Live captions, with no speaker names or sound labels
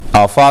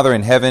Our Father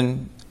in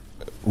heaven,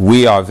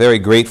 we are very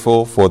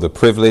grateful for the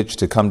privilege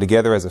to come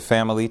together as a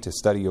family to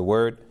study your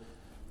word.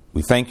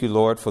 We thank you,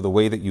 Lord, for the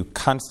way that you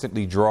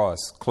constantly draw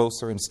us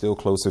closer and still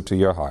closer to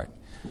your heart.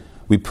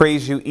 We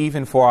praise you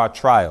even for our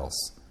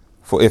trials,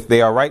 for if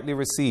they are rightly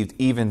received,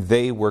 even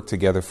they work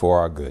together for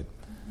our good.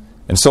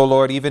 And so,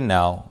 Lord, even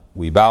now,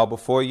 we bow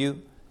before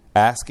you,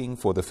 asking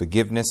for the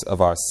forgiveness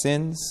of our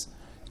sins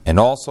and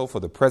also for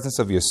the presence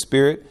of your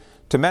Spirit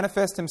to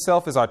manifest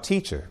himself as our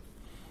teacher.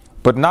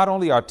 But not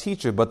only our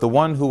teacher, but the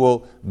one who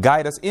will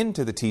guide us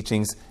into the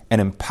teachings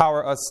and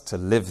empower us to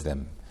live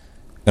them.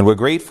 And we're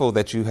grateful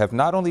that you have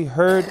not only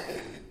heard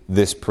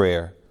this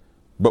prayer,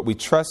 but we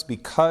trust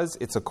because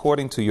it's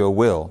according to your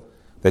will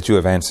that you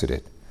have answered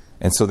it.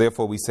 And so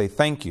therefore we say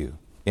thank you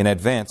in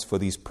advance for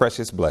these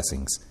precious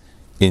blessings.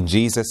 In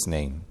Jesus'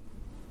 name,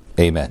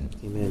 amen.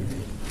 Amen.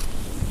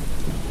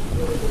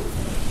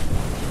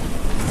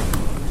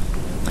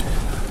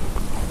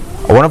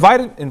 I want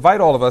to invite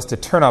all of us to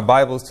turn our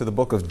Bibles to the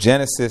book of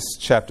Genesis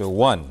chapter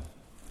 1.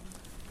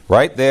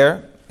 Right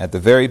there at the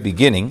very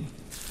beginning,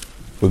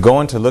 we're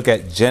going to look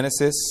at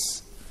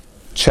Genesis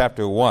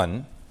chapter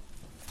 1.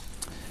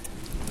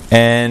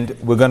 And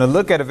we're going to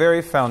look at a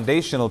very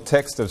foundational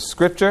text of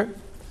Scripture,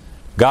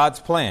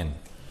 God's plan.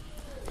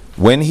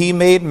 When he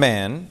made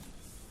man,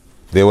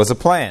 there was a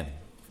plan.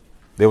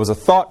 There was a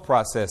thought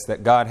process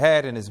that God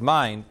had in his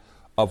mind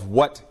of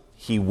what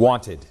he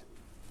wanted.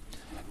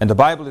 And the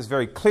Bible is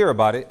very clear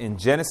about it in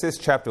Genesis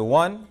chapter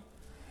 1.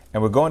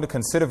 And we're going to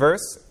consider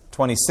verse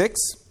 26.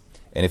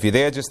 And if you're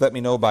there, just let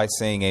me know by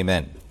saying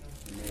amen.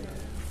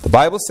 The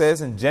Bible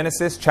says in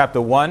Genesis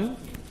chapter 1,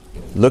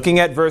 looking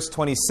at verse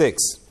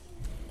 26,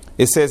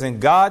 it says, "And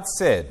God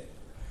said,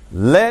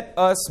 let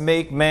us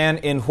make man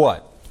in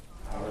what?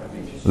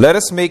 Let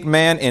us make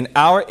man in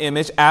our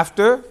image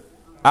after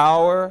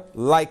our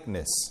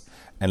likeness.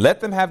 And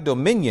let them have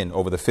dominion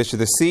over the fish of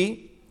the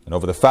sea, and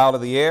over the fowl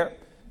of the air,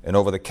 and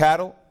over the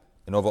cattle,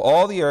 and over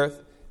all the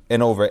earth,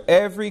 and over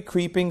every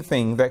creeping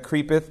thing that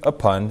creepeth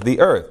upon the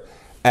earth.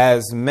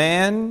 As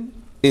man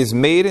is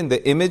made in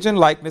the image and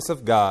likeness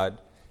of God,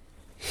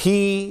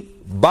 he,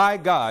 by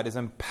God, is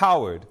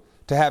empowered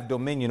to have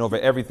dominion over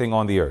everything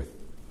on the earth."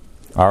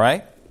 All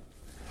right?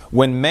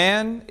 When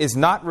man is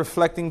not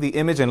reflecting the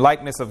image and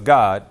likeness of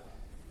God,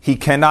 he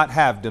cannot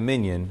have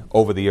dominion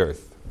over the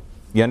earth.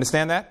 You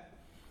understand that?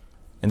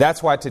 And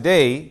that's why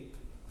today,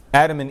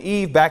 Adam and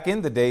Eve, back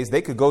in the days,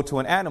 they could go to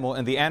an animal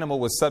and the animal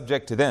was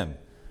subject to them.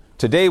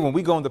 Today, when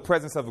we go in the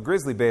presence of a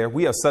grizzly bear,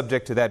 we are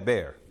subject to that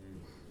bear.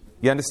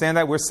 You understand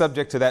that? We're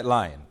subject to that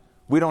lion.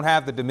 We don't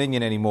have the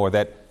dominion anymore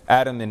that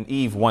Adam and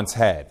Eve once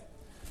had.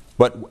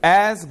 But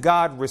as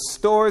God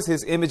restores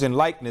his image and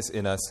likeness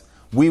in us,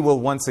 we will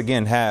once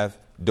again have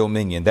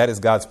dominion. That is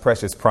God's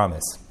precious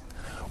promise.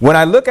 When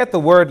I look at the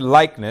word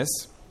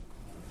likeness,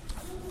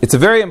 it's a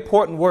very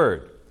important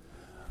word.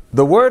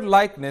 The word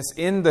likeness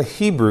in the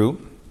Hebrew,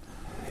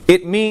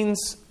 it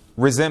means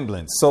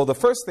resemblance. So the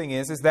first thing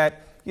is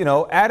that,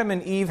 Adam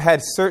and Eve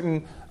had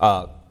certain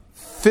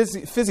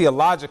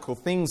physiological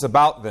things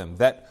about them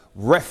that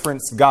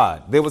reference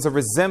God. There was a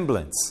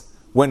resemblance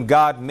when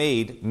God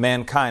made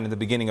mankind in the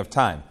beginning of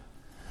time.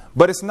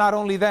 But it's not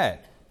only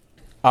that.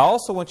 I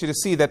also want you to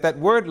see that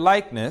word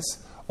likeness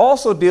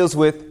also deals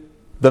with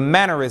the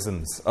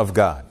mannerisms of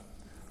God.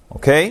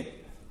 Okay?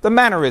 The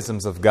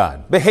mannerisms of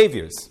God.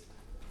 Behaviors.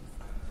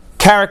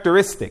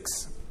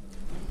 Characteristics.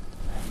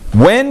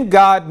 When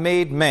God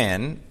made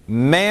man,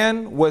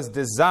 man was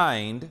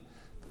designed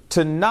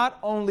to not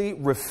only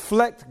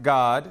reflect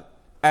God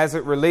as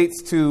it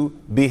relates to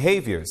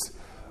behaviors,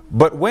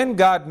 but when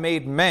God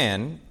made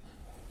man,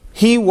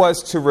 he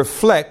was to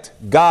reflect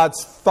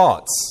God's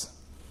thoughts.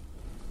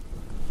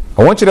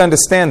 I want you to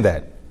understand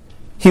that.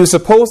 He was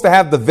supposed to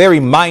have the very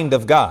mind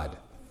of God.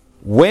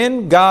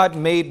 When God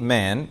made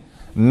man,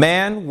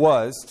 man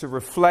was to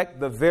reflect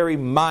the very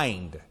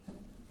mind,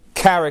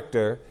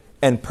 character,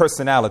 and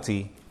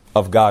personality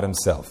of God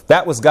himself.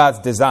 That was God's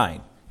design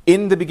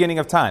in the beginning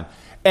of time.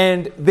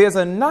 And there's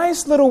a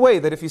nice little way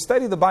that if you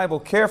study the Bible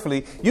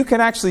carefully, you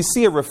can actually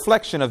see a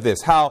reflection of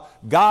this, how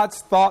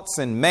God's thoughts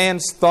and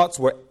man's thoughts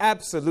were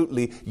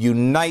absolutely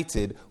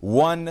united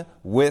one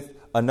with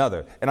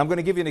another. And I'm going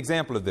to give you an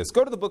example of this.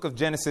 Go to the book of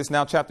Genesis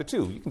now, chapter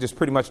 2. You can just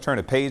pretty much turn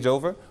a page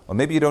over, or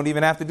maybe you don't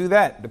even have to do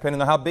that,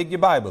 depending on how big your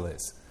Bible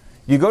is.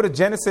 You go to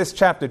Genesis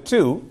chapter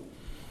 2,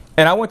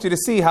 and I want you to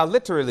see how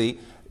literally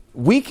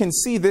we can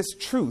see this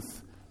truth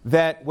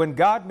that when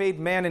God made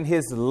man in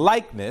his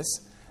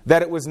likeness,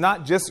 that it was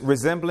not just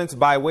resemblance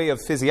by way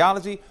of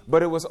physiology,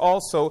 but it was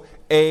also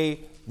a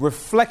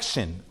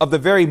reflection of the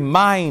very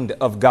mind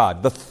of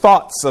God, the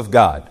thoughts of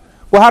God.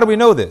 Well, how do we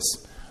know this?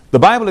 The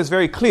Bible is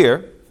very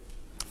clear.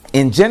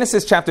 In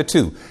Genesis chapter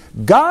 2,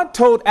 God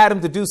told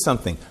Adam to do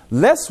something.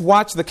 Let's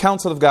watch the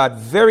counsel of God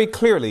very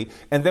clearly,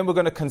 and then we're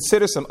going to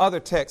consider some other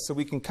texts so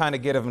we can kind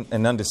of get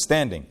an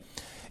understanding.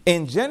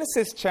 In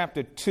Genesis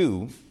chapter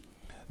 2,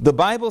 the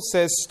Bible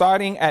says,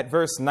 starting at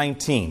verse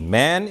 19,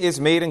 man is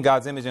made in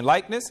God's image and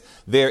likeness.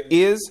 There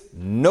is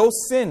no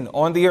sin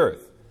on the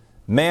earth.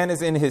 Man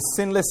is in his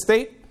sinless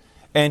state.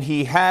 And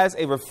he has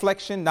a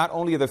reflection not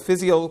only of the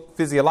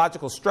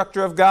physiological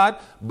structure of God,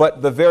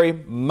 but the very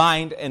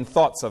mind and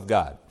thoughts of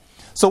God.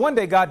 So one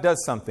day God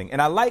does something.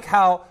 And I like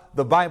how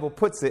the Bible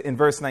puts it in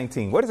verse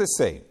 19. What does it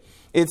say?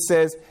 It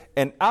says,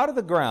 and out of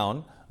the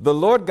ground, the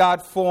Lord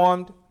God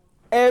formed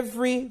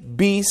every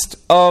beast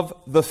of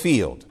the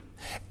field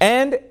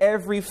and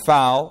every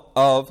fowl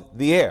of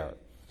the air,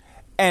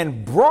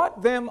 and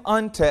brought them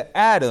unto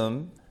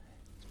Adam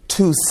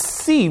to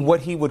see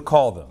what he would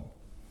call them.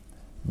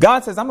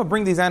 God says, I'm going to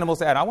bring these animals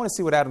to Adam. I want to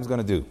see what Adam's going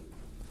to do.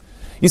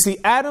 You see,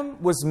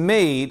 Adam was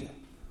made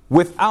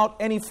without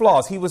any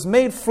flaws. He was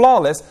made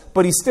flawless,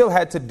 but he still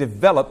had to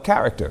develop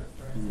character.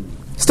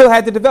 Still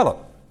had to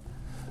develop.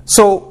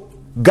 So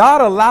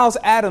God allows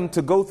Adam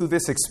to go through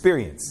this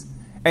experience.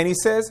 And he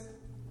says,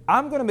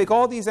 I'm going to make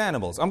all these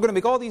animals. I'm going to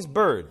make all these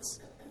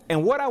birds.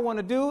 And what I want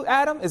to do,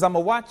 Adam, is I'm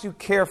going to watch you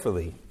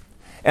carefully.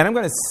 And I'm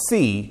going to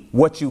see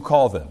what you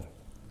call them.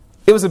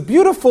 It was a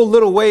beautiful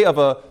little way of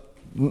a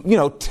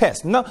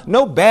test.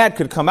 No bad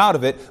could come out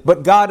of it,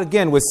 but God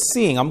again was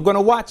seeing. I'm going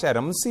to watch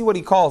Adam and see what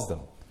he calls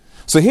them.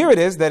 So here it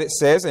is that it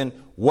says, and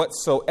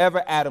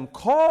whatsoever Adam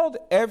called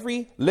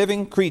every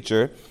living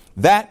creature,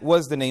 that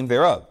was the name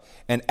thereof.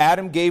 And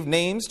Adam gave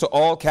names to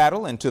all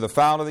cattle and to the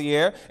fowl of the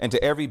air and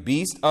to every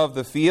beast of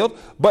the field.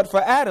 But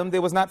for Adam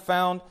there was not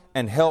found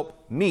an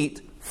help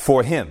meet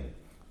for him.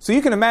 So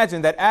you can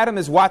imagine that Adam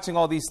is watching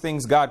all these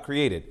things God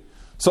created.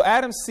 So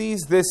Adam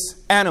sees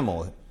this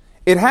animal.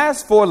 It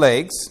has 4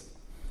 legs.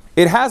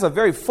 It has a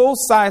very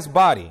full-size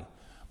body,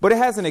 but it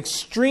has an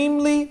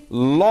extremely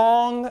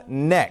long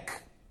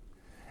neck.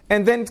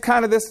 And then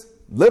kind of this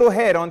little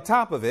head on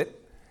top of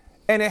it.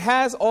 And it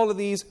has all of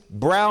these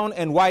brown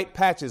and white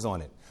patches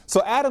on it.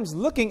 So Adam's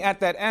looking at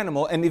that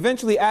animal, and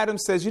eventually Adam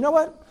says, you know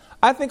what?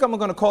 I think I'm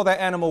going to call that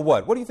animal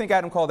what? What do you think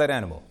Adam called that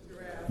animal?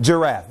 Giraffe.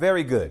 Giraffe.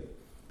 Very good.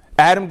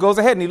 Adam goes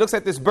ahead and he looks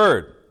at this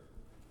bird.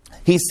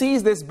 He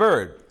sees this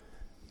bird.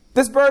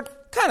 This bird,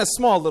 kind of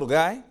small little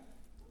guy.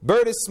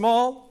 Bird is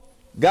small.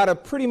 Got a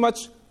pretty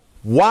much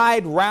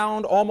wide,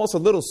 round, almost a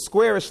little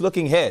squarish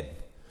looking head.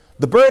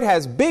 The bird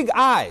has big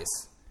eyes.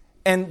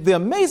 And the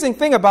amazing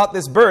thing about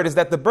this bird is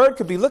that the bird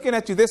could be looking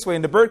at you this way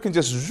and the bird can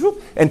just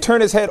zoop and turn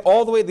his head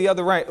all the way the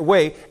other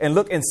way and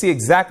look and see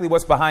exactly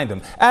what's behind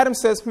him. Adam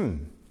says,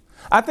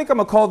 I think I'm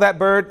going to call that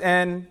bird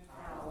an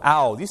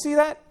owl. You see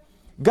that?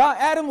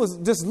 Adam was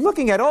just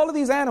looking at all of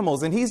these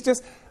animals and he's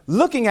just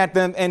looking at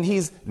them and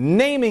he's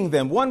naming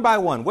them one by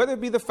one, whether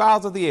it be the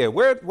fowls of the air,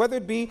 whether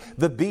it be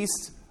the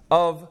beasts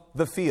of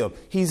the field.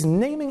 He's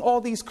naming all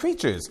these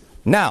creatures.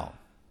 Now,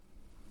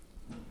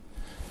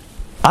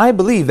 I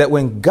believe that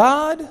when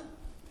God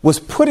was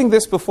putting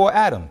this before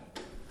Adam,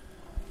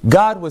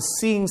 God was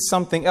seeing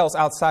something else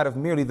outside of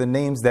merely the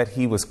names that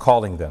he was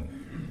calling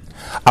them.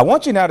 I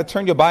want you now to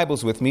turn your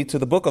Bibles with me to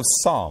the book of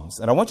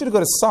Psalms. And I want you to go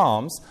to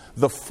Psalms,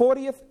 the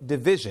 40th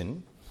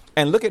division,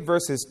 and look at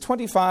verses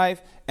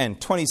 25 and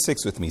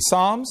 26 with me.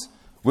 Psalms,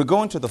 we're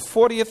going to the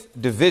 40th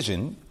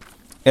division.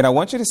 And I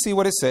want you to see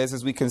what it says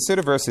as we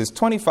consider verses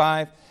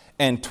 25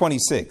 and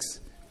 26.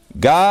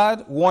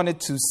 God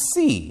wanted to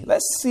see.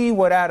 Let's see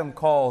what Adam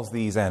calls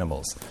these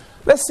animals.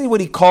 Let's see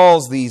what he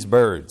calls these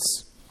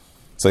birds.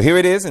 So here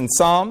it is in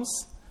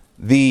Psalms,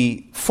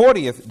 the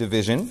 40th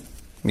division.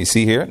 Let me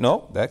see here.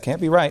 No, that can't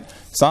be right.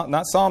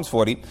 Not Psalms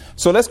 40.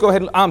 So let's go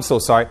ahead. I'm so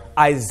sorry.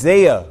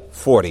 Isaiah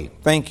 40.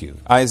 Thank you.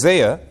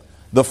 Isaiah,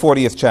 the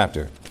 40th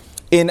chapter.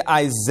 In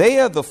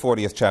Isaiah, the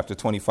 40th chapter,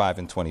 25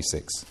 and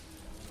 26.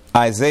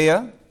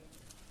 Isaiah,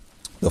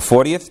 the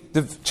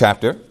 40th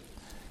chapter.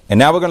 And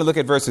now we're going to look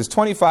at verses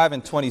 25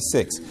 and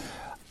 26.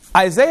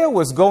 Isaiah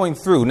was going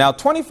through. Now,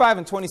 25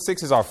 and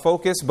 26 is our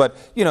focus. But,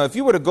 if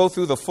you were to go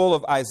through the full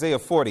of Isaiah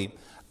 40,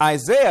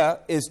 Isaiah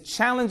is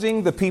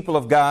challenging the people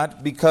of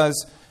God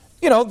because,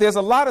 there's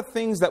a lot of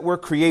things that were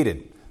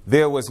created.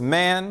 There was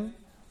man,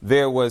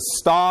 there was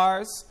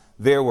stars,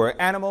 there were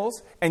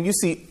animals, and you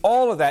see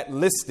all of that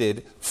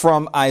listed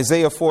from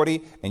Isaiah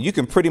 40, and you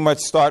can pretty much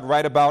start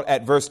right about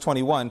at verse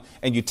 21,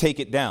 and you take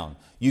it down.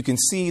 You can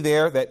see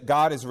there that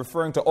God is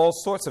referring to all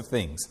sorts of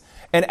things.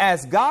 And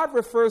as God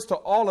refers to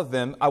all of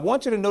them, I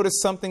want you to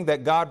notice something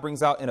that God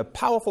brings out in a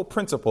powerful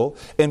principle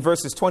in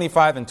verses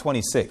 25 and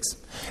 26.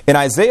 In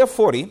Isaiah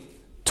 40,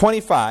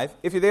 25,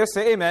 if you're there,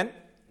 say amen.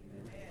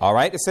 Amen. All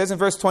right, it says in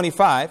verse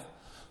 25,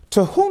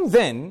 to whom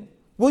then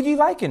will ye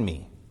liken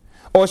me?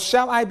 Or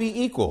shall I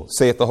be equal,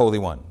 saith the Holy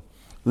One?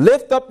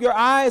 Lift up your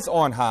eyes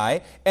on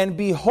high, and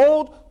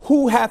behold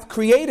who hath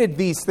created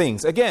these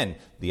things. Again,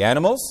 the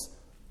animals,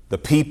 the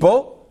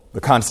people,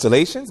 the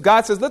constellations.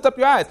 God says, lift up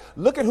your eyes.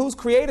 Look at who's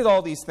created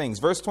all these things.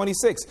 Verse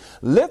 26,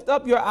 lift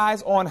up your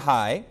eyes on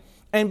high,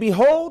 and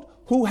behold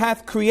who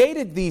hath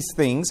created these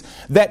things,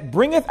 that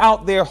bringeth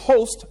out their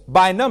host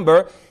by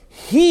number.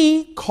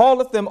 He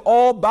calleth them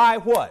all by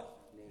what?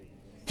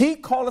 He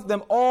calleth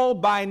them all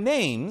by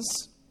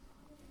names,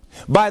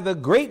 by the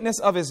greatness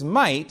of his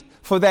might,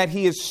 for that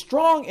he is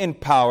strong in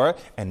power,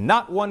 and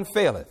not one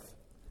faileth.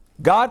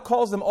 God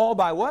calls them all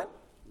by what?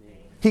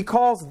 He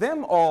calls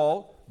them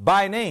all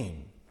by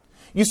name.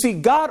 You see,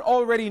 God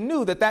already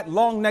knew that that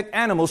long-necked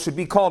animal should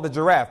be called a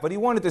giraffe, but he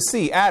wanted to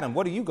see, Adam,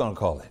 what are you going to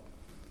call it?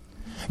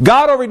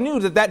 God already knew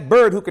that that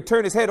bird who could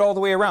turn his head all the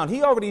way around,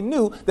 he already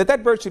knew that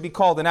that bird should be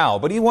called an owl,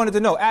 but he wanted to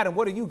know, Adam,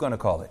 what are you going to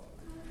call it?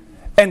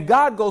 And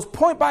God goes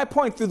point by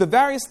point through the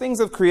various things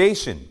of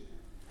creation.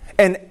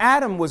 And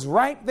Adam was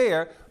right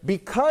there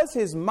because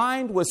his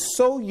mind was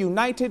so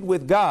united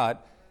with God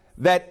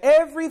that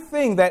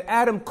everything that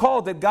Adam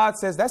called it, God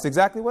says, that's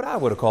exactly what I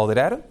would have called it,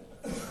 Adam.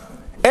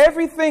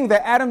 Everything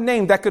that Adam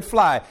named that could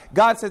fly,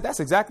 God said, that's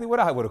exactly what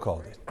I would have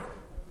called it.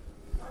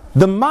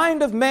 The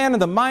mind of man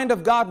and the mind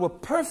of God were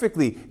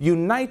perfectly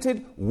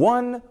united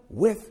one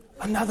with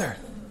another.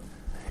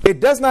 It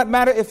does not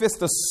matter if it's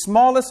the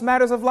smallest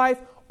matters of life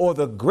or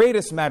the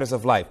greatest matters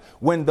of life.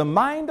 When the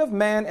mind of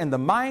man and the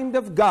mind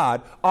of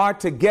God are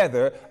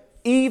together,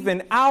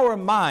 even our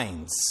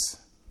minds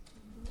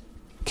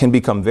can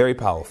become very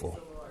powerful.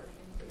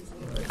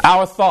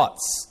 Our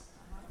thoughts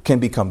can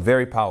become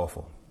very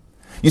powerful.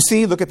 You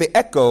see, look at the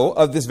echo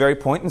of this very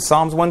point in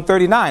Psalms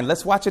 139.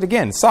 Let's watch it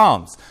again.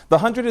 Psalms, the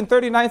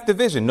 139th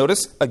division.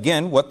 Notice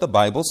again what the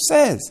Bible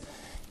says.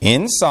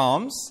 In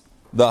Psalms,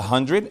 the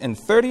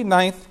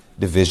 139th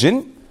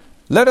division,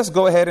 let us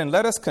go ahead and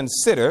let us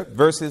consider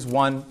verses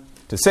 1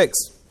 to 6.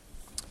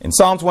 In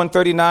Psalms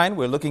 139,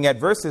 we're looking at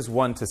verses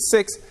 1 to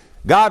 6.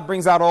 God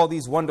brings out all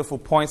these wonderful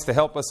points to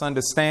help us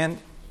understand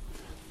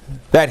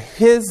that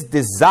his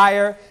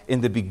desire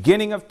in the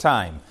beginning of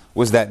time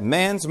was that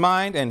man's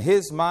mind and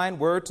his mind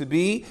were to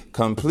be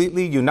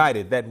completely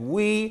united, that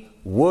we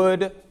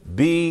would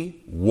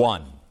be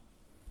one.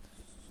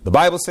 The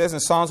Bible says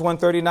in Psalms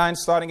 139,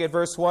 starting at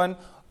verse 1,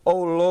 O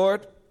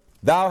Lord,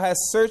 thou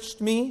hast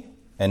searched me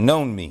and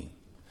known me.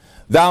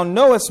 Thou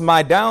knowest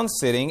my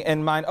downsitting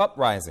and mine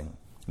uprising.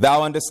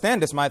 Thou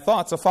understandest my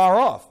thoughts afar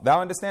off.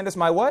 Thou understandest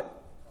my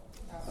what?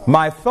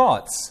 My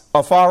thoughts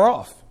afar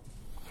off.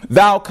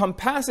 Thou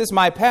compassest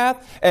my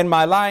path and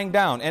my lying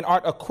down, and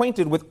art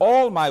acquainted with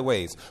all my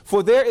ways.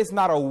 For there is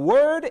not a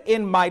word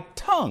in my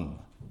tongue.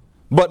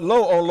 But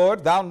lo, O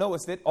Lord, thou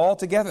knowest it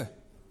altogether.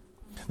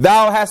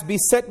 Thou hast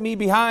beset me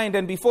behind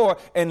and before,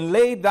 and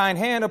laid thine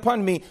hand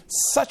upon me.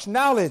 Such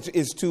knowledge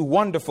is too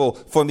wonderful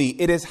for me.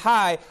 It is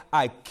high,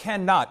 I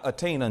cannot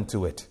attain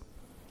unto it.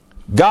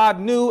 God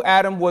knew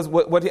Adam was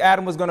what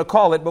Adam was going to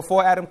call it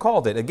before Adam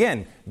called it.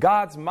 Again,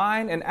 God's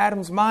mind and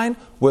Adam's mind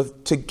were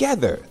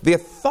together. Their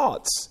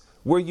thoughts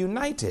were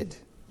united.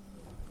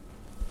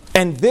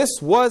 And this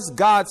was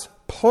God's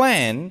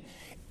plan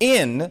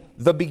in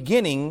the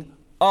beginning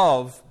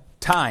of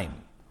time.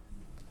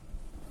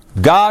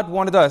 God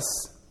wanted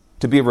us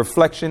to be a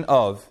reflection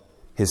of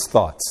his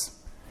thoughts.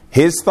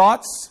 His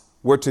thoughts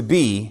were to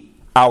be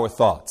our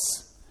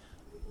thoughts.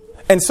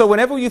 And so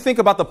whenever you think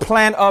about the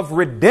plan of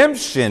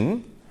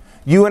redemption,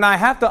 you and I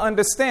have to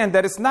understand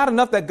that it's not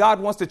enough that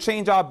God wants to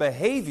change our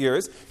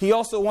behaviors. He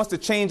also wants to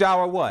change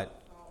our what?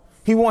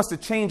 He wants to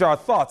change our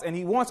thoughts. And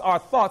he wants our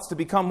thoughts to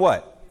become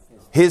what?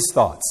 His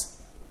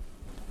thoughts.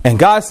 And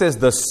God says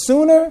the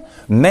sooner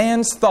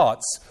man's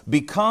thoughts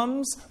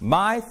becomes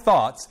my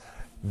thoughts,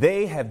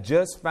 they have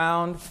just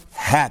found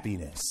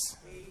happiness.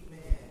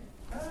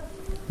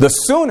 The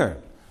sooner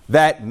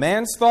that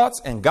man's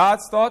thoughts and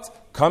God's thoughts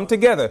come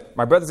together,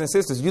 my brothers and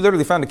sisters, you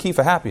literally found the key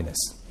for happiness.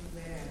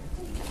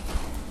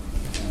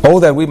 Oh,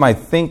 that we might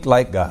think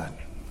like God.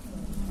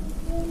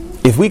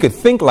 If we could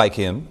think like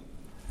him,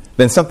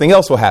 then something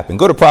else will happen.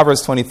 Go to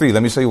Proverbs 23.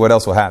 Let me show you what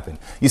else will happen.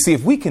 You see,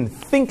 if we can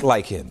think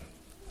like him,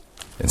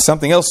 then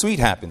something else sweet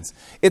happens.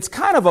 It's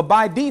kind of a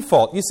by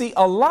default. You see,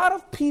 a lot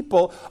of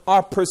people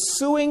are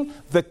pursuing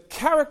the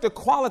character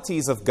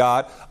qualities of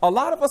God. A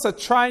lot of us are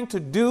trying to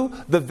do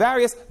the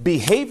various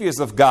behaviors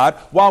of God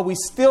while we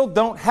still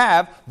don't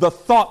have the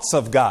thoughts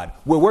of God.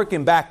 We're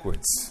working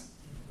backwards.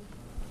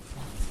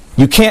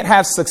 You can't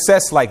have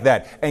success like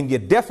that, and you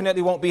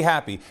definitely won't be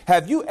happy.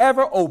 Have you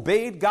ever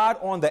obeyed God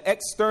on the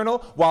external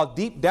while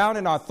deep down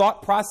in our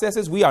thought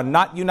processes we are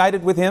not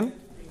united with him?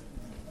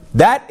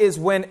 That is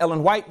when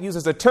Ellen White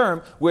uses a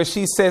term where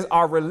she says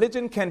our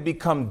religion can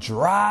become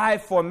dry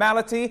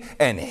formality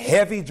and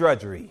heavy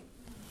drudgery.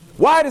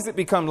 Why does it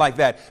become like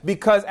that?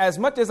 Because as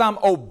much as I'm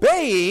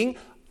obeying,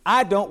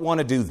 I don't want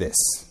to do this.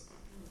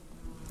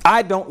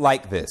 I don't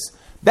like this.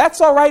 That's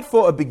all right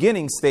for a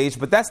beginning stage,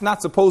 but that's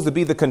not supposed to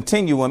be the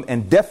continuum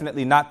and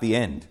definitely not the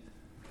end.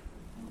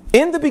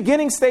 In the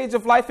beginning stage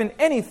of life, in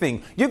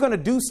anything, you're going to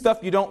do stuff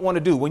you don't want to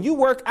do. When you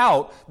work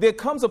out, there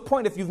comes a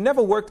point, if you've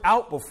never worked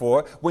out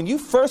before, when you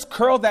first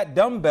curl that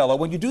dumbbell, or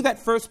when you do that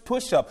first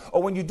push-up,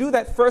 or when you do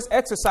that first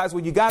exercise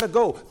where you got to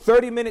go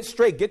 30 minutes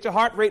straight, get your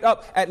heart rate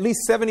up at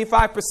least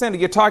 75% of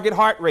your target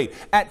heart rate.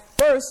 At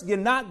first, you're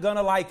not going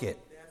to like it.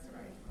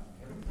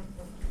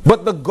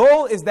 But the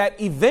goal is that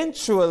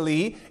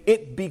eventually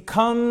it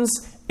becomes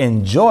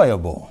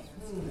enjoyable.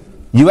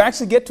 You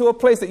actually get to a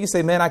place that you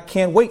say, man, I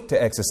can't wait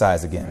to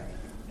exercise again.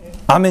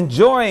 I'm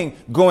enjoying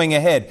going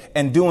ahead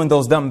and doing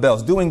those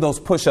dumbbells, doing those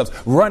push-ups,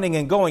 running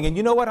and going. And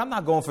you know what? I'm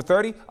not going for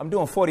 30. I'm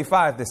doing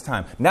 45 this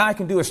time. Now I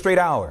can do a straight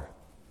hour.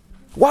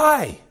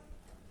 Why?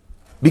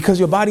 because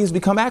your body has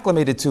become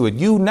acclimated to it.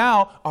 You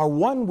now are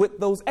one with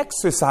those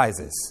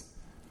exercises.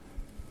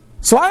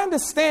 So I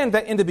understand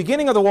that in the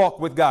beginning of the walk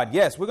with God,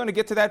 yes, we're going to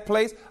get to that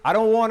place. I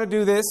don't want to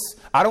do this.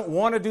 I don't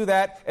want to do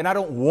that. And I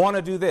don't want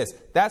to do this.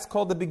 That's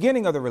called the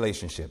beginning of the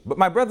relationship. But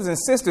my brothers and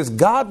sisters,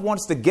 God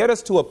wants to get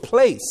us to a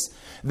place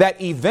that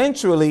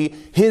eventually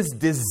his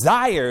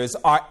desires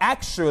are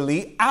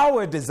actually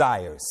our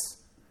desires.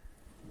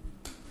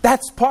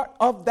 That's part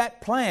of that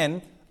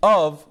plan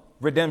of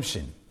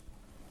redemption.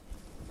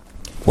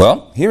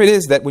 Well, here it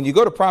is that when you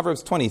go to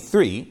Proverbs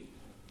 23,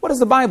 what does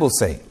the Bible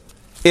say?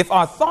 If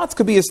our thoughts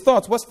could be his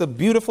thoughts, what's the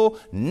beautiful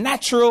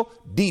natural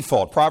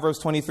default? Proverbs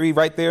 23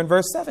 right there in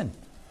verse 7.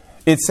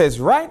 It says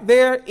right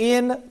there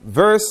in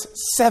verse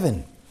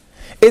 7.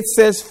 It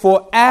says,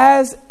 for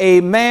as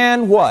a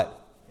man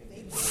what?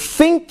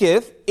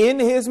 Thinketh in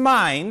his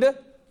mind,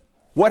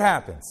 what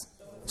happens?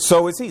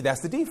 So is he.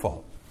 That's the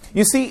default.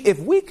 You see, if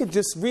we could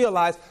just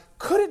realize,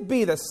 could it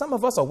be that some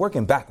of us are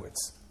working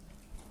backwards?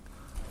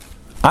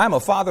 I'm a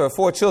father of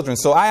 4 children,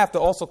 so I have to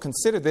also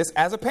consider this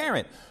as a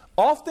parent.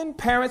 Often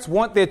parents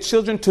want their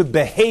children to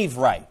behave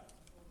right.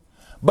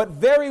 But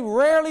very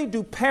rarely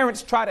do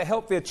parents try to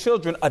help their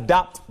children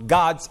adopt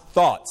God's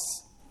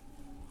thoughts.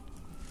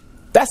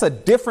 That's a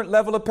different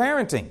level of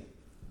parenting.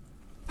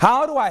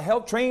 How do I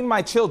help train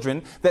my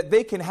children that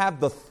they can have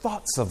the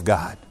thoughts of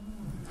God?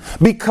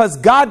 Because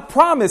God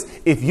promised,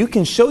 if you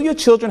can show your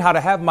children how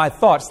to have my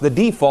thoughts, the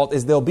default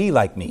is they'll be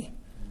like me.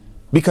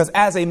 Because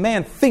as a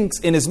man thinks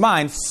in his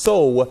mind,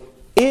 so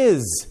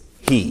is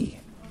he.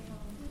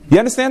 You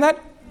understand that?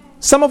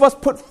 Some of us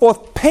put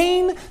forth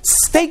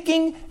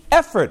painstaking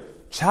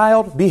effort.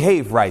 Child,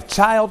 behave right.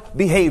 Child,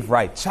 behave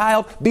right.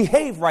 Child,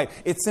 behave right.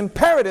 It's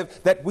imperative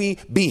that we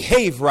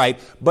behave right.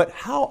 But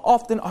how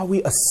often are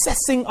we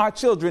assessing our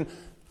children?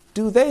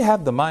 Do they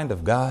have the mind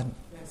of God?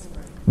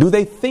 Do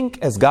they think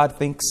as God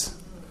thinks?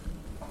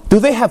 Do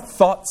they have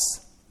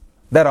thoughts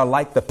that are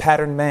like the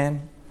pattern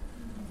man?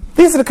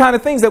 These are the kind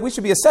of things that we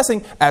should be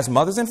assessing as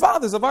mothers and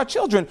fathers of our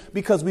children,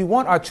 because we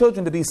want our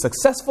children to be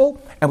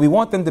successful and we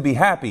want them to be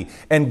happy.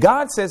 And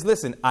God says,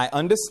 listen, I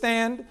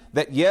understand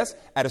that, yes,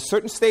 at a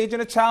certain stage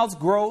in a child's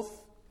growth,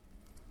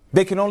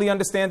 they can only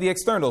understand the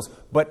externals.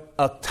 But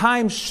a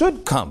time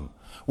should come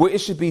where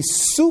it should be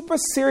super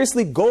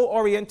seriously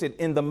goal-oriented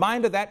in the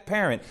mind of that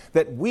parent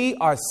that we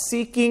are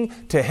seeking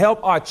to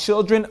help our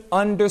children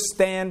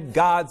understand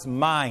God's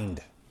mind.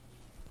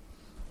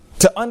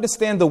 To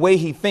understand the way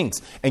he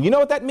thinks. And you know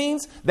what that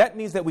means? That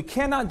means that we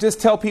cannot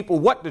just tell people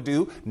what to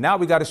do. Now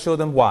we got to show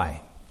them why.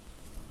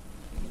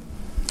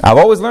 I've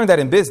always learned that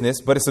in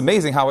business, but it's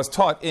amazing how it's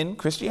taught in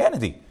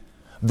Christianity.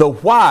 The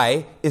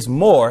why is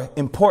more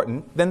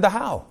important than the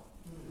how.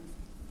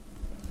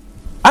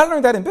 I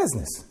learned that in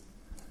business.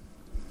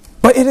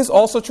 But it is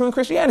also true in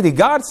Christianity.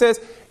 God says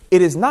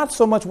it is not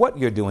so much what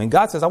you're doing.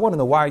 God says, I want to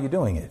know why are you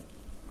doing it.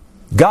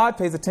 God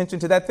pays attention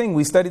to that thing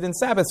we studied in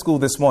Sabbath school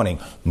this morning.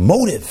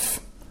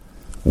 Motive.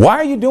 Why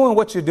are you doing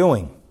what you're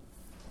doing?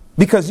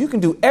 Because you can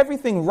do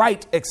everything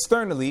right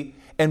externally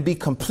and be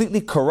completely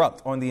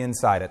corrupt on the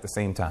inside at the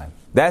same time.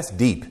 That's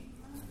deep.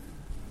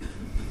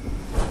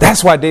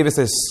 That's why David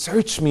says,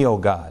 search me, O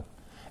God,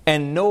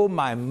 and know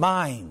my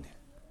mind.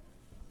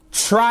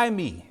 Try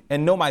me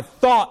and know my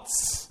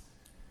thoughts.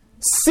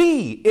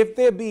 See if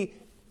there be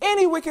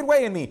any wicked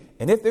way in me.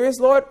 And if there is,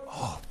 Lord,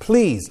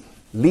 please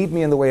lead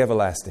me in the way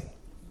everlasting.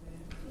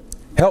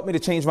 Help me to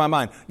change my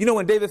mind. You know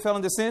when David fell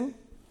into sin?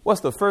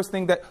 What's the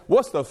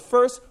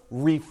first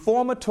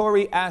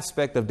reformatory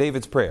aspect of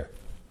David's prayer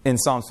in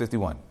Psalms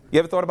 51? You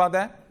ever thought about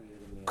that?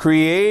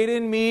 Create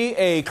in me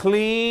a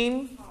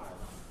clean.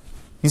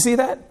 You see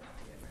that?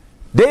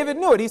 David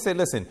knew it. He said,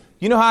 listen,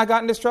 you know how I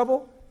got in this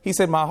trouble? He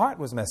said, my heart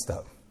was messed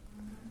up.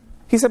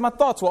 He said, my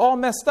thoughts were all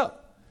messed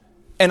up.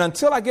 And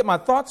until I get my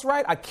thoughts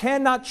right, I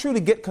cannot truly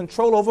get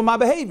control over my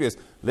behaviors.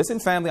 Listen,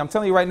 family, I'm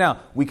telling you right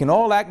now, we can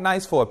all act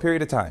nice for a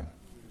period of time.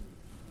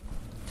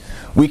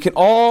 We can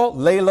all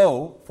lay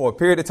low for a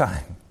period of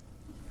time.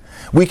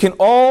 We can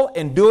all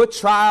endure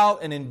trial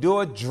and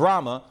endure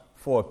drama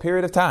for a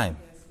period of time.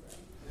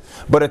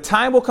 But a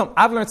time will come.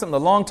 I've learned something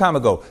a long time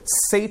ago.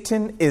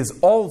 Satan is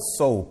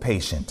also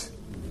patient.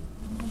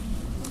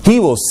 He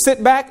will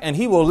sit back and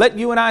he will let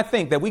you and I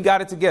think that we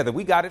got it together.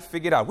 We got it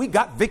figured out. We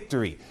got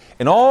victory.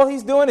 And all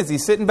he's doing is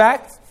he's sitting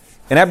back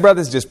and that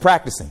brother's just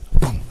practicing.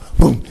 Boom,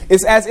 boom.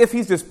 It's as if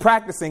he's just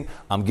practicing.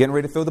 I'm getting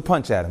ready to throw the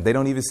punch at him. They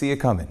don't even see it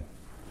coming.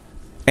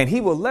 And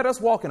he will let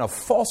us walk in a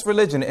false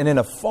religion and in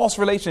a false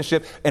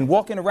relationship and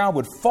walking around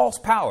with false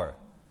power.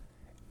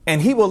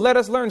 And he will let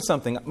us learn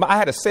something. I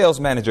had a sales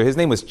manager. His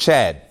name was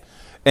Chad.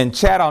 And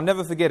Chad, I'll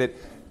never forget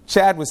it.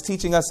 Chad was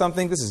teaching us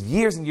something. This is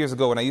years and years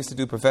ago when I used to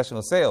do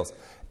professional sales.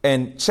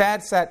 And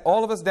Chad sat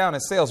all of us down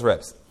as sales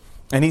reps.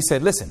 And he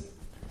said, listen,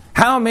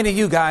 how many of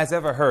you guys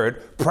ever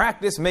heard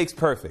practice makes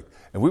perfect?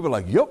 And we were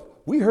like, yep,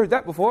 we heard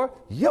that before.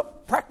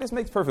 Yep, practice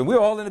makes perfect. We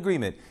were all in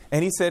agreement.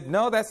 And he said,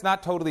 no, that's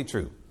not totally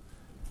true.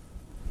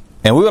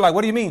 And we were like,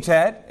 what do you mean,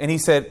 Chad? And he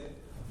said,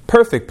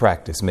 perfect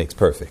practice makes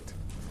perfect.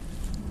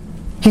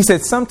 He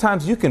said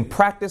sometimes you can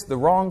practice the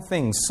wrong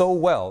thing so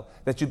well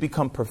that you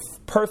become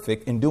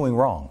perfect in doing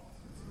wrong.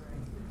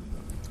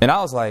 And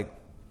I was like,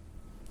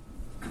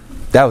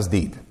 that was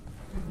deep.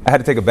 I had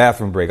to take a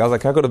bathroom break. I was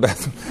like, can I go to the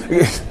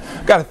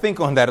bathroom? Got to think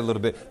on that a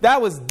little bit.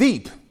 That was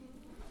deep.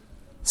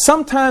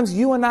 Sometimes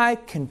you and I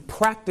can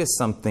practice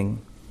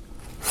something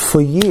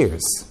for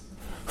years,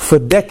 for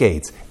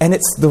decades, and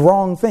it's the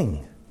wrong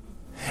thing.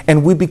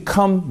 And we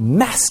become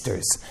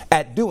masters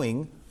at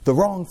doing the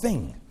wrong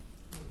thing.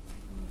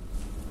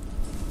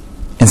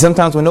 And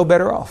sometimes we're no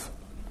better off.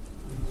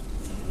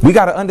 We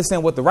got to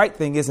understand what the right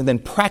thing is and then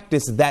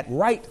practice that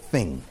right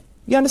thing.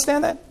 You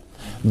understand that?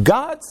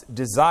 God's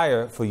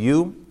desire for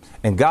you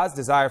and God's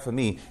desire for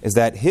me is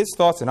that his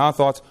thoughts and our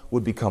thoughts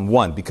would become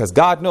one. Because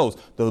God knows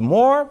the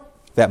more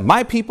that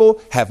my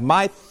people have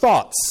my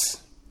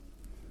thoughts,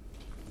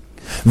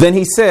 then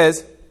he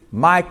says,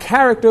 my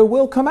character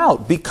will come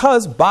out.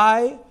 Because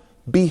by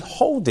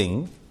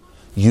beholding,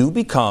 you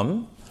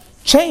become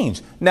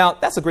changed. Now,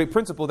 that's a great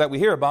principle that we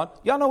hear about.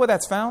 Y'all know where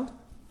that's found?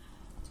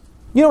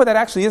 You know where that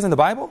actually is in the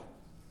Bible?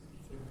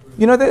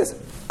 You know this?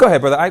 Go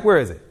ahead, Brother Ike. Where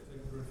is it?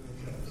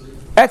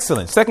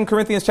 Excellent. 2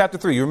 Corinthians chapter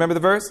 3. You remember the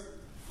verse?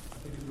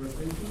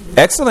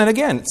 Excellent.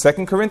 Again,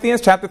 2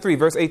 Corinthians chapter 3,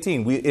 verse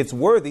 18. It's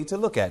worthy to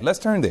look at. Let's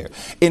turn there.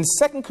 In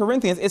 2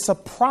 Corinthians, it's a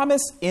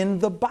promise in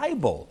the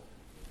Bible.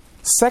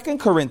 2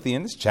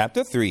 Corinthians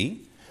chapter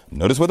 3.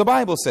 Notice what the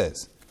Bible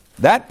says.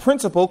 That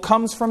principle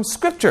comes from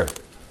Scripture.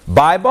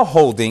 By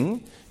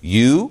beholding,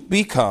 you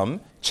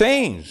become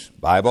changed.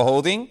 By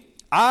beholding,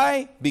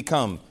 I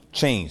become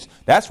changed.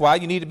 That's why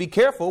you need to be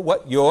careful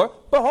what you're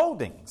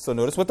beholding. So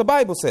notice what the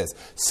Bible says.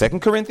 2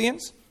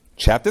 Corinthians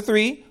chapter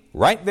 3,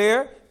 right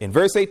there in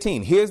verse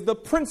 18. Here's the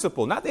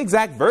principle, not the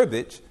exact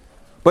verbiage,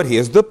 but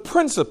here's the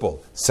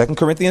principle. 2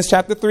 Corinthians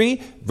chapter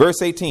 3,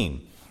 verse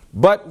 18.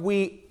 But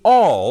we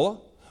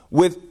all,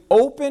 with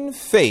open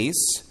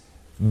face,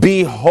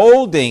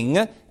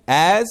 beholding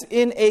as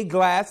in a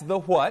glass the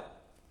what?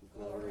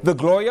 The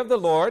glory of the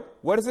Lord.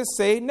 What does it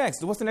say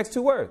next? What's the next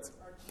two words?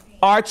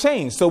 Are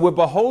changed. So we're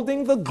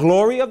beholding the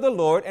glory of the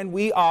Lord and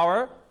we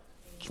are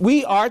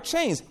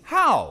changed.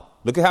 How?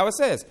 Look at how it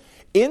says.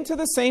 Into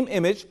the same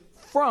image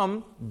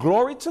from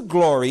glory to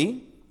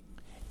glory,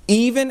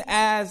 even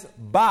as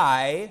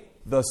by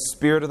the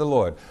Spirit of the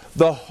Lord.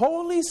 The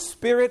Holy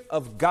Spirit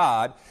of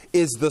God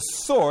is the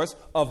source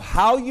of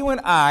how you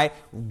and I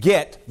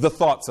get the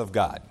thoughts of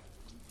God.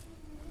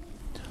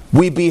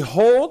 We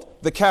behold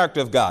the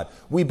character of God.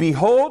 We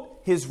behold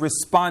his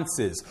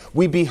responses.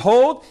 We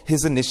behold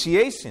his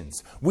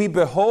initiations. We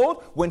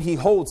behold when he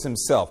holds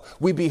himself.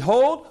 We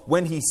behold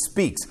when he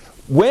speaks.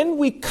 When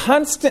we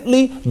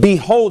constantly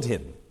behold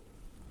him,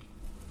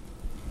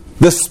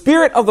 the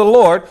Spirit of the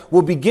Lord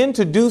will begin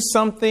to do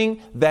something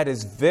that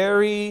is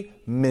very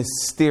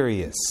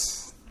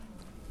mysterious.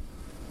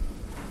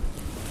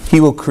 He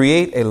will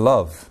create a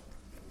love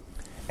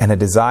and a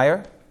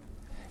desire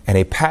and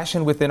a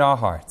passion within our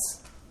hearts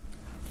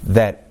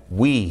that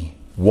we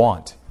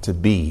want to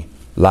be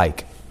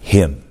like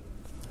him.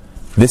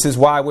 This is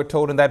why we're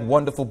told in that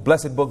wonderful,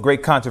 blessed book,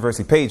 Great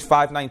Controversy, page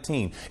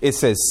 519, it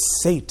says,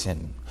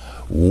 Satan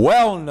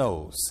well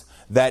knows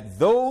that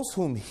those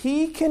whom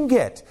he can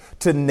get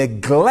to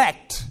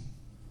neglect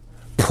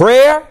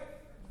prayer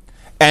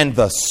and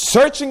the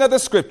searching of the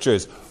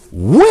scriptures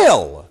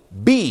will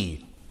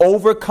be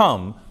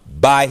overcome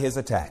by his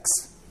attacks.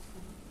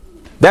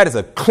 That is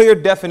a clear,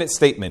 definite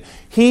statement.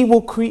 He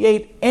will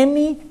create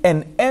any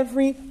and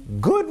every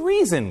good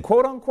reason,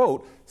 quote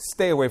unquote,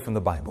 stay away from the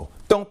Bible.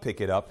 Don't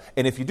pick it up.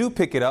 And if you do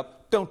pick it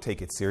up, don't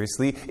take it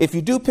seriously. If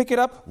you do pick it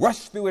up,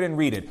 rush through it and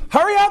read it.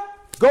 Hurry up.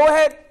 Go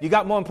ahead. You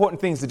got more important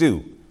things to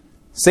do.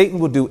 Satan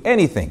will do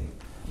anything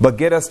but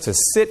get us to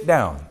sit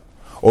down,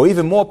 or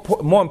even more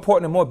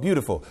important and more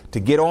beautiful,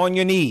 to get on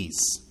your knees.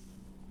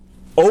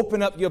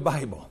 Open up your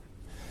Bible.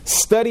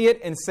 Study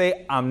it and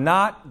say, I'm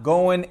not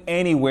going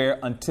anywhere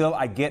until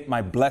I get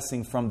my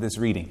blessing from this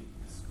reading.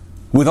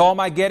 With all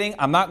my getting,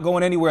 I'm not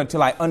going anywhere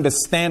until I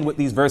understand what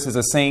these verses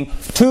are saying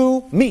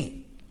to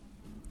me.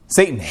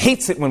 Satan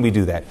hates it when we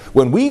do that.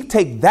 When we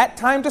take that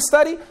time to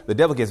study, the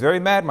devil gets very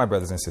mad, my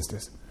brothers and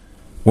sisters.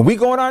 When we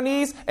go on our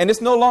knees and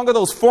it's no longer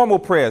those formal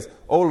prayers.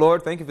 Oh,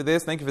 Lord, thank you for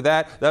this. Thank you for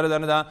that. Da, da, da,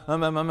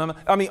 da,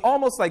 I mean,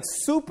 almost like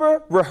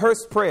super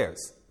rehearsed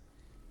prayers.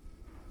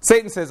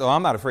 Satan says, oh,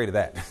 I'm not afraid of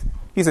that.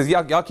 He says,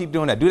 y'all keep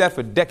doing that. Do that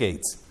for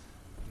decades.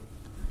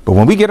 But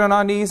when we get on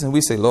our knees and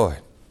we say, Lord,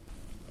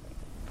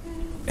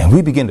 and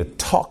we begin to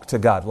talk to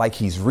God like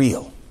he's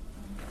real.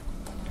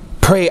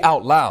 Pray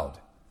out loud.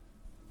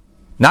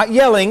 Not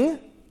yelling,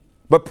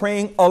 but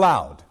praying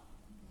aloud.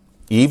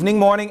 Evening,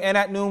 morning, and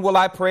at noon will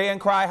I pray and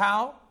cry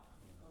how?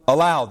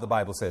 Aloud, the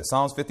Bible says.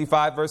 Psalms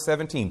 55, verse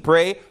 17.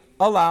 Pray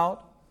aloud.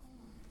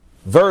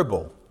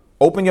 Verbal.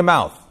 Open your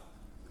mouth.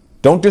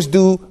 Don't just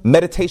do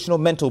meditational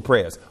mental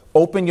prayers.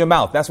 Open your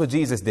mouth. That's what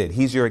Jesus did.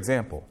 He's your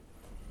example.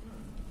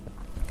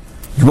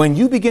 When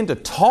you begin to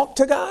talk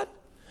to God,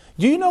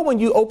 do you know when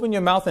you open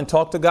your mouth and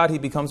talk to God, he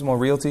becomes more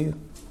real to you?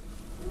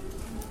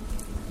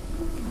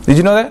 Did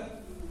you know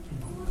that?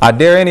 I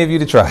dare any of you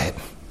to try it.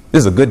 This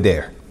is a good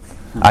dare.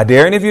 I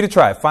dare any of you to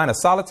try it. Find a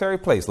solitary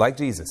place like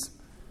Jesus.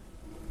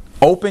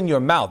 Open your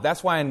mouth.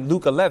 That's why in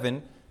Luke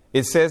 11,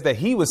 it says that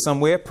he was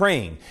somewhere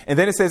praying. And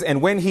then it says,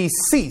 and when he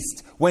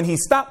ceased, when he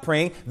stopped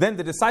praying, then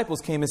the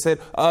disciples came and said,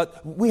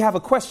 we have a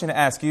question to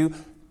ask you.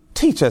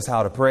 Teach us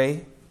how to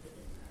pray.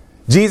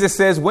 Jesus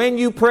says, when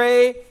you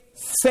pray,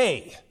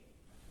 say.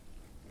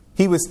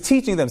 He was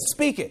teaching them,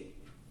 speak it.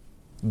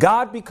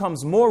 God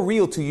becomes more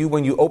real to you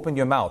when you open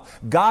your mouth.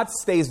 God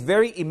stays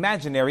very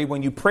imaginary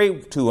when you pray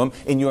to him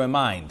in your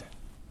mind.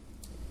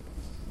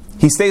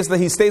 He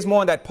stays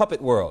more in that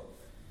puppet world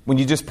when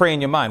you just pray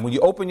in your mind. When you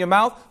open your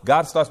mouth,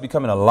 God starts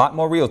becoming a lot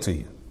more real to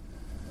you.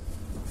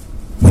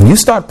 When you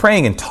start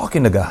praying and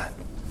talking to God,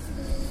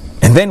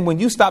 and then when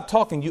you stop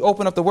talking, you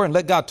open up the word and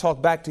let God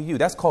talk back to you.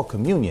 That's called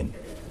communion.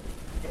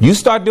 You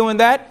start doing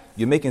that,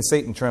 you're making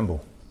Satan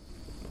tremble.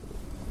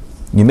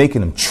 You're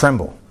making him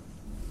tremble.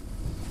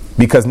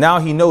 Because now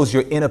he knows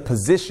you're in a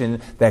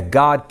position that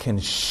God can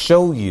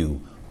show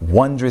you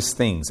wondrous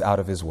things out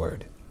of his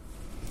word.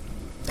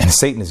 And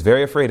Satan is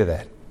very afraid of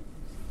that.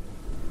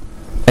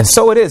 And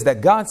so it is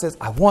that God says,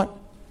 I want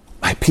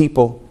my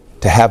people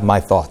to have my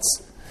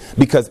thoughts.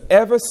 Because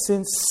ever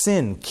since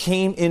sin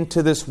came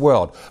into this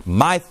world,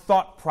 my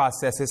thought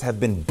processes have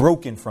been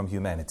broken from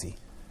humanity.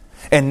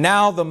 And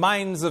now the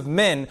minds of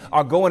men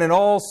are going in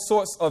all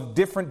sorts of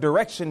different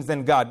directions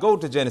than God. Go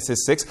to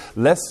Genesis 6.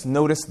 Let's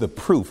notice the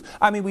proof.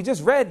 I mean, we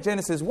just read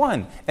Genesis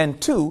 1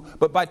 and 2,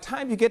 but by the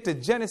time you get to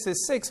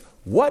Genesis 6,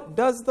 what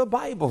does the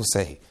Bible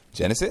say?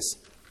 Genesis,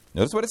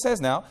 notice what it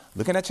says now.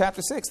 Looking at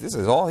chapter 6. This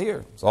is all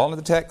here. It's all in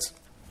the text.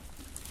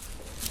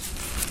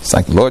 It's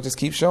like the Lord just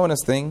keeps showing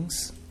us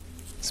things.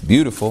 It's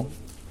beautiful.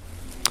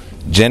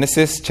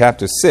 Genesis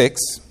chapter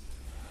 6.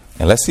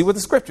 And let's see what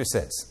the scripture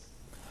says.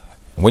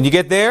 When you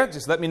get there,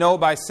 just let me know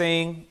by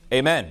saying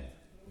amen.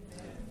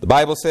 The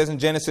Bible says in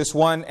Genesis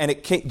 1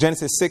 and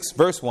Genesis 6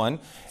 verse 1,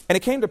 and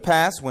it came to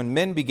pass when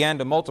men began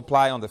to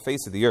multiply on the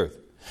face of the earth,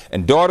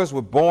 and daughters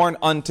were born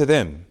unto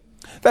them,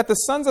 that the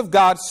sons of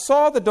God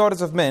saw the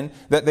daughters of men,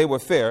 that they were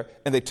fair,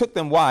 and they took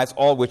them wives,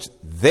 all which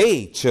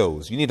they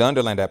chose. You need to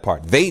underline that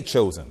part. They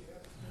chose them.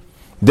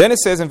 Then it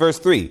says in verse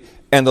 3,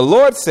 and the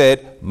Lord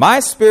said, my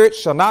spirit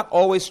shall not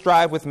always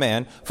strive with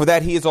man, for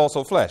that he is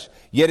also flesh.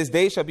 Yet his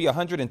days shall be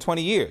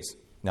 120 years.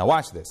 Now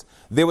watch this.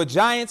 There were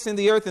giants in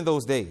the earth in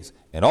those days.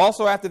 And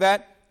also after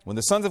that, when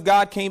the sons of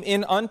God came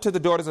in unto the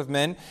daughters of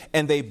men,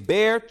 and they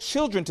bare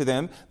children to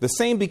them, the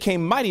same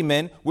became mighty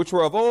men, which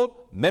were of old,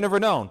 men of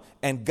renown.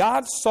 And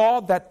God saw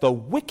that the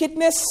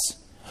wickedness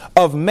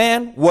of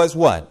man was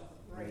what?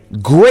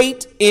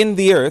 Great in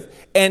the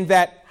earth. And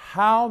that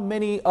how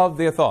many of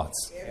their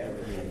thoughts?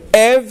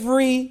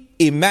 Every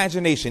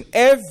imagination,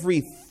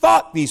 every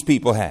thought these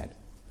people had,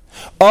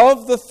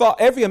 of the thought,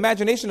 every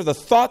imagination of the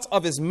thoughts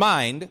of his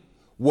mind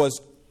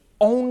was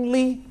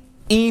only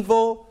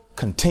evil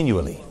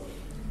continually.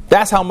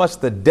 That's how much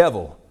the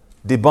devil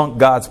debunked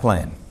God's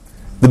plan.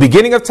 The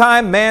beginning of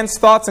time, man's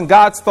thoughts and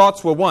God's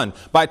thoughts were one.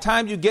 By the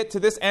time you get to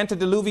this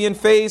antediluvian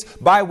phase,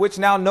 by which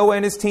now Noah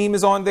and his team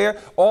is on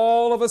there,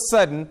 all of a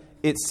sudden,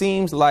 it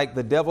seems like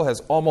the devil has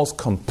almost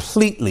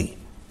completely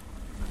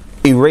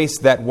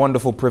erased that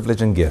wonderful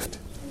privilege and gift.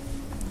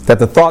 That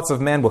the thoughts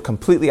of man were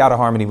completely out of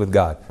harmony with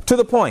God. To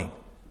the point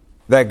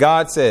that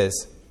God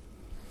says,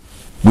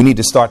 we need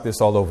to start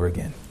this all over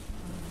again.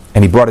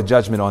 And he brought a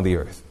judgment on the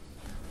earth.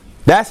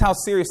 That's how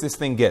serious this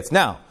thing gets.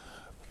 Now,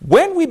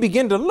 when we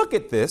begin to look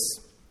at this,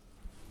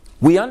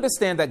 we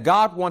understand that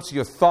God wants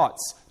your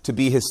thoughts to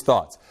be his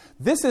thoughts.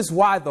 This is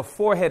why the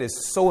forehead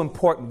is so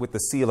important with the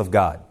seal of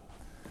God.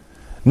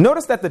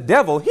 Notice that the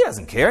devil, he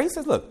doesn't care. He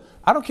says, look,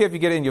 I don't care if you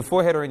get it in your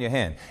forehead or in your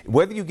hand.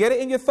 Whether you get it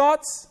in your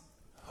thoughts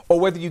or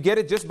whether you get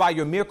it just by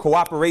your mere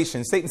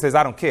cooperation, Satan says,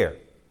 I don't care.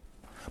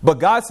 But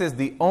God says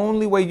the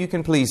only way you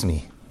can please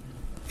me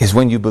is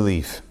when you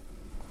believe.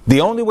 The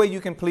only way you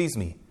can please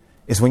me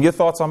is when your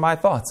thoughts are my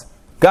thoughts.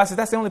 God says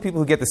that's the only people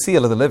who get the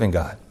seal of the living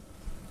God.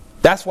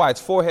 That's why it's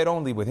forehead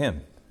only with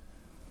him.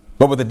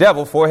 But with the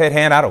devil, forehead,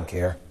 hand, I don't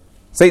care.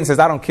 Satan says,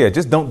 I don't care.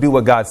 Just don't do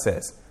what God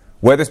says.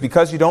 Whether it's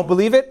because you don't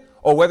believe it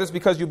or whether it's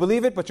because you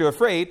believe it, but you're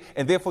afraid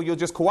and therefore you'll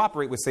just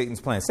cooperate with Satan's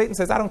plan. Satan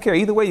says, I don't care.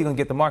 Either way, you're going to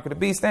get the mark of the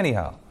beast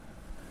anyhow.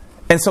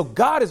 And so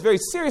God is very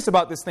serious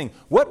about this thing.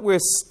 What we're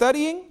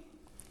studying,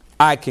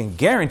 I can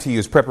guarantee you,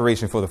 is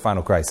preparation for the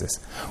final crisis.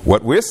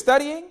 What we're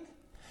studying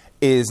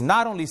is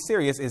not only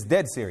serious, it's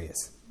dead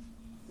serious.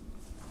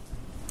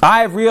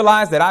 I have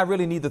realized that I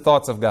really need the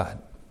thoughts of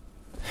God.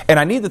 And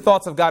I need the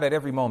thoughts of God at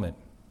every moment.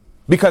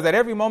 Because at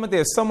every moment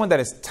there's someone that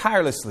is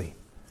tirelessly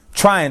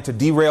trying to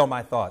derail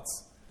my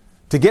thoughts,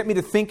 to get me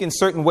to think in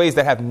certain ways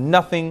that have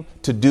nothing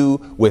to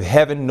do with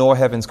heaven nor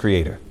heaven's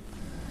creator.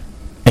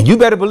 And you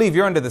better believe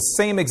you're under the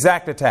same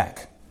exact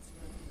attack.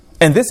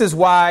 And this is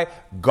why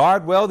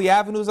guard well the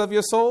avenues of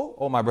your soul.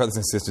 Oh, my brothers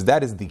and sisters,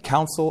 that is the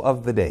counsel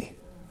of the day.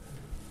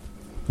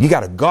 You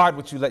got to guard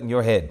what you let in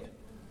your head.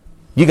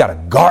 You got to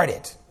guard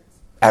it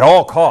at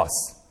all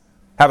costs.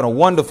 Having a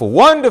wonderful,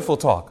 wonderful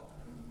talk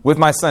with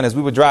my son as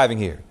we were driving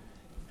here.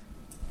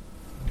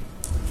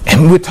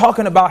 And we were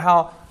talking about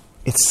how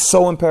It's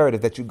so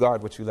imperative that you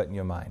guard what you let in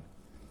your mind.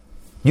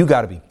 You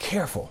got to be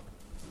careful.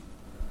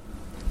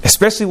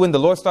 Especially when the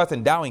Lord starts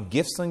endowing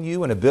gifts on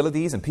you and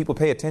abilities and people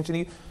pay attention to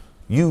you.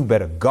 You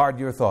better guard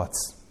your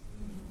thoughts.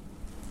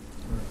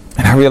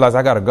 And I realize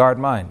I got to guard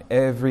mine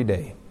every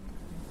day.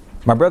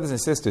 My brothers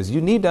and sisters, you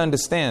need to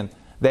understand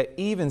that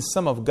even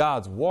some of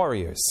God's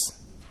warriors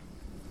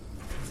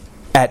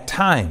at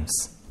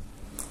times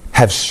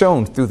have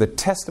shown through the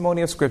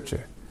testimony of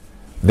Scripture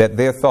that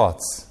their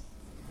thoughts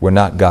were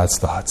not God's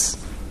thoughts.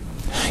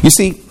 You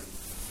see,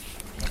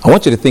 I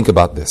want you to think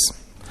about this.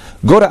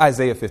 Go to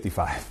Isaiah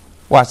 55.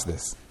 Watch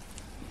this.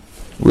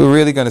 We're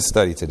really going to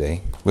study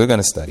today. We're going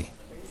to study.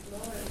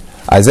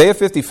 Isaiah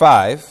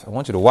 55. I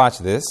want you to watch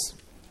this.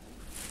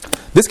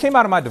 This came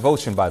out of my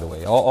devotion, by the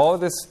way. All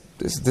of this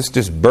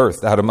just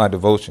birthed out of my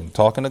devotion.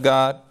 Talking to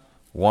God,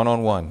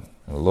 one-on-one.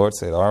 And the Lord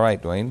said, all right,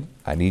 Dwayne,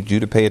 I need you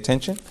to pay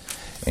attention.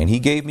 And He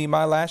gave me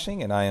my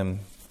lashing, and I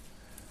am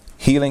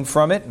healing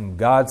from it, and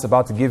God's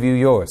about to give you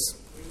yours.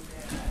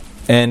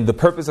 And the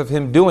purpose of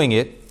Him doing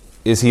it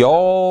is He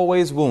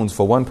always wounds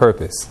for one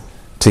purpose,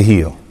 to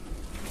heal.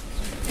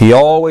 He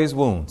always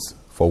wounds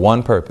for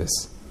one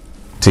purpose,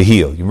 to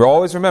heal. You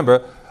always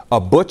remember, a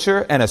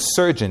butcher and a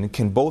surgeon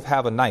can both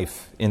have a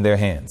knife in their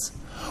hands.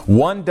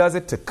 One does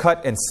it to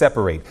cut and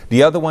separate.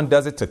 The other one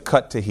does it to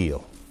cut to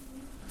heal.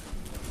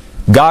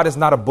 God is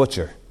not a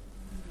butcher.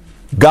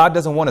 God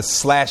doesn't want to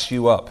slash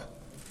you up.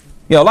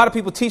 You know, a lot of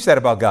people teach that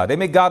about God. They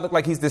make God look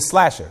like He's this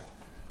slasher.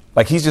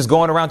 Like He's just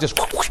going around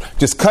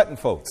just cutting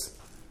folks.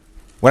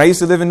 When I used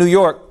to live in New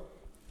York,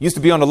 used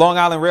to be on the Long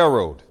Island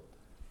Railroad.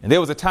 And there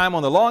was a time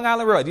on the Long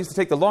Island Railroad. I used to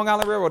take the Long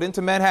Island Railroad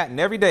into Manhattan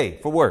every day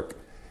for work.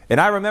 And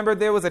I remember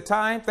there was a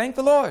time, thank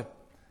the Lord,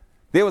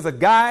 there was a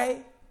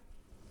guy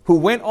who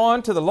went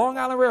on to the Long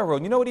Island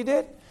Railroad. You know what he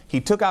did?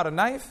 He took out a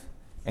knife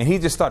and he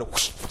just started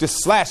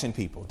just slashing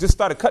people, just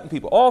started cutting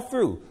people all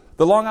through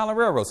the Long Island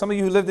Railroad. Some of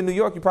you who lived in New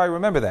York, you probably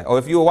remember that. Or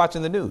if you were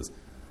watching the news.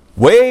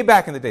 Way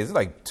back in the days, it's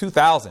like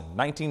 2000,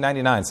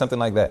 1999, something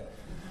like that.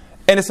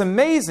 And it's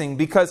amazing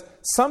because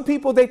some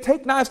people, they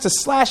take knives to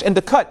slash and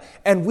to cut,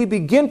 and we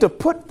begin to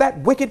put that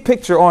wicked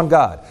picture on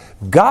God.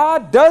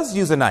 God does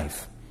use a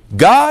knife.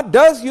 God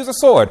does use a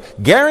sword,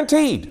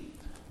 guaranteed.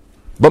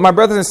 But my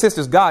brothers and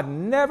sisters, God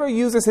never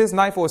uses His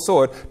knife or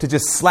sword to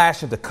just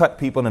slash and to cut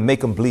people and make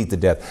them bleed to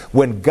death.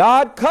 When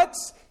God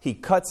cuts, He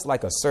cuts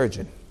like a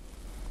surgeon.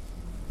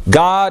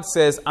 God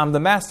says, I'm the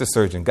master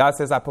surgeon. God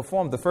says, I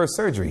performed the first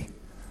surgery.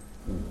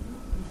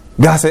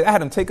 God said,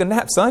 Adam, take a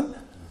nap, son.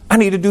 I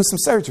need to do some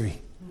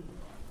surgery.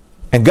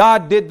 And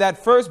God did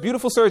that first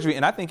beautiful surgery,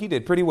 and I think He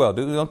did pretty well.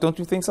 Don't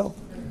you think so?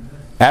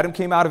 Adam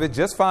came out of it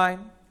just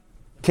fine.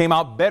 Came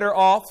out better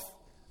off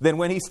than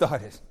when he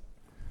started.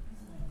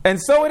 And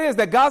so it is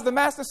that God's the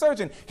master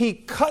surgeon. He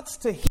cuts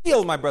to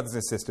heal, my brothers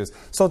and sisters.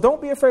 So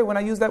don't be afraid when I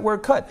use that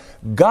word cut.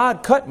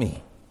 God cut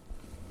me.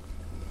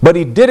 But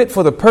He did it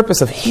for the purpose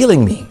of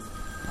healing me.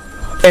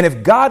 And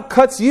if God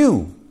cuts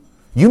you,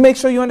 you make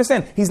sure you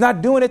understand. He's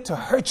not doing it to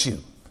hurt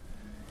you.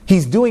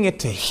 He's doing it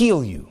to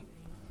heal you.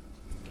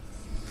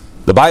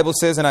 The Bible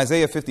says in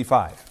Isaiah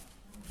 55,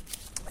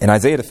 in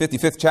Isaiah the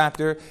 55th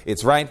chapter,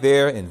 it's right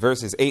there in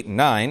verses 8 and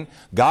 9,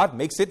 God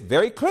makes it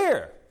very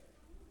clear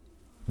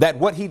that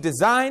what He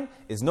designed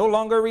is no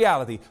longer a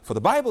reality. For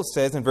the Bible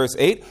says in verse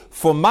 8,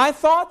 for my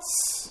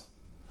thoughts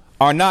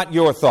are not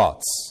your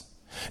thoughts,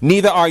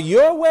 neither are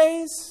your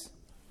ways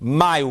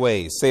my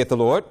ways, saith the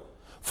Lord.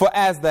 For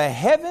as the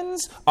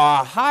heavens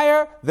are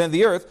higher than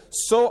the earth,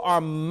 so are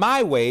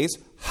my ways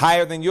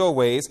higher than your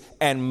ways,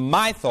 and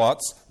my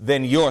thoughts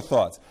than your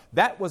thoughts.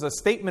 That was a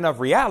statement of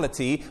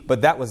reality,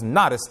 but that was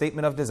not a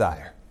statement of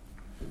desire.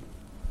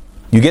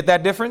 You get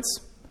that difference?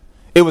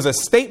 It was a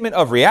statement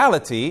of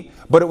reality,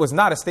 but it was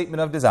not a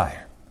statement of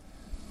desire.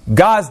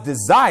 God's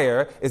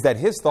desire is that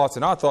His thoughts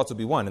and our thoughts will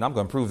be one, and I'm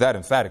going to prove that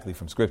emphatically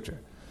from Scripture.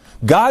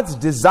 God's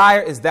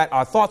desire is that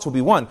our thoughts will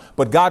be one,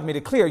 but God made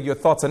it clear, your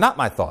thoughts are not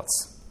my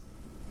thoughts.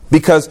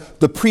 Because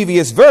the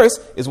previous verse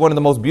is one of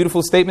the most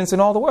beautiful statements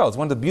in all the world. It's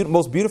one of the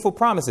most beautiful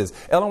promises.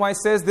 Ellen White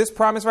says this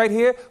promise right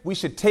here, we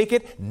should take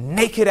it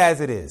naked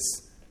as it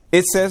is.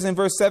 It says in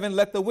verse 7,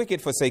 let the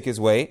wicked forsake his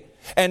way,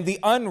 and the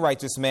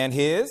unrighteous man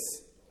his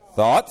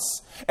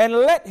thoughts, and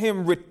let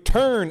him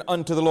return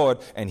unto the Lord,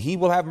 and He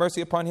will have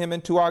mercy upon him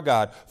and to our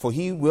God, for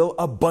He will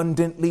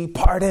abundantly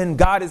pardon.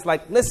 God is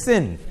like,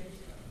 listen,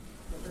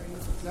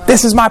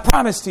 this is my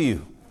promise to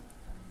you.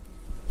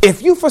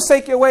 If you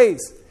forsake your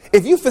ways,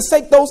 if you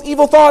forsake those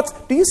evil thoughts,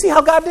 do you see how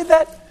God did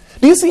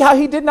that? Do you see how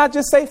He did not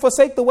just say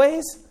forsake the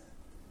ways?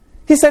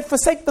 He said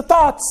forsake the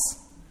thoughts.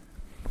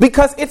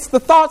 Because it's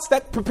the thoughts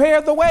that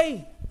prepare the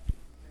way.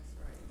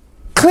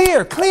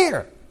 Clear.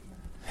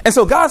 And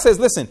so God says,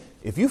 listen,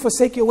 if you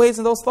forsake your ways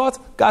and those thoughts,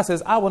 God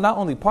says, I will not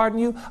only pardon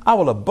you, I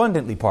will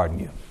abundantly pardon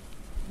you.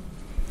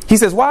 He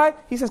says, why?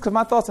 He says, because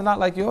my thoughts are not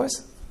like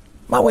yours.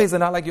 My ways are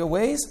not like your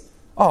ways.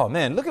 Oh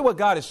man, look at what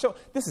God is showing.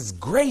 This is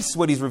grace,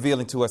 what He's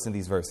revealing to us in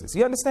these verses.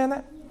 You understand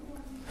that?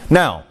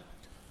 Now,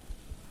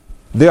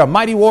 there are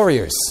mighty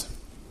warriors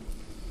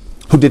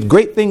who did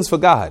great things for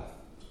God,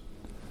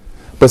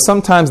 but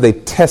sometimes they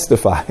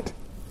testified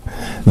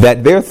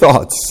that their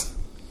thoughts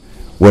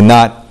were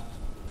not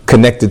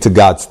connected to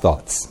God's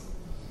thoughts.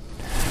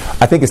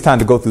 I think it's time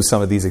to go through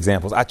some of these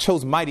examples. I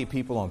chose mighty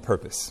people on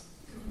purpose.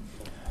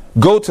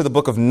 Go to the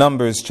book of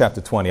Numbers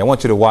chapter 20. I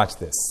want you to watch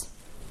this.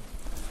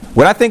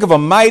 When I think of a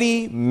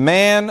mighty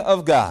man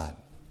of God,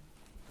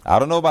 I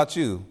don't know about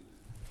you,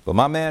 but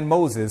my man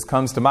Moses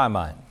comes to my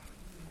mind.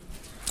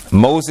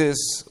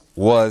 Moses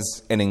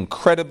was an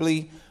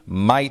incredibly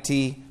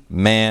mighty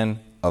man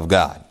of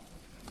God.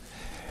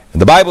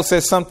 The Bible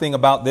says something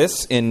about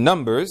this in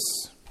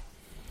Numbers.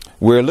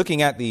 We're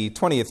looking at the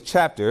 20th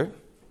chapter,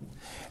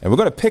 and we're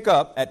going to pick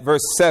up at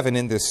verse 7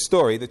 in this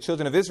story. The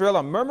children of Israel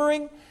are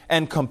murmuring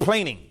and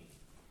complaining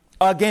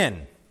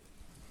again.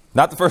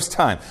 Not the first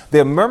time.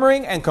 They're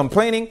murmuring and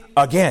complaining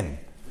again.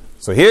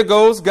 So here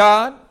goes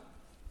God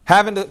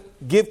having to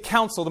give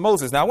counsel to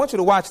Moses. Now I want you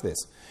to watch this.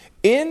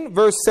 In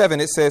verse 7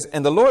 it says,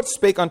 "And the Lord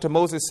spake unto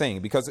Moses,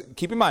 saying," because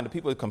keep in mind, the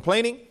people are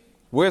complaining.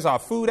 Where's our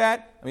food at?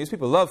 I mean, these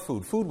people love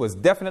food. Food was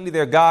definitely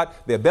their God.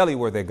 Their belly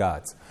were their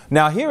gods.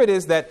 Now here it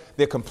is that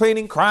they're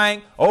complaining,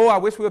 crying, "Oh, I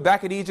wish we were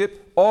back in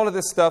Egypt," all of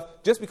this stuff,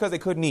 just because they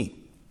couldn't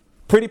eat.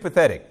 Pretty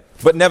pathetic.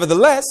 But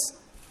nevertheless,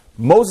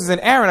 Moses and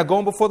Aaron are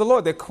going before the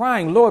Lord. They're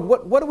crying, "Lord,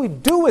 what do we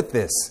do with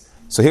this?"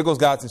 So here goes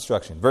God's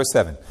instruction. Verse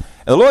 7.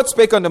 "And the Lord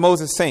spake unto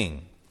Moses,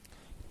 saying,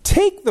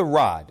 Take the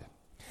rod,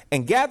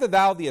 and gather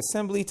thou the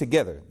assembly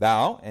together,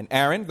 thou and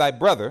Aaron thy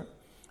brother,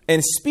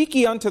 and speak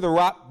ye unto the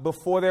rock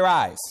before their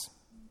eyes.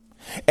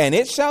 And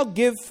it shall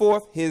give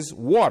forth his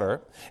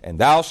water, and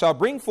thou shalt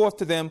bring forth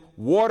to them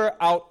water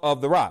out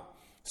of the rock.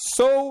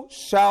 So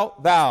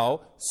shalt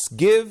thou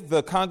give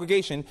the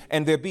congregation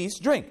and their beasts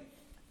drink.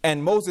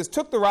 And Moses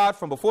took the rod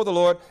from before the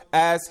Lord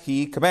as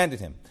he commanded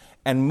him.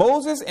 And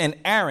Moses and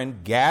Aaron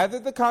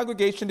gathered the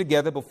congregation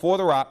together before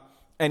the rock,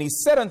 and he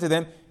said unto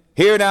them,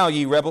 Hear now,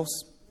 ye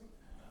rebels,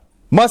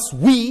 must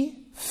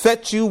we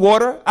fetch you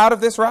water out of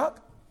this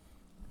rock?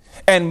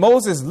 And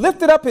Moses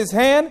lifted up his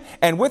hand,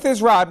 and with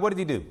his rod, what did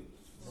he do?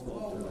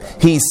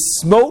 He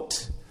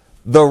smote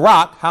the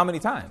rock how many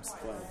times?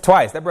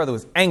 Twice. That brother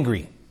was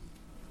angry.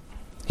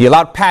 He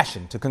allowed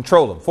passion to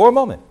control him for a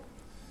moment.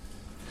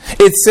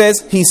 It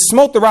says he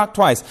smote the rock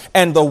twice,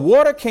 and the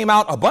water came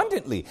out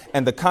abundantly,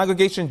 and the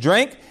congregation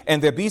drank,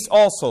 and their beasts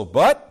also.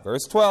 But,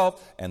 verse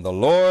 12, and the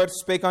Lord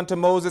spake unto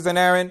Moses and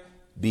Aaron,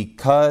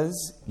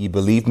 Because ye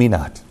believe me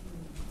not,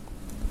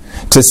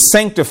 to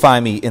sanctify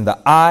me in the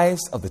eyes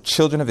of the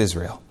children of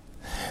Israel.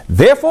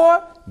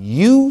 Therefore,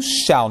 you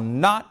shall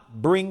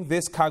not bring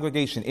this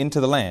congregation into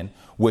the land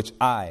which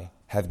I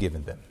have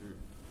given them.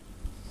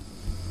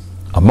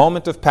 A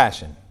moment of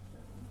passion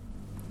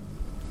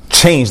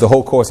changed the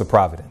whole course of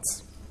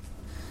providence.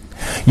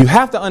 You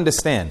have to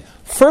understand,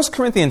 1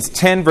 Corinthians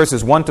 10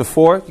 verses 1 to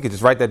 4, you can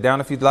just write that down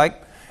if you'd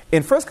like.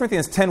 In 1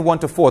 Corinthians 10, 1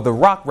 to 4, the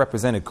rock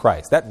represented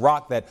Christ. That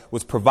rock that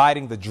was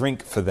providing the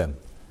drink for them.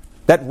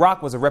 That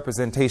rock was a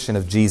representation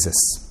of Jesus.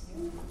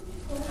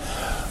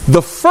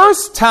 The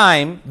first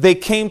time they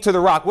came to the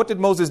rock, what did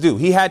Moses do?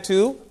 He had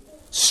to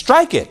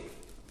strike it.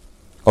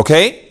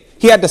 Okay?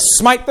 He had to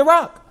smite the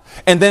rock.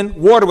 And then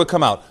water would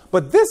come out.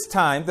 But this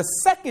time, the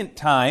second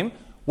time,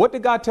 what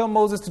did God tell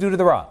Moses to do to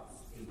the rock?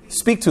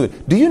 Speak to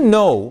it. Do you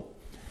know,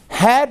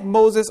 had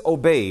Moses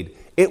obeyed,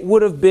 it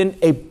would have been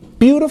a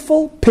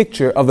beautiful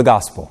picture of the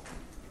gospel.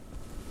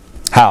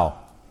 How?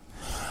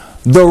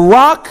 The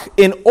rock,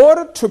 in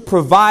order to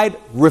provide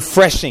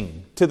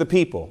refreshing to the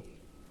people,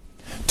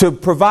 to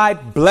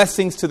provide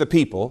blessings to the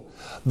people,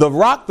 the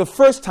rock the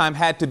first time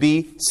had to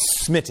be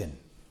smitten.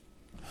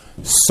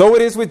 So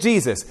it is with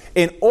Jesus.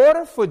 In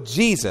order for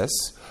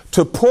Jesus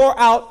to pour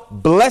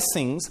out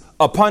blessings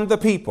upon the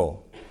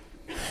people,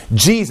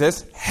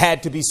 Jesus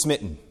had to be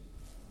smitten.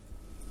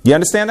 You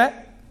understand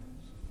that?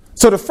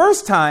 So the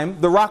first time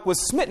the rock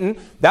was smitten,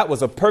 that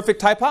was a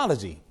perfect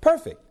typology.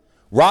 Perfect.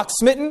 Rock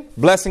smitten,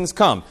 blessings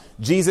come.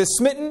 Jesus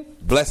smitten,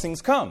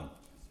 blessings come.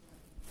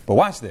 But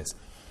watch this.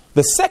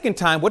 The second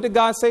time, what did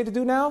God say to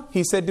do now?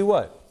 He said, do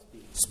what?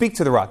 Speak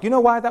to the rock. You know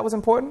why that was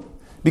important?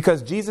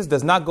 Because Jesus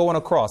does not go on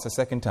a cross a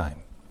second time.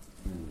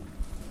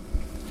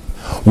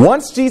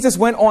 Once Jesus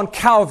went on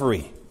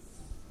Calvary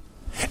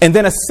and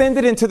then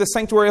ascended into the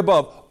sanctuary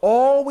above,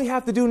 all we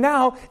have to do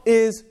now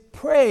is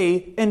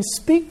pray and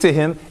speak to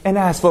him and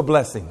ask for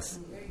blessings.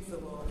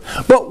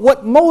 But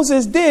what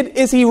Moses did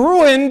is he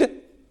ruined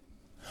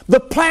the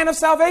plan of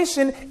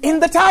salvation in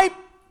the type.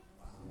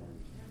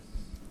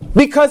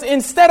 Because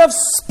instead of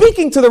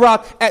speaking to the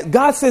rock,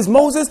 God says,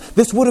 Moses,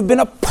 this would have been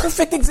a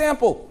perfect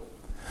example.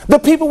 The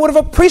people would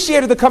have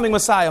appreciated the coming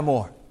Messiah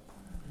more.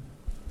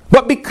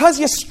 But because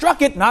you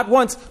struck it not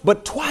once,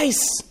 but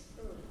twice,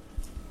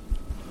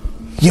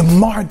 you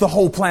marred the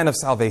whole plan of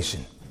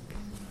salvation.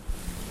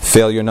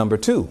 Failure number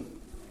 2.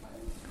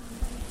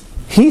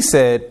 He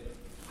said,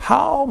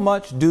 how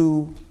much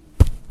do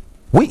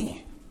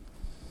we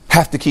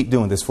have to keep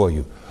doing this for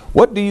you?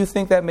 What do you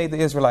think that made the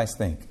Israelites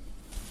think?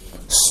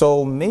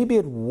 So maybe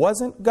it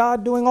wasn't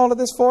God doing all of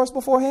this for us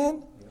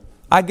beforehand?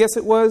 I guess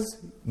it was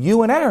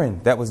you and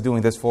Aaron that was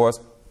doing this for us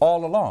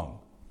all along.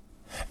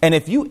 And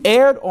if you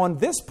erred on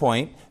this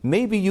point,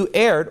 maybe you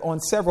erred on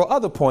several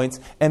other points,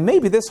 and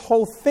maybe this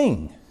whole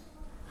thing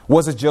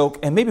was a joke,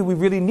 and maybe we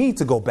really need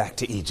to go back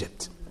to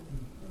Egypt.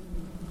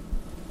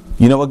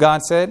 You know what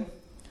God said?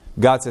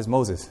 God says,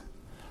 Moses,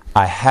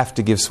 I have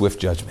to give swift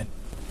judgment.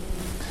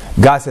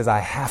 God says, I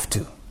have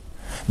to.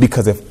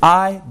 Because if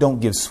I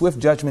don't give swift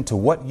judgment to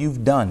what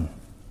you've done,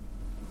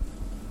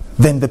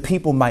 then the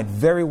people might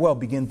very well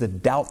begin to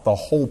doubt the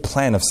whole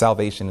plan of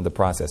salvation in the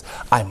process.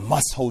 I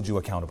must hold you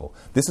accountable.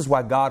 This is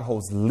why God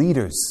holds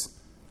leaders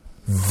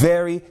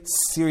very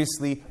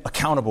seriously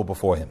accountable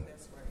before him.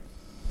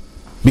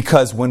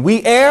 Because when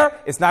we err,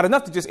 it's not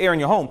enough to just err in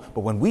your home,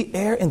 but when we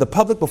err in the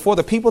public before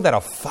the people that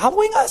are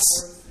following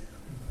us,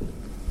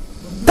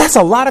 that's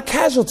a lot of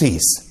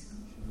casualties.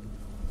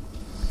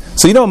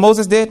 So you know what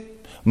Moses did?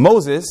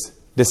 Moses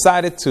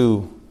decided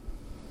to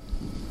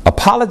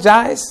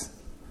apologize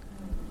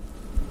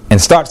and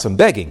start some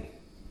begging.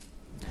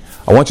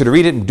 I want you to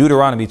read it in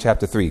Deuteronomy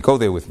chapter 3. Go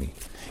there with me.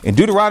 In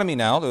Deuteronomy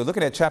now, we're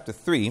looking at chapter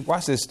 3.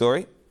 Watch this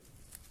story.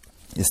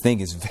 This thing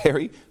is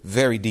very,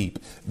 very deep.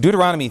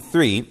 Deuteronomy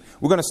 3,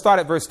 we're going to start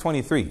at verse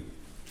 23.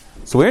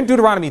 So we're in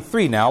Deuteronomy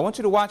 3 now. I want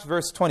you to watch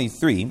verse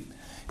 23.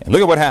 And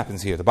look at what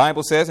happens here. The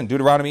Bible says in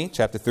Deuteronomy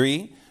chapter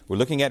 3, we're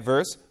looking at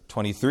verse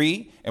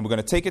 23, and we're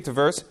going to take it to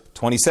verse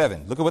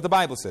 27. Look at what the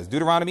Bible says.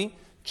 Deuteronomy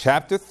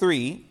chapter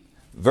 3,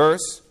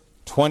 verse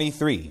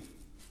 23.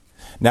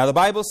 Now the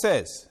Bible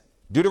says,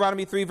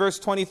 Deuteronomy 3, verse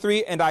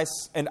 23, and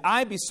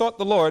I besought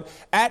the Lord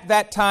at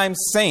that time,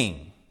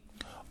 saying,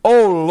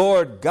 O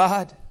Lord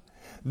God,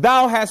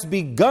 thou hast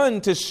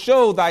begun to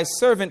show thy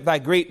servant thy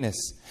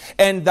greatness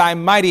and thy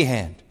mighty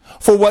hand.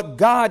 For what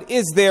God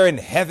is there in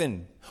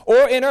heaven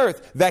or in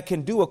earth that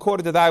can do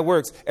according to thy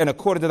works and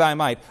according to thy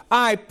might?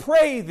 I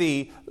pray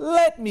thee,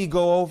 let me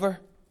go over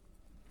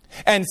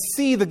and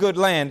see the good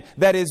land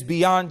that is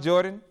beyond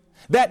Jordan,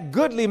 that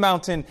goodly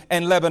mountain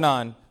and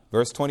Lebanon.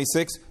 Verse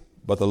 26,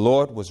 but the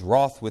Lord was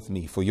wroth with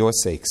me for your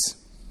sakes,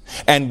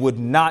 and would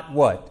not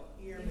what?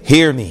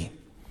 Hear me.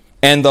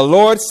 And the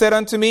Lord said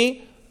unto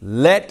me,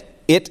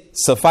 let it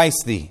suffice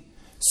thee.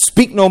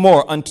 Speak no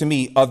more unto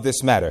me of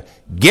this matter.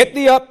 Get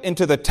thee up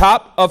into the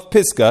top of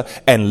Pisgah,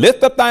 and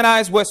lift up thine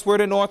eyes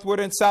westward and northward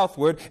and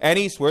southward and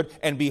eastward,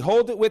 and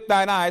behold it with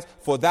thine eyes,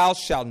 for thou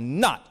shalt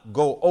not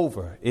go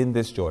over in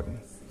this Jordan.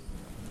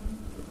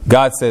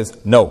 God says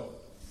no.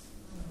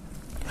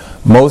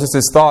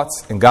 Moses'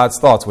 thoughts and God's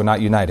thoughts were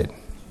not united.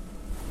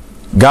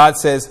 God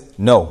says,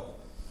 no.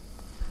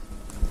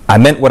 I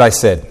meant what I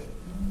said.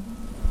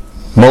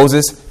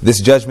 Moses, this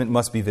judgment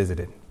must be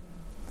visited.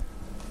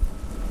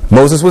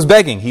 Moses was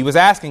begging. He was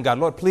asking God,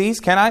 Lord,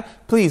 please, can I?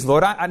 Please,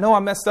 Lord, I know I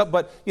messed up,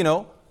 but,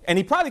 and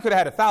he probably could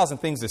have had 1,000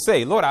 things to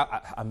say. Lord,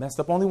 I messed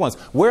up only once.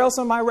 Where else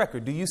on my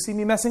record do you see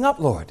me messing up,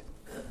 Lord?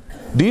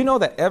 Do you know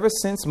that ever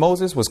since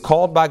Moses was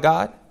called by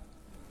God,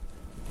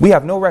 we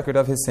have no record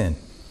of his sin?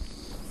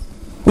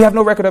 We have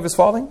no record of his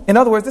falling. In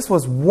other words, this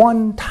was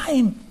one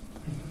time.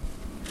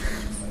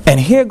 And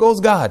here goes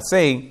God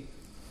saying,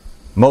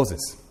 Moses,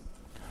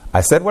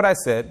 I said what I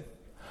said.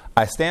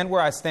 I stand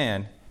where I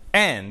stand.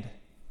 And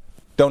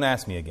don't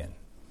ask me again.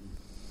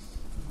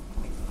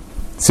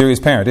 Serious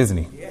parent, isn't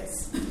he?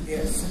 Yes.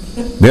 Yes.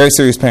 Very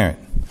serious parent.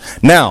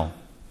 Now,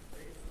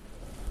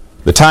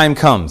 the time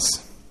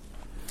comes.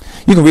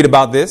 You can read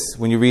about this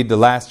when you read the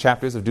last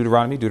chapters of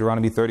Deuteronomy,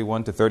 Deuteronomy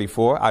 31 to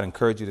 34. I'd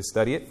encourage you to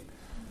study it.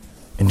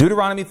 In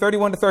Deuteronomy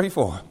 31 to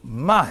 34,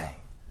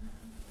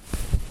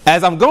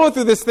 as I'm going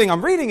through this thing,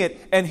 I'm reading it,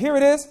 and here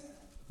it is,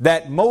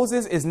 that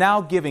Moses is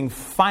now giving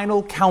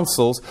final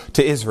counsels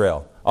to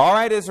Israel. All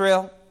right,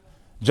 Israel,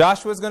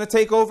 Joshua's going to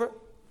take over.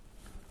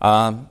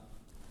 I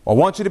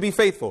want you to be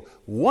faithful.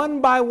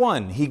 One by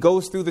one, he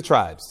goes through the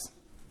tribes.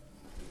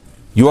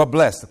 You are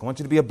blessed. I want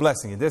you to be a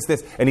blessing. And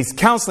this. And he's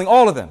counseling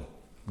all of them.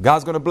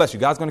 God's going to bless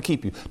you. God's going to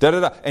keep you.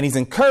 And he's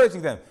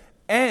encouraging them.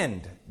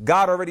 And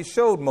God already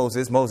showed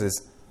Moses,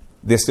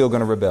 they're still going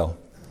to rebel,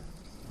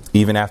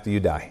 even after you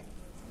die.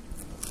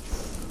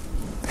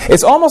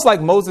 It's almost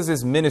like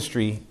Moses'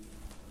 ministry,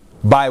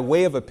 by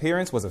way of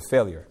appearance, was a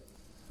failure.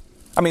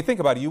 I mean, think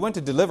about it. You went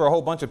to deliver a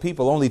whole bunch of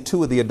people. Only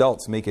 2 of the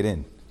adults make it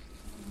in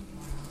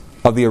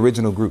of the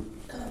original group.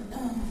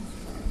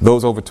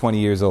 Those over 20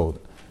 years old.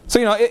 So,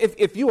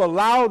 if you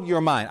allowed your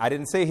mind, I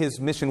didn't say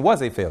his mission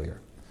was a failure.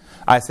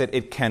 I said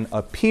it can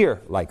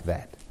appear like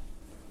that.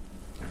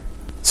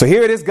 So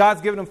here it is,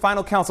 God's giving him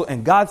final counsel,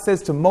 and God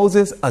says to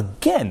Moses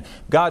again,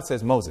 God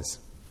says, Moses,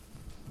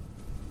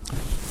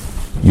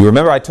 you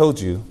remember I told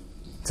you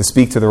to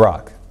speak to the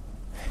rock.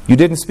 You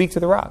didn't speak to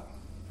the rock.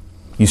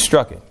 You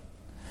struck it.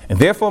 And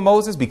therefore,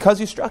 Moses,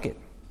 because you struck it,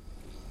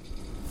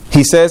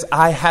 he says,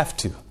 I have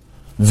to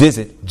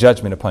visit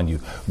judgment upon you.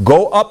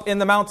 Go up in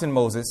the mountain,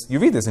 Moses. You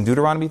read this in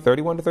Deuteronomy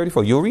 31 to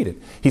 34. You'll read it.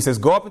 He says,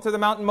 go up into the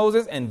mountain,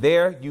 Moses, and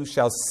there you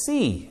shall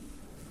see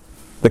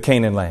the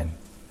Canaan land.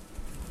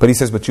 But he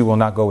says, but you will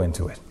not go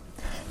into it.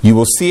 You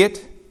will see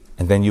it,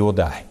 and then you will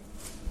die.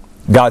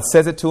 God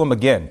says it to him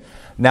again.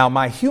 Now,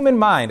 my human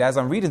mind, as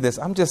I'm reading this,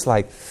 I'm just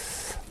like,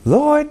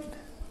 Lord,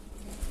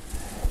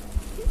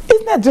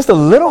 isn't that just a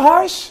little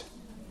harsh?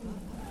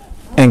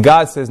 And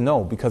God says,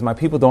 no, because my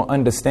people don't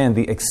understand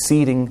the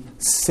exceeding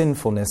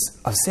sinfulness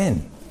of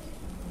sin.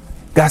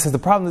 God says the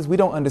problem is we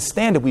don't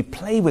understand it. We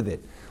play with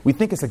it. We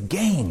think it's a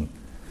game.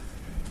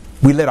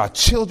 We let our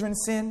children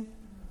sin.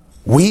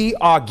 We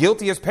are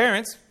guilty as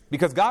parents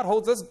because God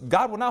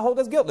will not hold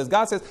us guiltless.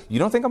 God says, you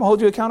don't think I'm going to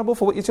hold you accountable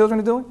for what your children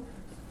are doing?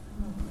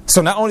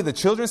 So not only the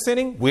children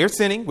sinning. We're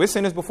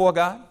sinners before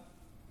God.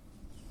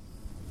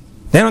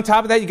 Then on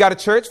top of that, you got a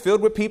church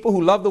filled with people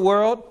who love the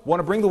world,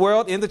 want to bring the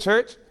world in the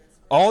church.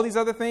 All these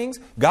other things.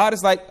 God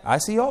is like, I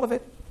see all of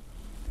it.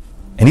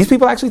 And these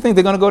people actually think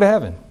they're going to go to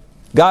heaven.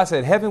 God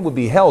said heaven would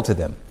be hell to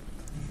them.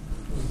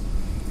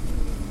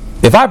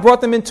 If I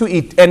brought them into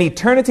an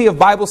eternity of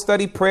Bible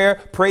study,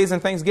 prayer, praise,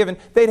 and thanksgiving,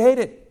 they'd hate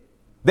it.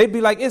 They'd be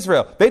like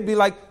Israel. They'd be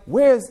like,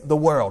 where's the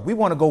world? We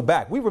want to go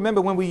back. We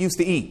remember when we used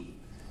to eat.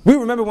 We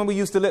remember when we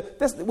used to live.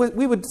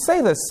 We would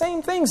say the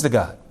same things to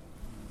God.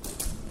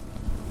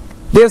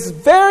 There's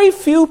very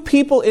few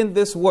people in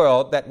this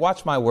world that,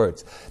 watch my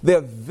words, there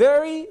are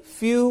very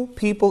few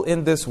people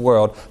in this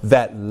world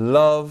that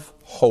love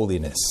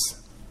holiness.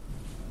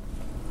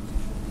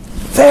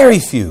 Very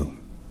few.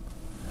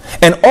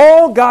 And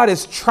all God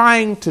is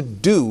trying to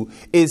do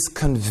is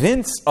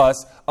convince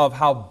us of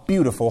how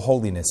beautiful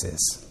holiness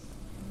is.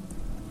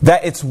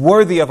 That it's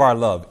worthy of our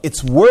love.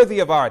 It's worthy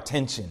of our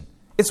attention.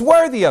 It's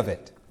worthy of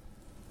it.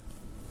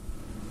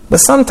 But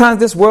sometimes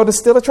this world is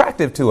still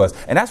attractive to us.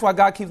 And that's why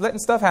God keeps letting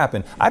stuff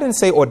happen. I didn't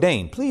say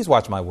ordain. Please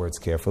watch my words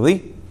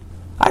carefully.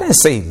 I didn't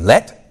say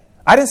let.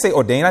 I didn't say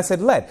ordain. I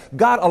said let.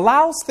 God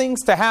allows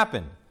things to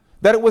happen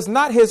that it was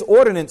not his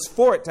ordinance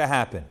for it to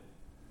happen.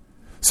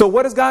 So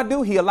what does God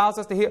do? He allows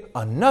us to hear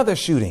another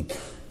shooting.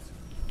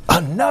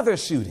 Another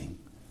shooting.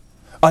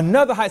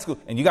 Another high school.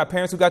 And you got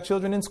parents who got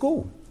children in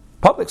school.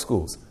 Public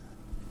schools.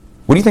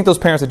 What do you think those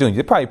parents are doing?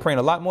 They're probably praying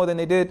a lot more than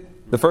they did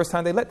the first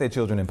time they let their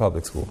children in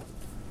public school.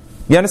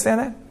 You understand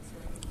that?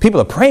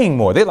 People are praying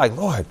more. They're like,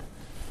 Lord,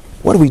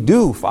 what do we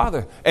do,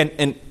 Father?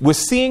 And we're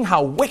seeing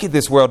how wicked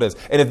this world is.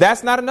 And if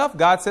that's not enough,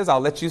 God says, I'll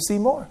let you see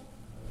more.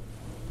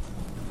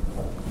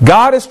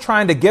 God is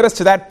trying to get us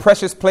to that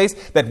precious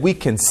place that we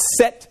can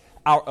set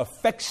our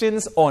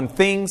affections on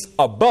things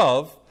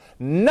above,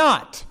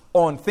 not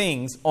on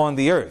things on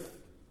the earth.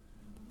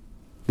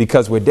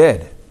 Because we're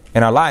dead.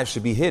 And our lives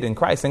should be hid in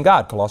Christ and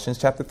God. Colossians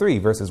chapter 3,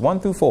 verses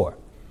 1 through 4.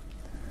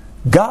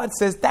 God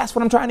says, that's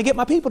what I'm trying to get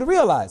my people to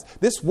realize.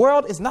 This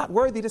world is not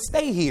worthy to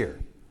stay here.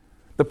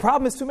 The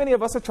problem is too many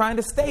of us are trying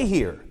to stay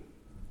here.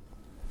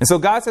 And so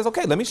God says,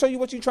 okay, let me show you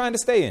what you're trying to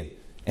stay in.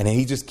 And then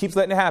he just keeps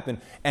letting it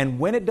happen. And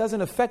when it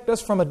doesn't affect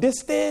us from a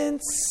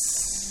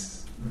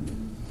distance,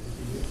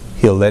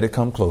 he'll let it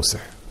come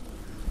closer.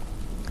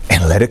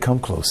 And let it come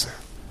closer.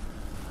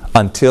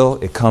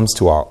 Until it comes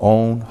to our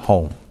own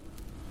home.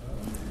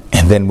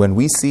 And then when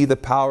we see the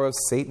power of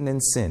Satan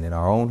and sin in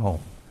our own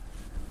home,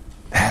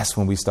 that's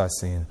when we start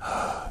saying,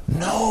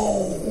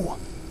 no.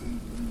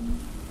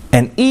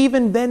 And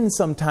even then,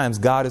 sometimes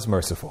God is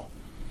merciful.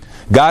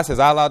 God says,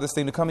 I allowed this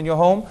thing to come in your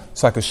home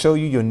so I could show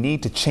you your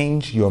need to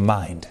change your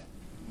mind.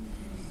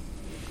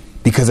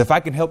 Because if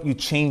I can help you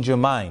change your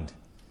mind,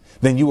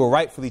 then you will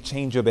rightfully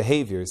change your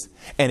behaviors.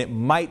 And it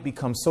might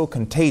become so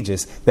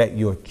contagious that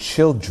your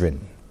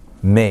children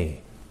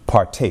may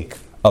partake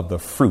of the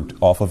fruit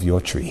off of your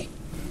tree.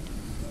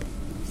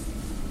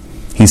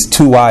 He's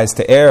too wise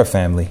to err,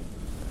 family.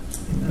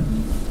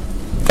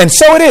 And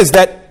so it is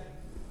that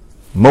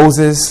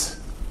Moses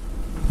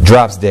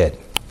drops dead.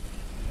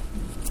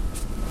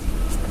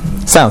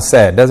 Sounds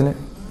sad, doesn't it?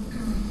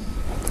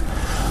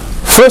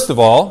 First of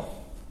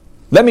all,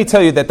 let me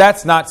tell you that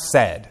that's not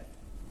sad.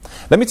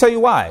 Let me tell you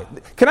why.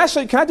 Can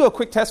I do a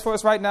quick test for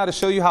us right now to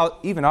show you how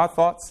even our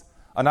thoughts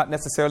are not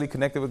necessarily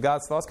connected with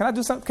God's thoughts? Can I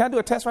do something? Can I do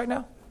a test right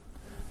now?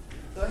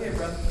 Go ahead,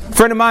 brother. A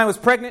friend of mine was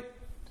pregnant.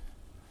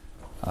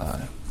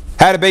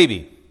 Had a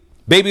baby.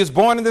 Baby was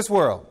born in this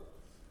world.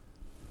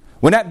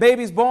 When that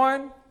baby's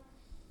born,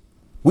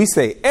 we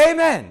say,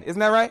 amen.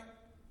 Isn't that right?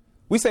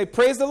 We say,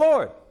 praise the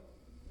Lord.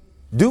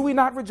 Do we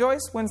not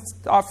rejoice when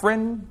our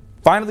friend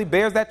finally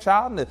bears that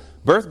child and the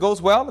birth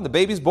goes well and the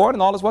baby's born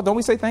and all is well? Don't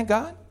we say, thank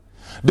God?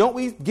 Don't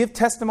we give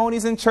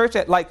testimonies in church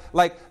at like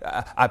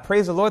I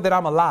praise the Lord that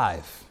I'm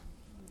alive.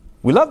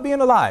 We love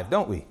being alive,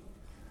 don't we?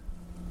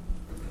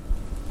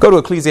 Go to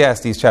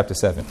Ecclesiastes chapter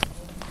 7.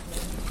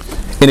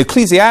 In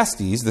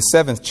Ecclesiastes, the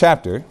 7th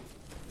chapter,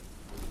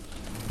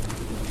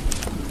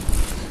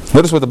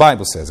 notice what the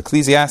Bible says.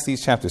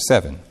 Ecclesiastes chapter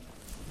 7.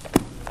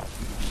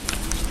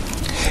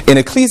 In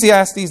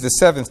Ecclesiastes, the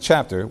 7th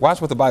chapter,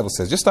 watch what the Bible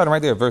says. Just starting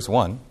right there at verse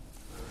 1.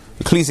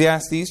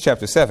 Ecclesiastes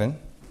chapter 7.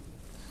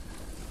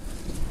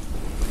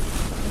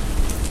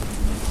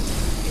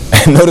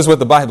 And notice what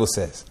the Bible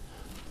says.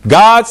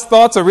 God's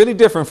thoughts are really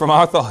different from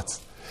our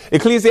thoughts.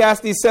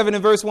 Ecclesiastes 7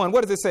 and verse 1.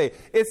 What does it say?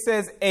 It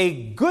says, a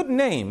good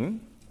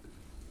name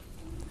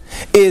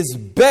is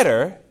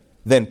better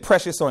than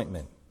precious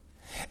ointment.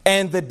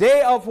 And the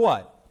day of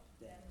what?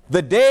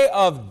 The day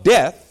of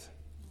death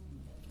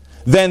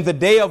than the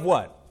day of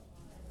what?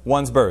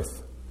 One's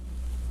birth.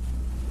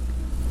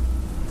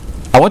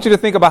 I want you to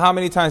think about how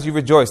many times you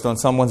rejoiced on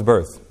someone's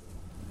birth.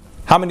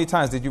 How many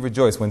times did you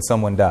rejoice when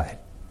someone died?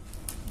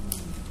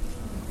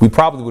 We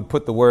probably would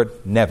put the word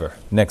never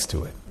next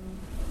to it.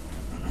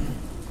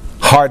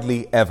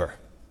 Hardly ever.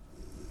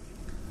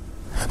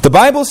 The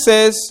Bible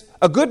says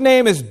a good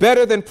name is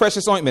better than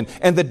precious ointment,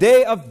 and the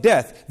day of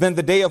death than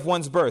the day of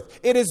one's birth.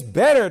 It is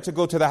better to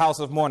go to the house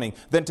of mourning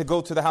than to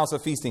go to the house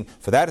of feasting,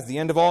 for that is the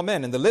end of all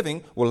men, and the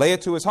living will lay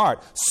it to his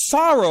heart.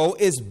 Sorrow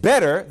is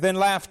better than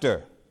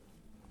laughter,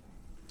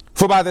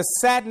 for by the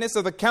sadness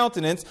of the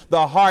countenance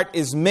the heart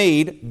is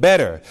made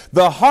better.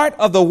 The heart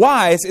of the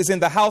wise is in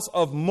the house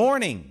of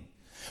mourning,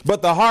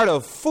 but the heart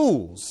of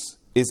fools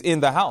is in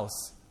the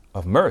house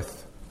of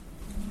mirth.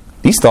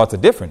 These thoughts are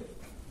different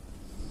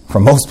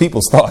from most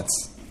people's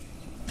thoughts.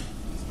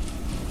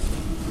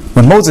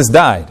 When Moses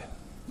died,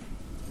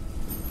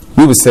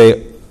 we would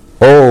say,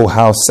 oh,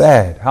 how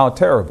sad, how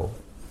terrible.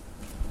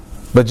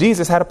 But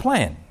Jesus had a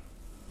plan.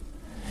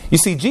 You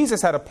see,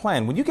 Jesus had a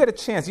plan. When you get a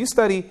chance, you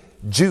study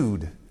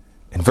Jude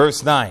in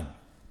verse 9.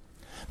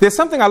 There's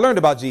something I learned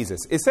about Jesus.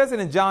 It says it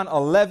in John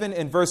 11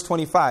 and verse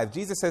 25.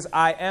 Jesus says,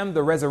 I am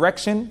the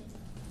resurrection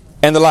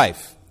and the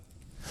life.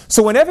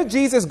 So whenever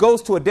Jesus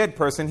goes to a dead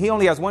person, he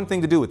only has one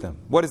thing to do with them.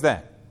 What is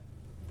that?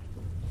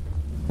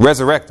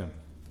 Resurrect him,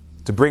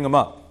 to bring him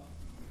up.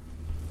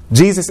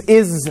 Jesus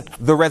is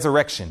the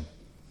resurrection.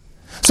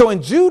 So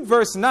in Jude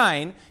verse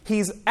 9,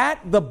 he's at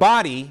the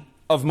body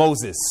of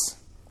Moses,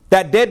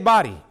 that dead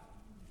body.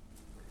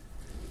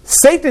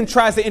 Satan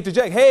tries to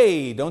interject.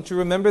 Hey, don't you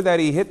remember that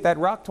he hit that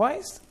rock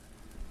twice?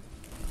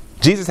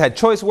 Jesus had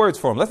choice words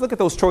for him. Let's look at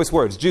those choice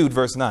words. Jude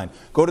verse 9.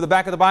 Go to the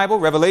back of the Bible,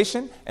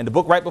 Revelation, and the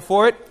book right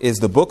before it is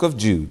the book of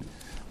Jude.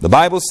 The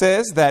Bible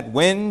says that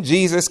when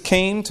Jesus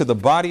came to the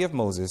body of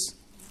Moses,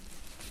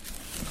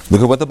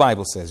 look at what the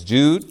Bible says.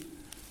 Jude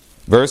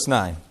verse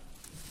 9.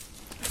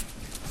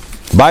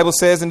 The Bible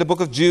says in the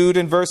book of Jude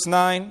in verse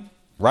 9,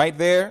 right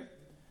there.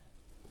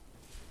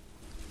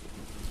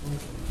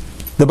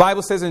 The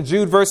Bible says in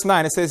Jude verse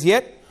 9, it says,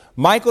 yet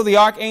Michael the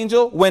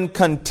archangel, when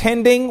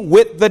contending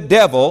with the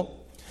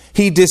devil,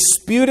 he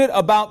disputed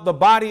about the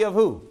body of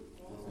who?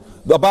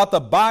 About the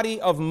body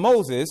of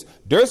Moses,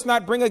 durst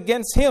not bring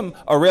against him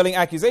a railing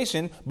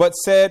accusation, but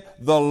said,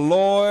 the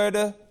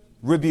Lord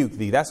rebuke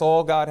thee. That's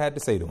all God had to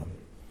say to him.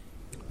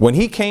 When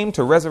he came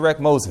to resurrect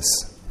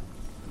Moses,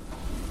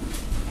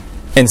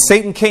 and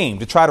Satan came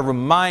to try to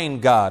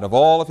remind God of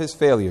all of his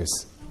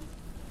failures,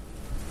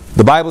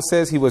 the Bible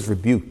says he was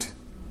rebuked.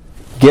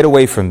 Get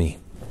away from me.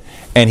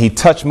 And he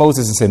touched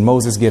Moses and said,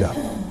 Moses, get up.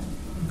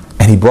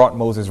 And he brought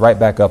Moses right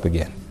back up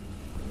again.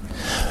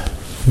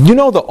 You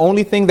know the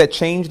only thing that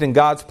changed in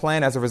God's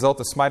plan as a result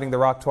of smiting the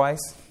rock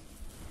twice?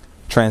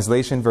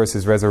 Translation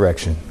versus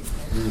resurrection.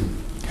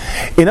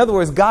 In other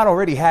words, God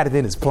already had it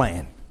in his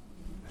plan.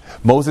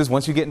 Moses,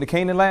 once you get into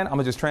Canaan land, I'm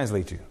going to just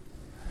translate you.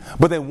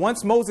 But then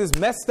once Moses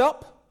messed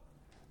up,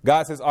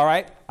 God says, all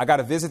right, I got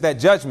to visit that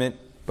judgment,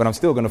 but I'm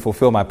still going to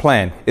fulfill my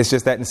plan. It's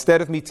just that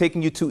instead of me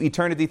taking you to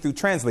eternity through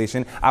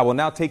translation, I will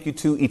now take you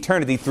to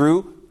eternity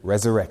through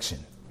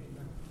resurrection.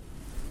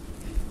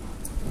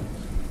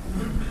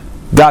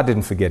 God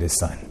didn't forget his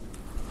son.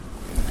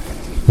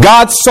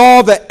 God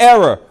saw the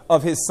error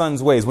of his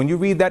son's ways. When you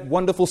read that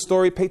wonderful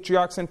story,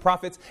 Patriarchs and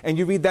Prophets, and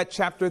you read that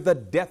chapter, the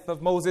death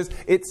of Moses,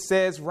 it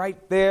says right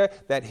there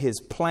that his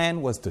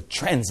plan was to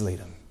translate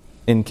him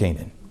in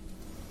Canaan.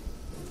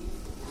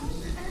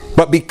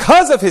 But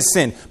because of his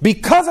sin,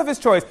 because of his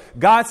choice,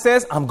 God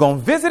says, I'm going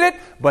to visit it,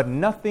 but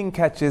nothing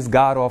catches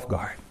God off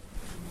guard.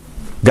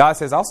 God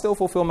says, I'll still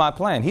fulfill my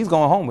plan. He's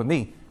going home with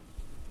me.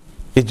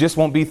 It just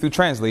won't be through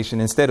translation.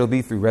 Instead, it'll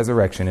be through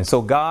resurrection. And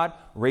so God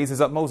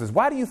raises up Moses.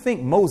 Why do you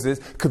think Moses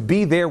could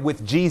be there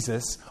with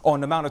Jesus on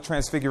the Mount of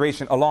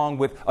Transfiguration along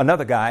with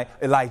another guy,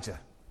 Elijah?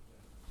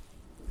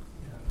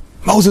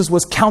 Moses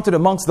was counted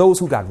amongst those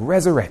who got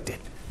resurrected.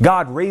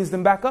 God raised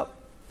them back up.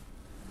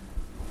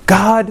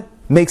 God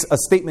makes a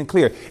statement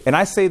clear. And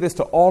I say this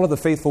to all of the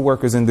faithful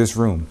workers in this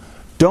room.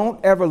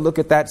 Don't ever look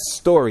at that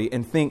story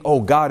and think,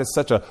 oh, God is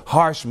such a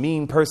harsh,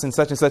 mean person,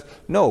 such and such.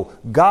 No,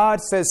 God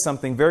says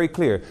something very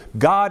clear.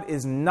 God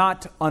is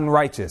not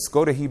unrighteous.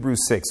 Go to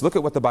Hebrews 6. Look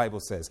at what the Bible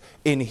says.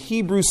 In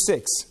Hebrews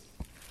 6,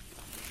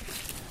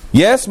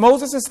 yes,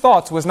 Moses'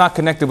 thoughts was not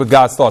connected with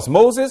God's thoughts.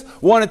 Moses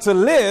wanted to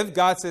live.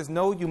 God says,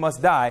 no, you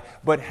must die.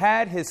 But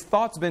had his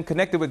thoughts been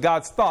connected with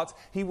God's thoughts,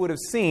 he would have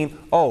seen,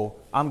 oh,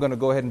 I'm going to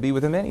go ahead and be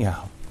with him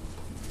anyhow.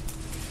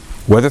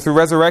 Whether through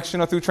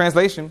resurrection or through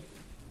translation,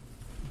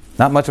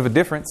 not much of a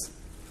difference.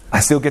 I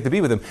still get to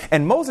be with him.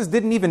 And Moses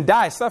didn't even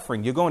die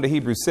suffering. You're going to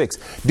Hebrews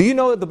 6. Do you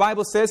know that the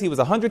Bible says he was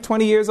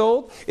 120 years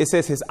old? It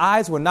says his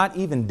eyes were not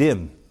even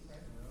dim.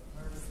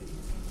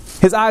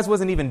 His eyes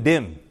wasn't even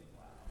dim.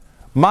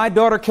 My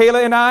daughter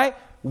Kayla and I,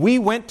 we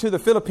went to the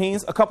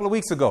Philippines a couple of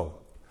weeks ago.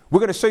 We're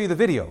going to show you the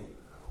video.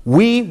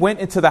 We went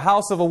into the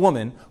house of a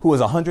woman who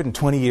was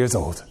 120 years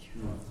old.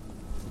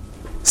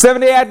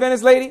 7-day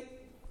Adventist lady,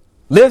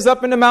 lives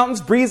up in the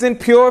mountains, breathes in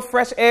pure,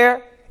 fresh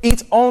air,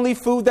 eats only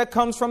food that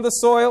comes from the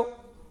soil,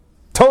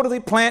 totally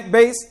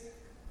plant-based.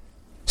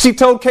 She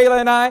told Kayla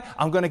and I,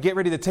 I'm going to get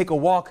ready to take a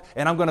walk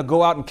and I'm going to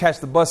go out and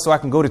catch the bus so I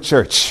can go to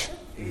church.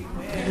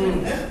 Amen.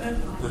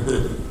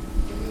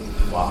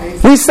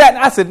 We sat,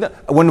 and I said,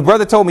 when the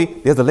brother told me,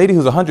 there's a lady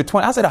who's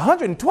 120. I said,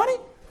 120?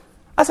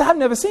 I said, I've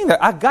never seen her.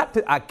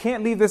 I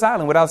can't leave this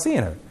island without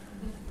seeing her.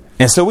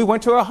 And so we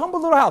went to her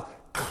humble little house.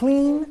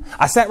 Clean.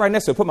 I sat right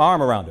next to her, put my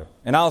arm around her.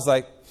 And I was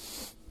like,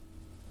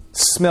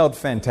 smelled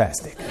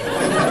fantastic.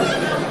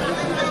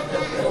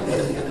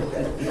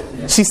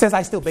 She says,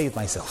 I still bathe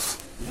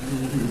myself.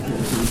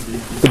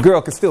 The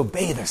girl could still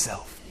bathe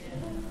herself.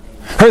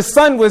 Her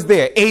son was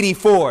there,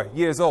 84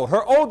 years old.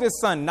 Her oldest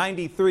son,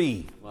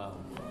 93. Wow.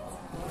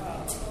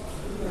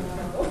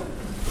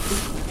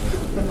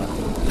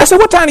 I said,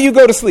 what time do you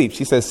go to sleep?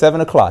 She says,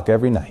 7 o'clock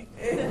every night.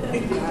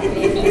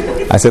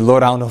 I said,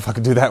 Lord, I don't know if I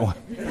could do that one.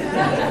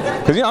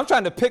 Because, I'm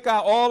trying to pick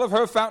out all of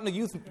her Fountain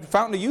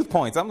of Youth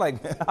points. I'm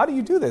like, how do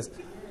you do this?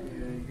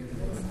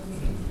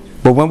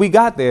 But when we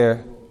got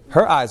there,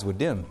 her eyes were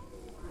dim.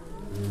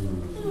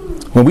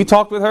 When we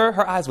talked with her,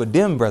 her eyes were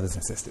dim, brothers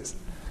and sisters.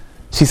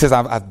 She says,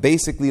 I've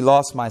basically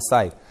lost my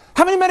sight.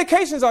 How many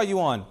medications are you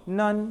on?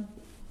 None.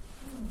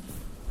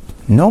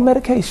 No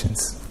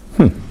medications.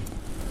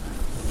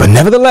 But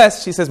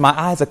nevertheless, she says, my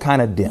eyes are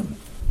kind of dim.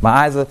 My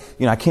eyes are,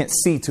 I can't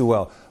see too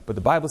well. But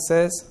the Bible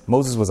says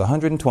Moses was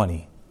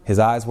 120. His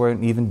eyes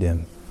weren't even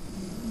dim.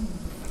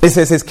 It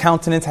says his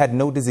countenance had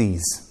no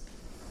disease.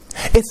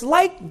 It's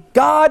like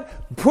God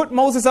put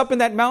Moses up in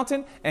that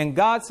mountain, and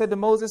God said to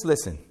Moses,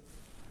 listen,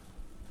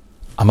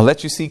 I'm going to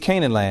let you see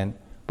Canaan land,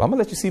 but I'm going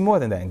to let you see more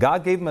than that. And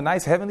God gave him a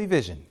nice heavenly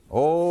vision.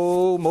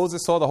 Oh,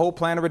 Moses saw the whole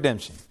plan of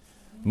redemption.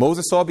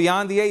 Moses saw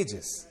beyond the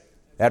ages,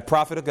 that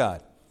prophet of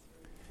God.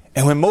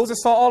 And when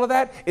Moses saw all of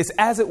that, it's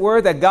as it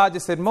were that God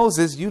just said,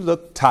 Moses, you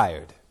look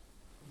tired.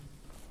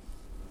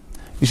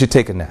 You should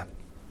take a nap.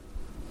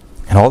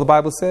 And all the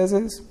Bible says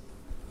is,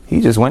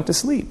 he just went to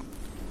sleep.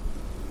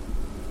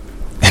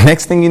 And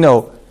next thing you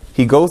know,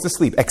 he goes to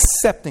sleep,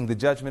 accepting the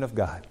judgment of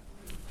God.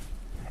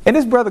 And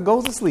this brother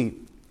goes to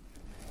sleep.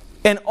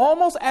 And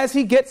almost as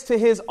he gets to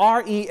his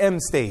REM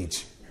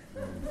stage,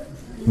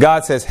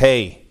 God says,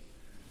 hey,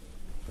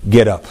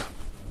 get up.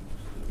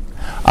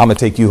 I'm going to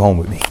take you home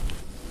with me.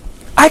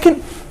 I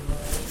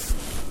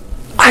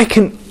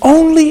can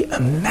only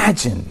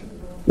imagine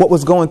what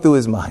was going through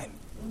his mind.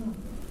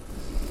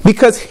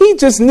 Because he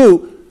just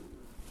knew,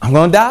 I'm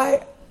going to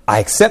die. I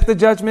accept the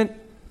judgment.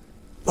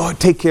 Lord,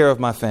 take care of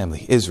my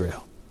family,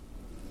 Israel.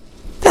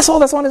 That's all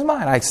that's on his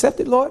mind. I accept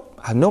it, Lord.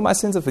 I know my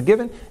sins are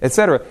forgiven,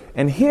 etc.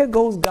 And here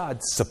goes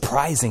God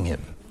surprising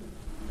him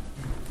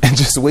and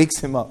just wakes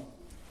him up.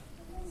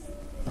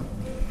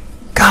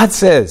 God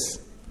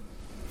says,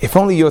 if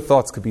only your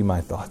thoughts could be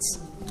my thoughts.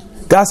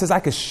 God says, I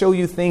could show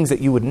you things that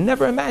you would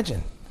never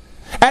imagine.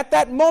 At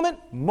that moment,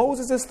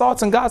 Moses'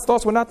 thoughts and God's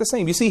thoughts were not the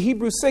same. You see,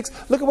 Hebrews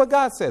 6, look at what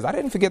God says. I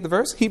didn't forget the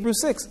verse,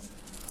 Hebrews 6.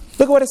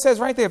 Look at what it says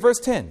right there, verse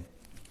 10.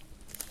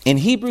 In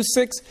Hebrews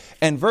 6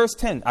 and verse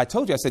 10, I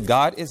told you, I said,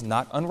 God is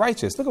not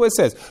unrighteous. Look at what it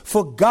says.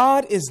 For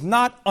God is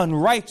not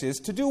unrighteous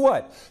to do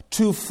what?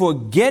 To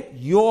forget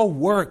your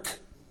work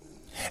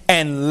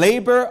and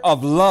labor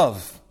of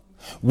love,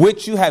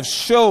 which you have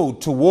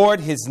showed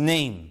toward his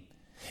name,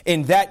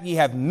 in that ye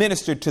have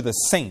ministered to the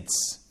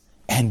saints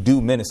and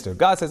do minister.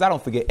 God says, I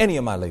don't forget any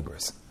of my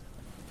laborers.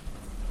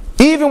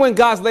 Even when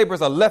God's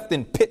laborers are left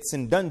in pits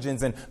and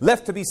dungeons and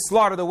left to be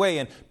slaughtered away,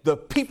 and the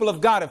people of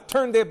God have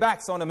turned their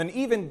backs on them, and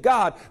even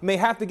God may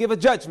have to give a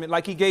judgment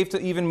like he gave to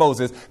even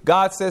Moses.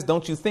 God says,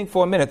 don't you think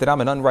for a minute that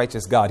I'm an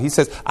unrighteous God. He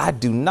says, I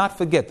do not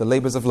forget the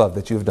labors of love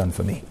that you have done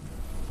for me.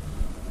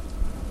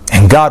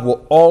 And God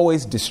will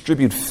always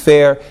distribute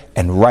fair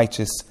and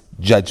righteous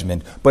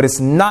judgment. But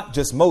it's not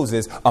just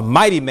Moses, a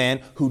mighty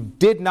man who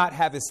did not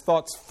have his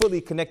thoughts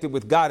fully connected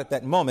with God at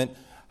that moment.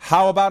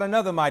 How about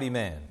another mighty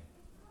man?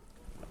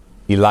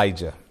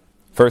 Elijah.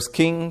 1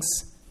 Kings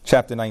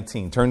chapter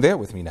 19. Turn there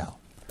with me now.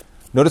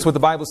 Notice what the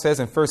Bible says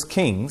in 1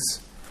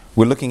 Kings.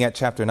 We're looking at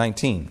chapter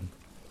 19.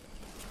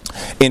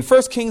 In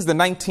 1 Kings, the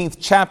 19th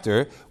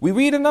chapter, we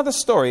read another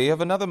story of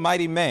another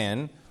mighty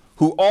man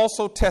who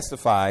also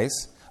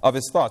testifies of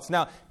his thoughts.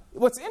 Now,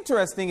 what's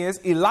interesting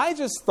is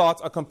Elijah's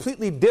thoughts are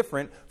completely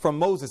different from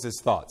Moses'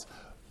 thoughts.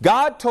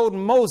 God told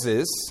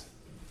Moses,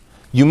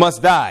 you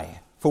must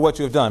die for what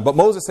you have done. But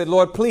Moses said,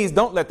 Lord, please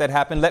don't let that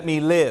happen. Let me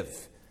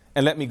live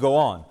and let me go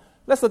on.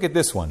 Let's look at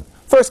this one.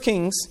 1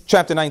 Kings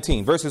chapter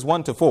 19, verses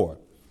 1 to 4.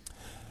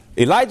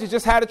 Elijah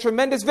just had a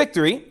tremendous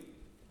victory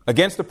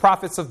against the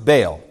prophets of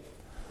Baal.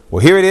 Well,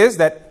 here it is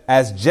that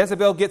as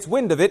Jezebel gets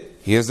wind of it,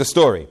 here's the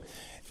story.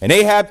 And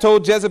Ahab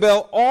told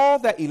Jezebel all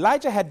that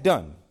Elijah had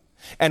done,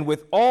 and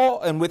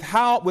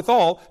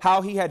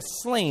how he had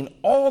slain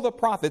all the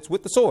prophets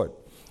with the sword.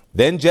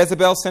 Then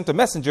Jezebel sent a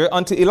messenger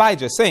unto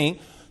Elijah, saying,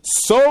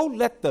 so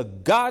let the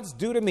gods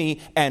do to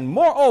me, and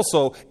more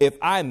also, if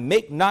I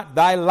make not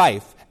thy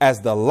life as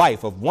the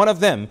life of one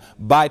of them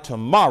by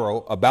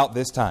tomorrow about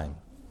this time.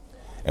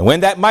 And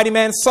when that mighty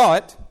man saw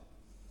it,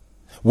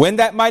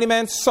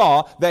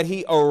 that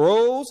he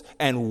arose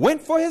and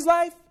went for his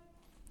life,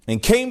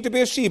 and came to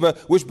Beersheba,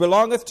 which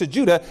belongeth to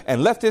Judah,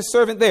 and left his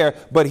servant there.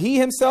 But he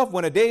himself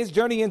went a day's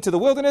journey into the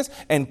wilderness,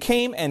 and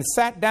came and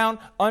sat down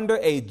under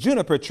a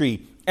juniper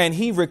tree. And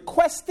he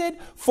requested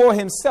for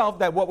himself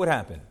that what would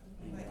happen?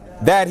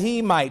 That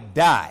he might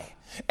die.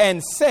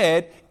 And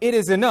said, it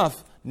is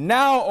enough.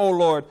 Now, O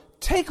Lord,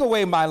 take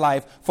away my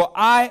life, for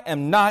I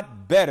am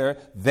not better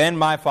than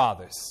my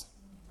fathers.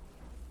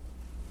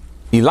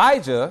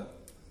 Elijah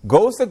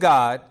goes to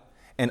God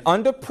and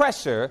under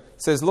pressure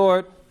says,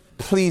 Lord,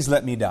 please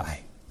let me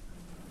die.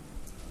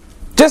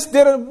 Just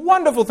did a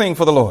wonderful thing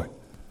for the Lord.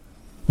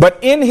 But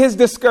in his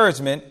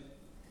discouragement,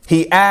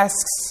 he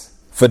asks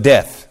for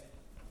death.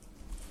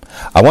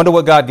 I wonder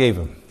what God gave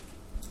him.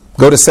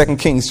 Go to 2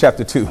 Kings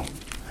chapter 2.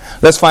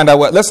 Let's find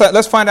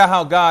out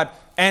how God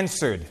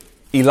answered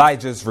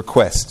Elijah's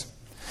request.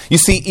 You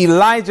see,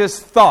 Elijah's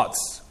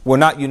thoughts were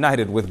not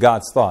united with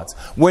God's thoughts.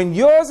 When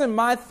yours and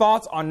my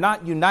thoughts are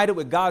not united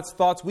with God's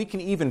thoughts, we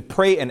can even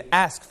pray and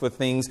ask for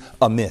things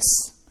amiss.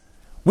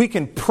 We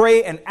can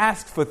pray and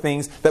ask for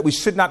things that we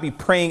should not be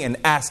praying and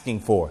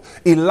asking for.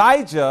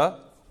 Elijah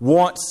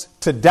wants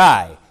to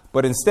die,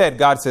 but instead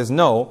God says,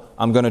 no,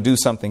 I'm going to do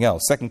something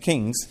else. 2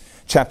 Kings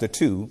chapter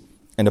 2,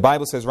 and the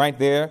Bible says right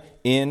there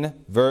in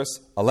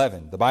verse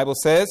 11, the Bible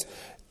says,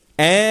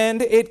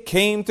 and it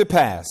came to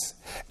pass,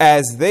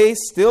 as they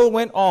still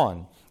went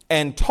on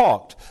and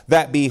talked,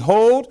 that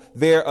behold,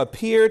 there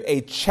appeared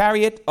a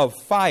chariot of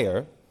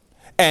fire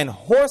and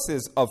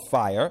horses of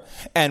fire,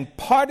 and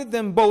parted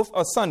them both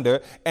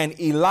asunder. And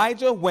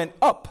Elijah went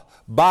up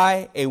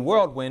by a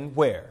whirlwind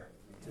where?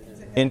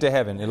 Into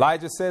heaven.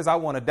 Elijah says, I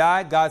want to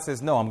die. God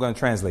says, no, I'm going to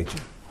translate you.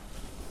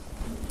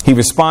 He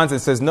responds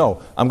and says,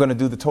 no, I'm going to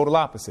do the total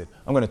opposite.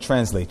 I'm going to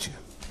translate you.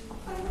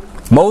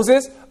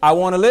 Moses, I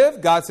want to live.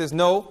 God says,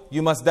 no,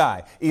 you must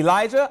die.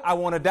 Elijah, I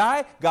want to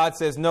die. God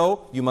says,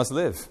 no, you must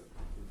live.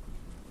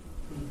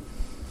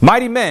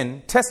 Mighty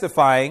men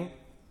testifying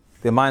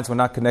their minds were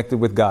not connected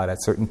with God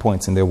at certain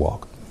points in their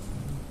walk.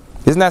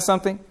 Isn't that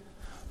something?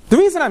 The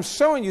reason I'm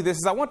showing you this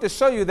is I want to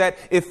show you that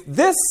if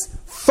this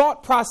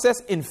thought process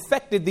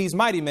infected these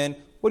mighty men,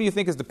 what do you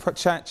think is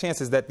the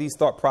chances that these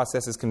thought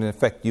processes can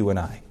infect you and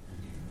I?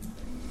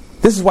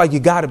 This is why you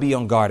got to be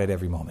on guard at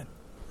every moment.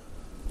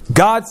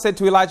 God said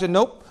to Elijah,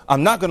 nope,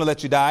 I'm not going to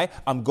let you die.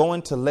 I'm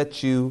going to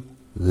let you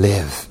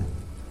live.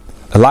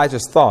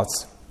 Elijah's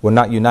thoughts were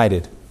not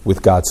united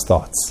with God's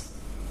thoughts.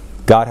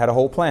 God had a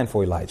whole plan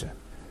for Elijah.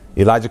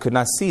 Elijah could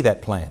not see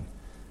that plan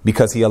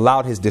because he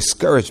allowed his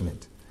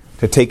discouragement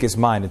to take his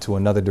mind into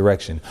another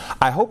direction.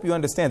 I hope you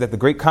understand that the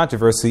great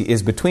controversy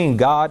is between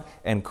God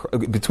and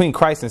between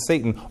Christ and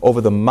Satan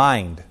over the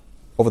mind,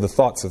 over the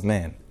thoughts of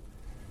man.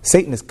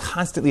 Satan is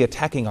constantly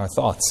attacking our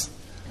thoughts.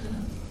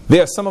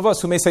 There are some of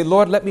us who may say,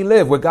 Lord, let me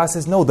live, where God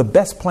says, no, the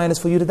best plan is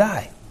for you to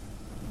die.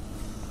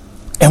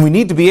 And we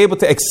need to be able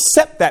to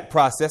accept that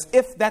process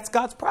if that's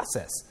God's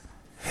process.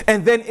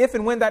 And then if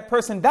and when that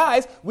person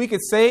dies, we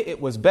could say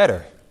it was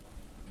better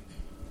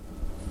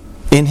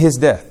in his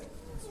death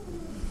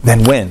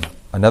than when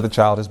another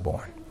child is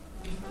born,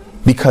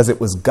 because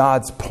it was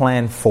God's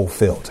plan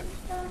fulfilled.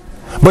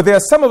 But there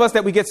are some of us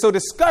that we get so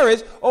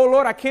discouraged. Oh,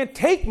 Lord, I can't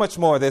take much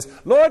more of this.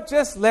 Lord,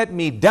 just let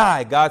me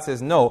die. God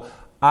says, no,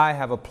 I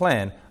have a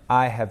plan.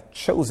 I have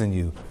chosen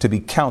you to be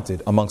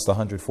counted amongst the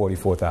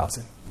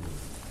 144,000.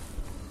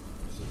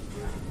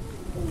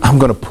 I'm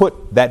going to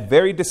put that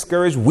very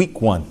discouraged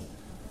weak one,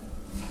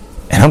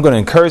 and I'm going to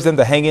encourage them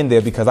to hang in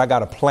there because I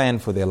got a plan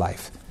for their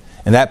life.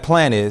 And that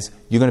plan is,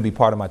 you're going to be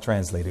part of my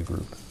translated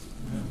group.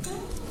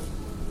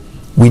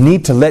 We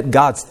need to let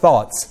God's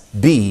thoughts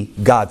be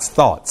God's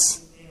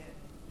thoughts.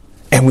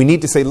 And we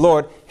need to say,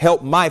 Lord,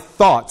 help my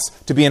thoughts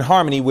to be in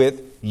harmony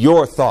with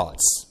your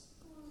thoughts.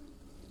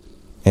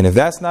 And if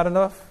that's not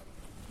enough,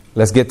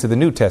 let's get to the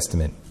New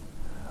Testament.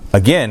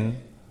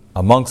 Again,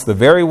 amongst the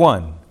very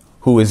one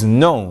who is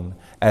known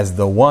as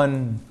the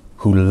one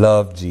who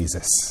loved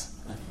Jesus.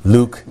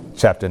 Luke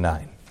chapter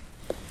 9.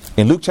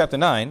 In Luke chapter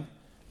 9,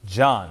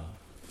 John,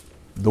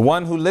 the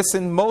one who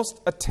listened most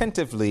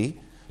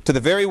attentively to the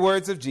very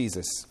words of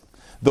Jesus,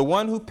 the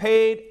one who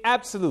paid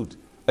absolute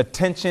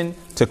attention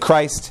to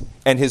Christ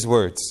and his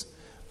words.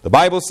 The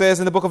Bible says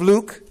in the book of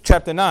Luke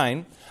chapter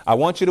 9, I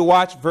want you to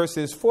watch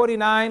verses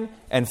 49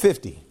 and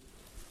 50.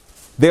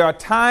 There are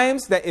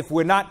times that if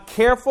we're not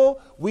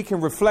careful, we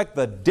can reflect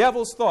the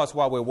devil's thoughts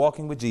while we're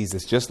walking with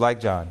Jesus, just like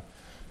John.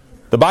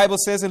 The Bible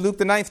says in Luke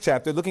the 9th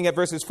chapter, looking at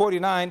verses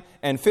 49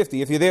 and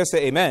 50, if you're there,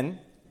 say amen.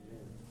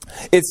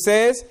 It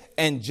says,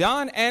 and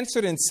John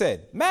answered and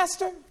said,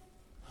 Master,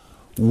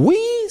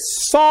 we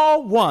saw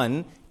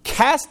one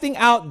casting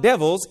out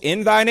devils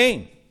in thy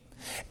name,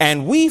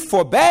 and we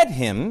forbade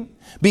him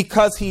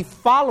because he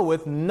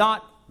followeth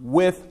not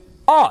with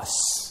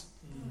us.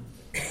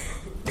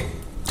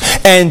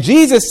 And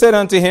Jesus said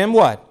unto him,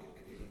 what?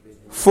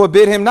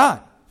 Forbid him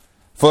not.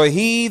 For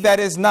he that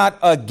is not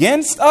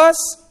against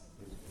us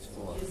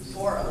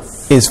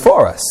is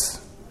for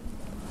us.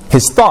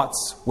 His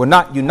thoughts were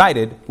not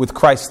united with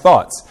Christ's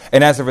thoughts.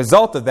 And as a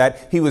result of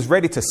that, he was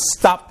ready to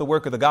stop the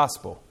work of the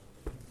gospel.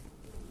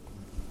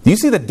 Do you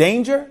see the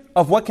danger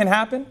of what can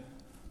happen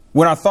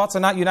when our thoughts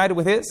are not united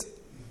with his?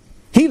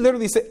 He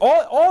literally said,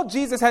 all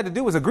Jesus had to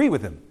do was agree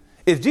with him.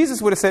 If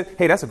Jesus would have said,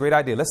 hey, that's a great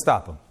idea, let's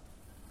stop him.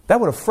 That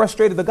would have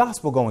frustrated the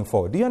gospel going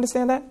forward. Do you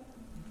understand that?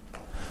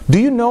 Do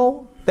you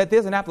know that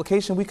there's an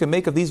application we can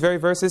make of these very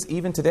verses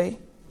even today?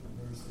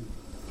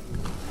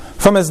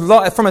 From as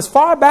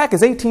far back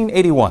as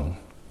 1881,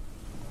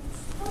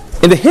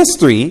 in the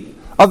history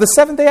of the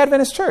Seventh-day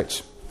Adventist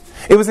Church.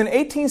 It was in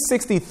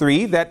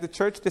 1863 that the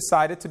church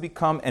decided to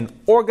become an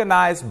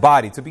organized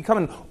body, to become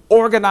an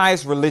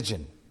organized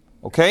religion.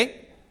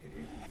 Okay?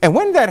 And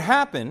when that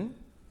happened,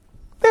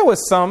 there were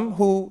some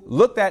who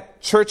looked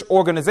at church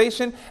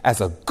organization as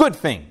a good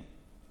thing.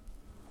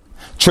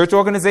 Church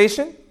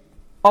organization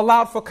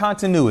allowed for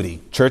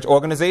continuity. Church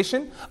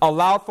organization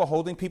allowed for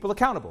holding people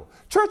accountable.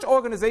 Church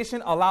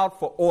organization allowed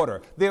for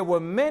order. There were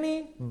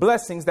many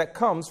blessings that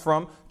comes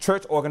from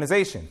church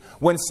organization.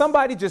 When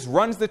somebody just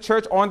runs the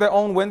church on their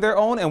own, when they're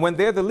own, and when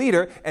they're the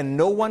leader and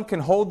no one can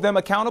hold them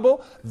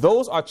accountable,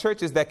 those are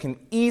churches that can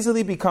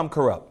easily become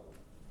corrupt.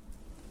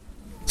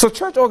 So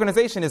church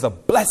organization is a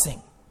blessing.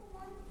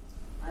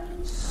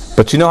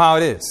 But you know how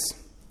it is.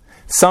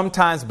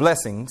 Sometimes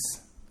blessings,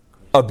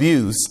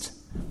 abused,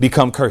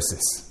 become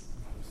curses.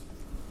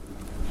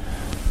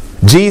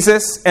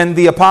 Jesus and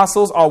the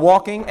apostles are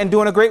walking and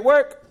doing a great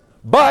work.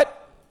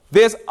 But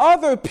there's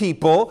other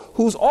people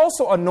who's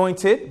also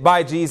anointed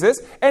by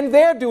Jesus, and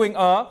they're doing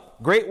a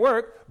great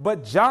work.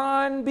 But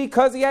John,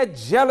 because he had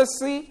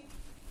jealousy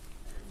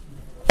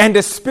and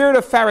the spirit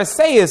of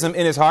Pharisaism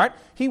in his heart,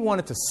 he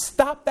wanted to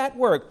stop that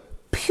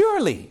work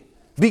purely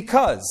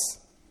because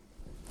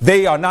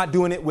they are not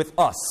doing it with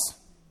us.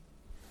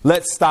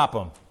 Let's stop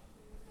them.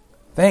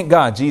 Thank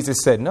God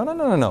Jesus said,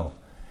 no.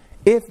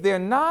 If they're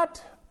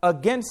not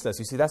against us,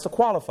 you see, that's a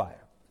qualifier.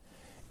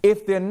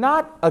 If they're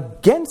not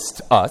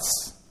against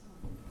us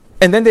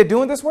and then they're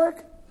doing this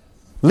work,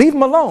 leave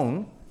them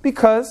alone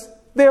because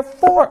they're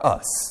for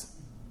us.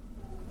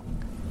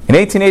 In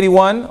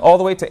 1881 all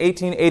the way to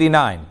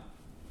 1889,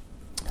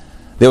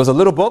 there was a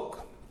little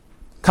book,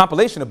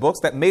 compilation of books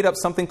that made up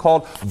something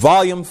called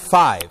Volume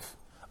 5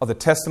 of the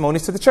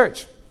Testimonies to the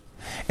Church.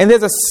 And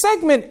there's a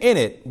segment in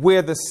it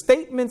where the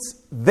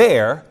statements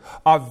there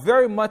are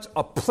very much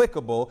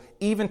applicable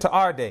even to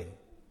our day.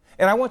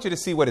 And I want you to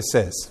see what it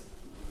says.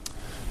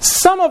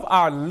 Some of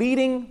our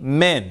leading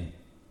men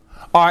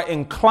are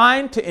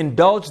inclined to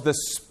indulge the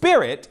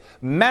spirit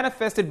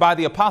manifested by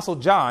the Apostle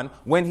John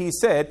when he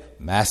said,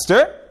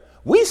 Master,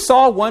 we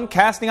saw one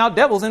casting out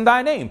devils in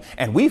thy name,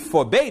 and we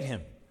forbade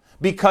him,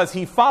 because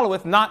he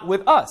followeth not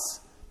with us.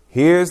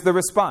 Here's the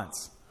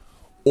response.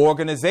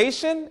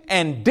 Organization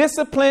and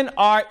discipline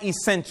are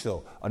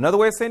essential. Another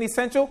way of saying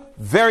essential,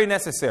 very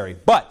necessary.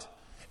 But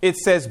it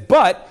says,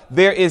 but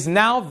there is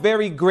now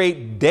very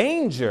great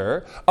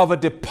danger of a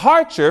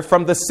departure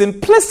from the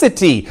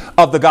simplicity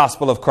of the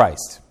gospel of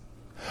Christ.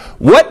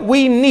 What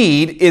we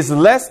need is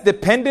less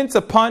dependence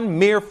upon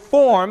mere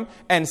form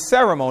and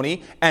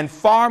ceremony and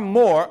far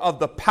more of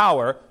the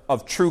power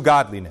of true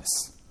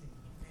godliness.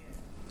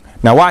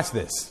 Now watch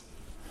this.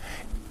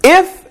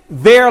 If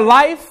their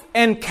life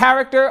and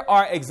character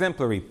are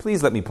exemplary,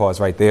 please let me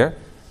pause right there.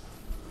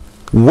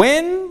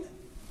 When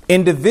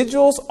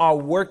individuals are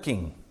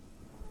working,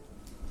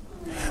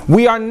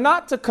 we are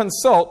not to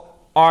consult,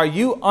 are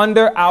you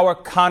under our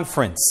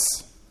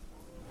conference?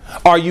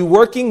 Are you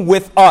working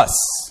with us?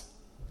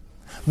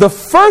 The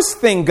first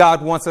thing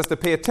God wants us to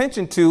pay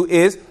attention to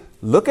is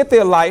look at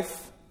their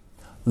life,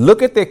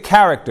 look at their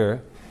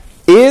character.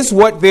 Is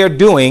what they're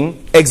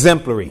doing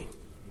exemplary?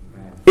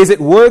 Is it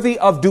worthy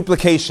of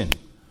duplication?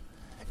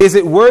 Is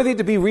it worthy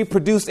to be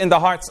reproduced in the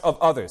hearts of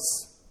others?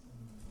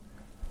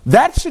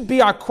 That should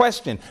be our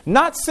question.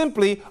 Not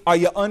simply, are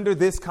you under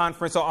this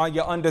conference or are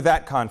you under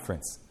that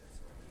conference?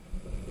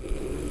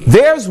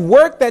 There's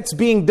work that's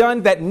being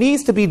done that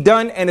needs to be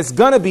done, and it's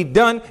going to be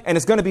done, and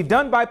it's going to be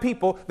done by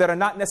people that are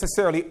not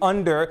necessarily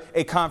under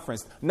a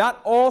conference. Not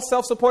all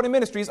self-supporting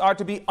ministries are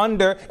to be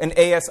under an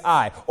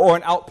ASI or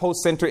an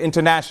Outpost Center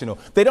International.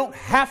 They don't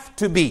have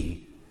to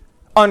be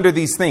under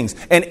these things.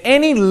 And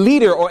any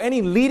leader or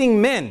any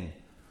leading men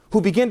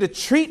who begin to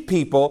treat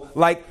people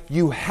like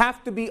you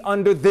have to be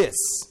under this,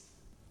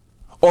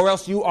 or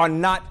else you are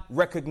not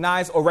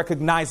recognized or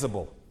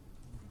recognizable,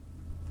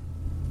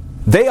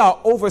 they are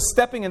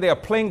overstepping and they are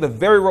playing the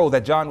very role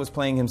that John was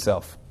playing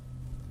himself.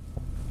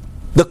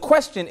 The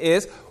question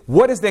is,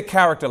 what is their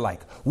character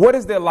like? What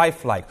is their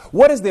life like?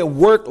 What is their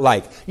work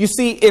like? You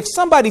see, if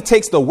somebody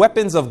takes the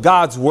weapons of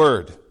God's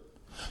word,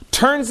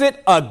 turns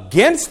it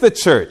against the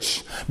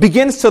church,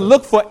 begins to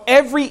look for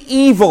every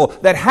evil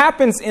that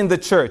happens in the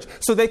church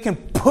so they can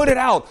put it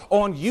out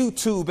on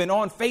YouTube and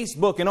on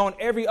Facebook and on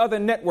every other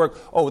network.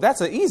 Oh,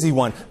 that's an easy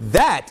one.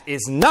 That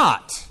is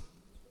not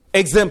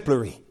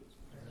exemplary.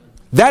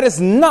 That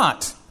is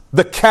not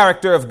the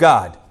character of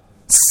God.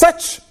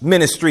 Such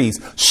ministries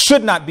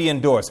should not be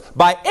endorsed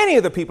by any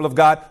of the people of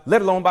God,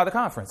 let alone by the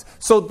conference.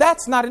 So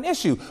that's not an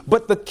issue.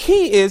 But the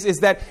key is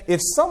that if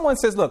someone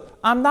says, look,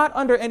 I'm not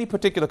under any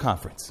particular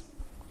conference.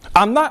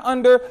 I'm not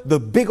under the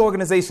big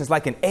organizations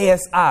like an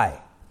ASI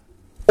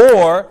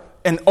or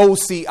an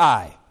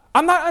OCI.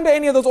 I'm not under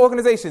any of those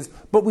organizations,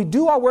 but we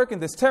do our work in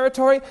this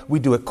territory. We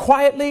do it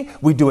quietly.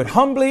 We do it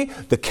humbly.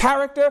 The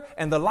character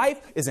and the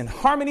life is in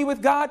harmony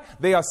with God.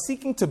 They are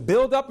seeking to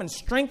build up and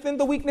strengthen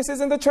the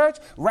weaknesses in the church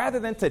rather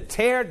than to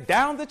tear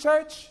down the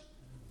church.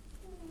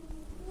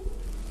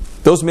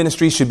 Those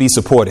ministries should be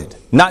supported,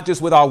 not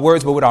just with our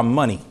words, but with our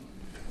money.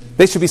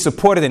 They should be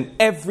supported in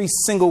every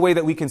single way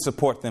that we can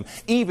support them,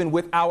 even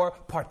with our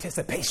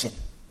participation.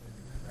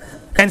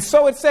 And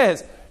so it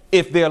says,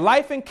 if their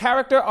life and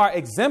character are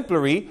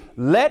exemplary,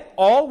 let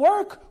all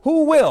work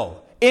who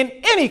will, in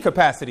any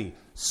capacity.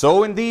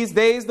 So in these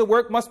days, the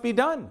work must be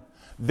done.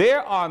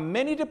 There are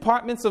many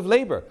departments of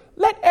labor.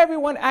 Let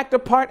everyone act a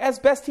part as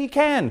best he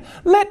can.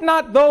 Let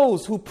not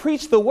those who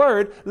preach the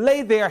word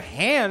lay their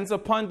hands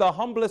upon the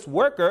humblest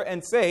worker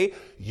and say,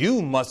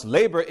 you must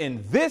labor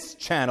in this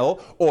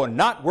channel or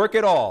not work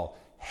at all.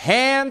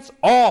 Hands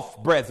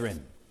off,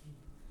 brethren.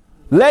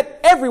 Let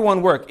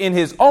everyone work in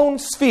his own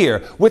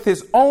sphere with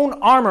his own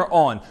armor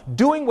on,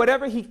 doing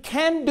whatever he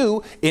can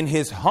do in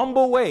his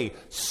humble way.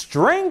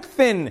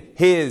 Strengthen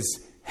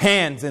his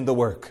hands in the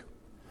work.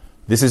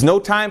 This is no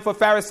time for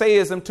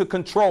Pharisaism to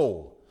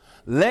control.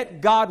 Let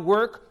God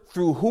work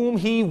through whom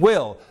he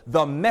will.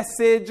 The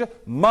message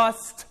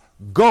must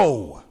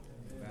go.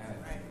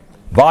 Amen.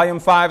 Volume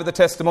 5 of the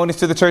Testimonies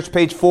to the Church,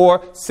 page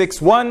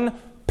 461,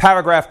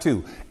 paragraph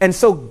 2. And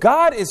so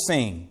God is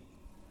saying,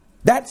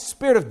 that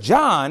spirit of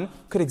John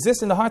could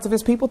exist in the hearts of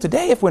his people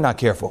today if we're not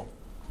careful.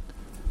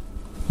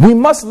 We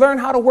must learn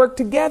how to work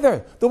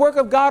together. The work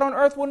of God on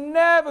earth will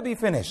never be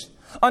finished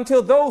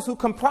until those who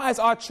comprise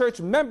our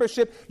church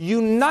membership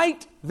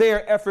unite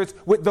their efforts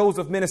with those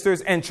of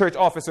ministers and church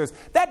officers.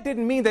 That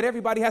didn't mean that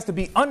everybody has to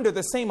be under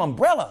the same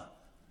umbrella.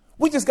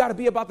 We just got to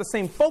be about the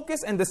same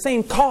focus and the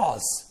same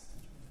cause.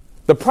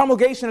 The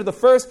promulgation of the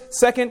first,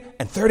 second,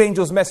 and third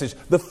angel's message,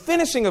 the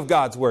finishing of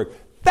God's work,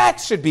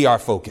 that should be our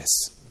focus.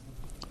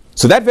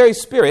 So that very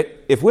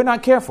spirit, if we're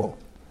not careful,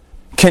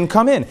 can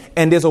come in.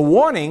 And there's a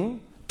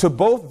warning to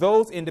both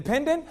those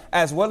independent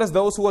as well as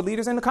those who are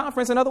leaders in the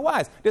conference and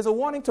otherwise. There's a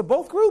warning to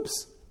both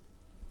groups.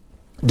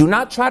 Do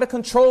not try to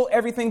control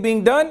everything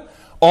being done.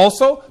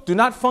 Also, do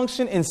not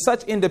function in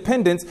such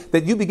independence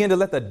that you begin to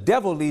let the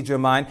devil lead your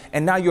mind,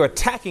 and now you're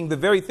attacking the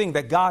very thing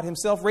that God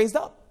himself raised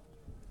up.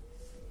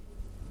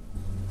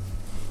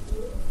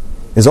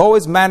 There's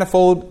always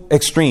manifold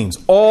extremes,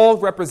 all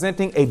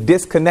representing a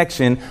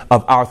disconnection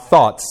of our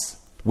thoughts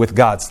with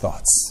God's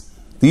thoughts.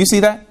 Do you see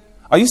that?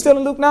 Are you still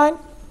in Luke 9?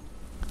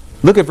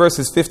 Look at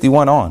verses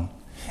 51 on.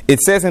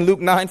 It says in Luke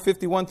 9,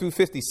 51 through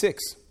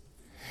 56,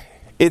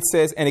 it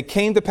says, and it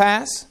came to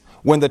pass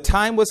when the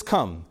time was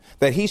come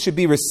that he should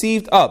be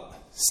received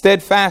up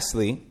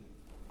steadfastly,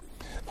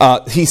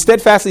 he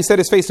steadfastly set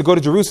his face to go to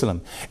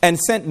Jerusalem and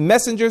sent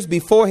messengers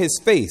before his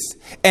face.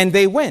 And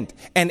they went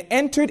and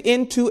entered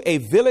into a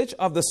village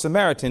of the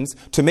Samaritans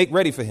to make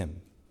ready for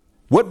him.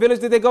 What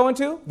village did they go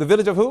into? The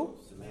village of who?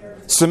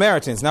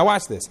 Samaritans. Now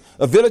watch this.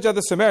 A village of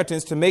the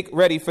Samaritans to make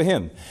ready for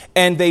him.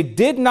 And they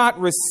did not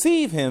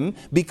receive him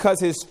because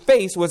his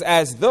face was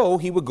as though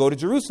he would go to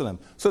Jerusalem.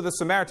 So the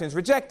Samaritans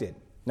rejected.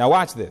 Now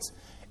watch this.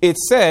 It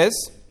says,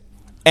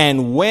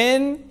 and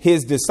when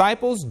his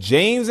disciples,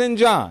 James and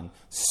John,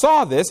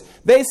 saw this,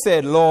 they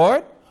said,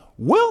 Lord,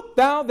 wilt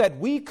thou that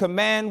we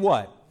command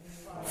what?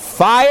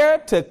 Fire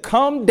to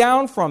come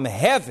down from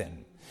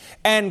heaven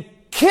and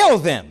kill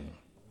them,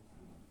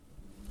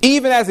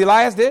 even as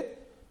Elias did?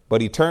 But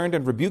he turned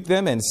and rebuked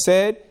them and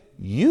said,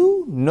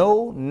 you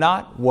know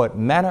not what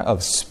manner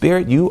of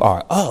spirit you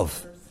are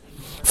of.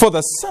 For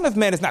the Son of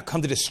Man has not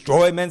come to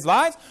destroy men's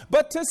lives,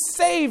 but to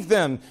save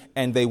them.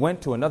 And they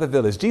went to another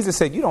village. Jesus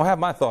said, you don't have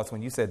my thoughts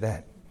when you said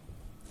that.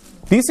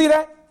 Do you see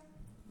that?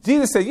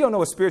 Jesus said, you don't know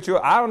what spirit you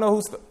are. I don't know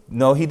whose.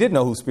 No, he did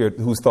know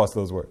whose thoughts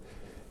those were.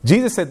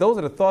 Jesus said, those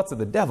are the thoughts of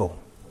the devil.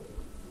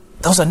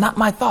 Those are not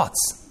my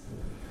thoughts.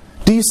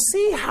 Do you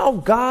see how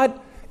God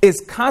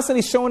is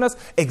constantly showing us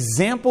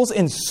examples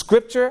in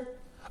Scripture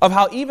of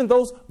how even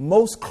those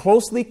most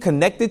closely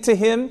connected to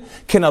him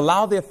can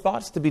allow their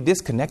thoughts to be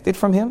disconnected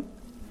from him?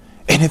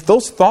 And if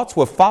those thoughts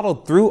were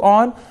followed through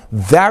on,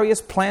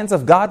 various plans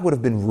of God would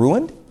have been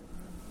ruined.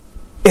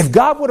 If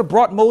God would have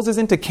brought Moses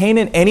into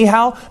Canaan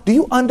anyhow, do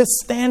you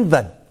understand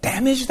the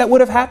damage that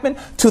would have happened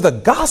to the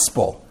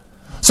gospel?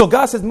 So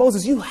God says,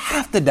 Moses, you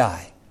have to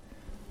die.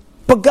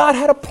 But God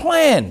had a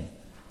plan.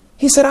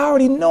 He said, I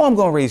already know I'm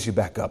going to raise you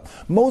back up.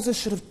 Moses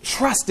should have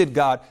trusted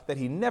God that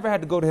he never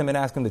had to go to him and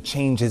ask him to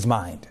change his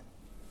mind.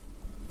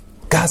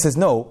 God says,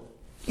 no,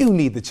 you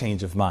need the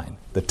change of mind.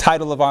 The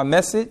title of our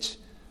message,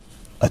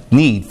 a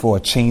need for a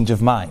change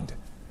of mind.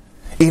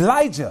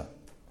 Elijah.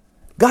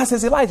 God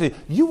says, Elijah,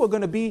 you are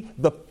going to be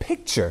the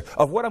picture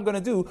of what I'm going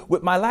to do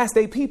with my last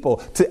day people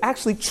to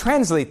actually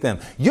translate them.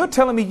 You're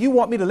telling me you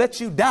want me to let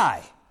you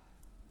die.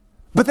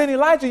 But then,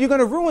 Elijah, you're going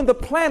to ruin the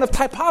plan of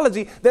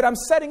typology that I'm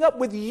setting up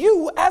with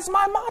you as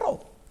my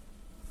model.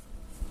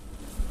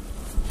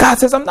 God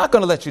says, I'm not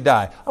going to let you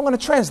die. I'm going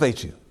to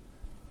translate you.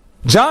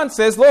 John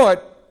says, Lord,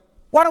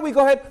 Why don't we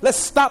go ahead? Let's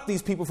stop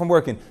these people from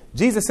working.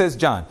 Jesus says,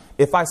 John,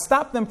 if I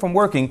stop them from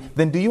working,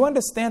 then do you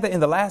understand that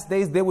in the last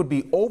days there would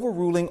be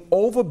overruling,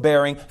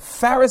 overbearing,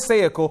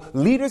 Pharisaical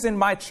leaders in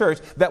my church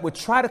that would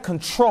try to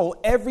control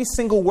every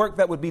single work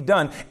that would be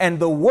done, and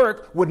the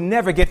work would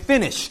never get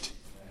finished.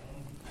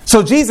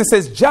 So Jesus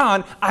says,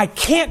 John, I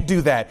can't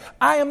do that.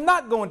 I am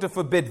not going to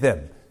forbid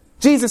them.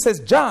 Jesus says,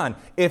 John,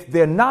 if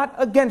they're not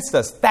against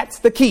us, that's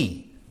the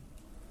key.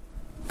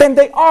 Then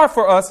they are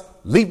for us,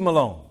 leave them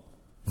alone.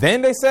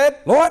 Then they said,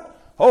 Lord,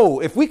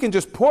 if we can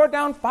just pour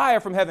down fire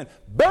from heaven,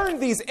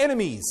 burn these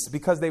enemies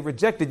because they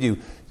rejected you.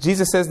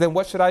 Jesus says, then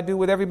what should I do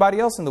with everybody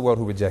else in the world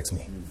who rejects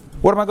me?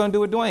 What am I going to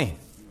do with Dwayne?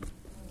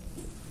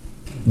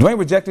 Dwayne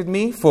rejected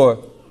me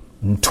for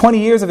 20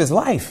 years of his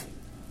life.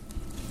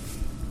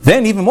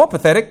 Then, even more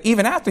pathetic,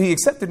 even after he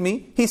accepted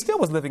me, he still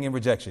was living in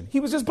rejection. He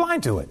was just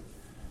blind to it.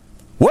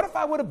 What if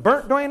I would have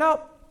burnt Dwayne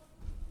up?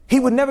 He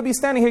would never be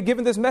standing here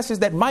giving this message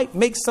that might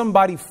make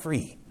somebody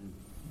free.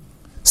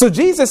 So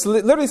Jesus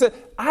literally said,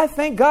 I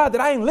thank God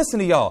that I ain't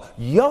listening to y'all.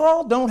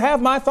 Y'all don't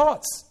have my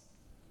thoughts.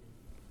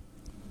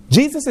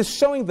 Jesus is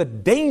showing the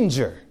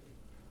danger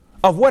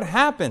of what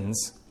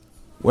happens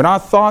when our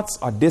thoughts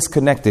are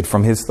disconnected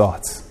from his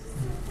thoughts.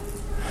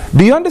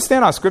 Do you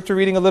understand our scripture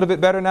reading a little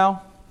bit better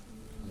now?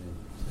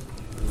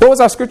 What was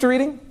our scripture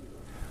reading?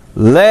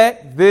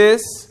 Let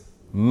this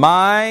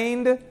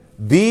mind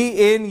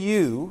be in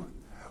you,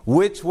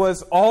 which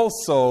was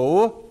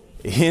also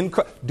in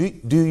Christ.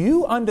 Do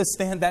you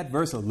understand that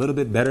verse a little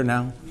bit better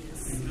now?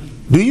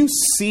 Do you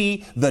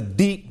see the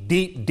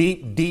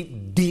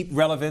deep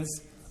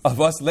relevance of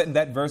us letting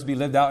that verse be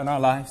lived out in our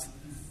lives?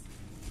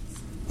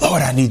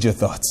 Lord, I need your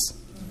thoughts.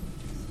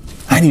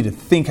 I need to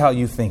think how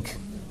you think.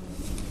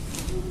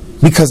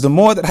 Because the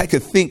more that I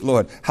could think,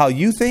 Lord, how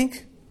you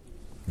think,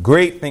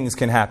 great things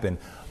can happen.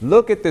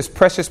 Look at this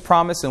precious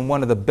promise in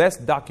one of the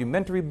best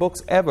documentary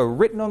books ever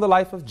written on the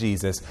life of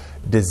Jesus,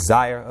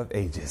 Desire of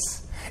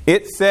Ages.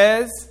 It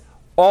says,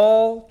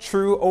 all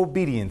true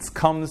obedience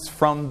comes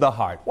from the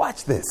heart.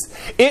 Watch this.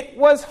 It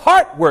was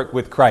heart work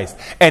with Christ.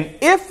 And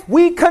if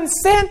we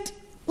consent,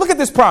 look at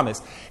this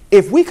promise.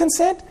 If we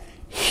consent,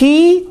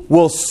 he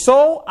will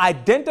so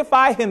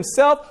identify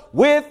himself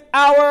with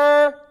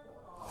our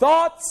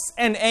thoughts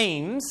and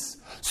aims,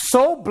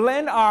 so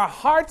blend our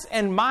hearts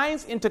and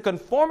minds into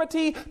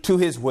conformity to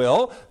his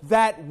will,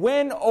 that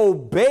when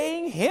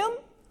obeying him,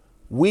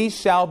 we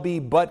shall be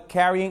but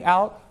carrying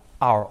out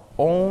our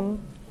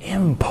own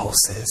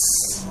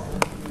impulses.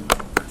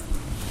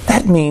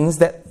 That means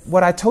that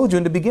what I told you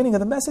in the beginning of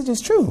the message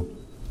is true.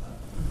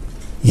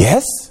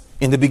 Yes,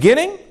 in the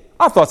beginning,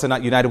 our thoughts are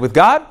not united with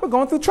God. We're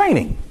going through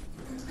training.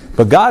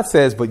 But God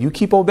says, but you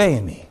keep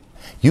obeying me.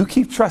 You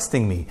keep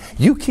trusting me.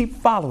 You keep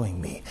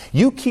following me.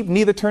 You keep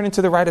neither turning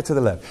to the right or to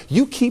the left.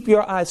 You keep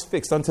your eyes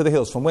fixed unto the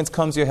hills from whence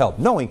comes your help,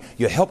 knowing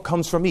your help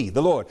comes from me,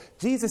 the Lord.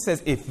 Jesus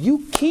says, if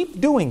you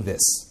keep doing this,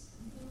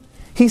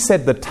 he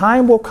said, the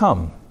time will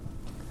come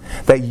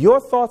that your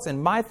thoughts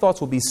and my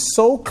thoughts will be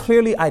so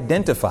clearly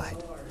identified,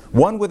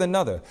 one with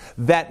another,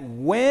 that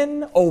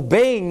when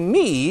obeying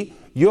me,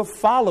 you're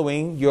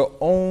following your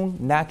own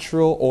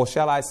natural, or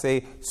shall I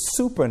say,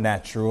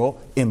 supernatural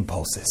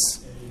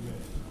impulses.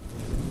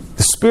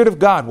 The Spirit of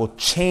God will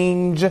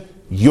change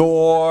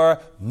your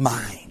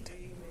mind.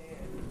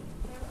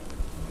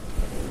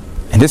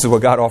 And this is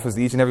what God offers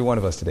to each and every one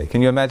of us today.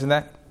 Can you imagine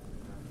that?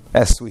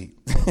 That's sweet.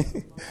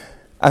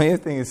 I mean, this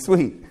thing is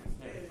sweet.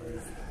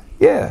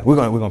 Yeah, we're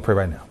going to pray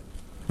right now.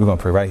 We're going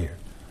to pray right here.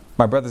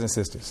 My brothers and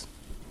sisters,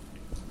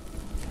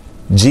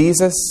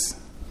 Jesus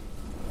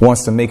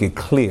wants to make it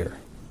clear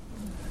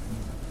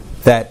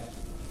that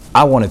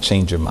I want to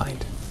change your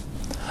mind.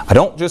 I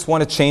don't just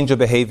want to change your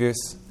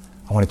behaviors.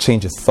 I want to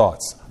change your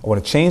thoughts. I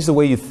want to change the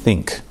way you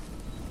think.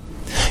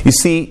 You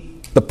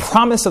see, the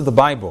promise of the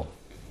Bible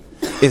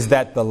is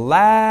that the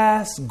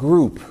last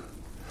group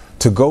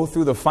to go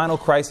through the final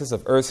crisis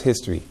of Earth's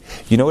history,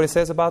 you know what it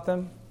says about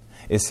them?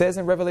 It says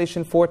in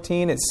Revelation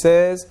 14, it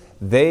says,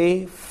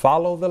 they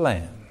follow the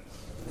Lamb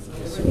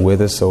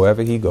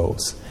whithersoever he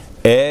goes.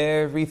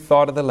 Every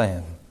thought of the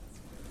Lamb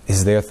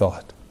is their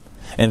thought.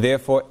 And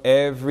therefore,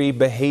 every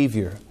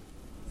behavior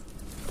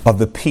of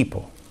the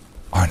people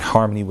are in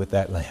harmony with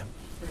that Lamb.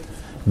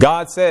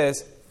 God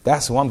says,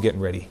 that's who I'm getting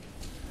ready.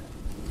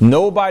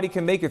 Nobody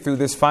can make it through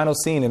this final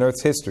scene in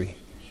Earth's history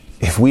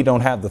if we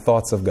don't have the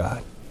thoughts of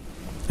God.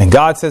 And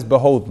God says,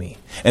 behold me.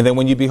 And then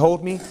when you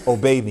behold me,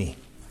 obey me.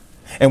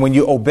 And when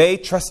you obey,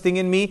 trusting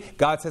in me,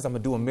 God says, I'm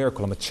going to do a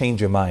miracle. I'm going to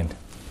change your mind.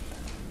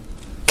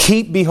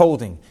 Keep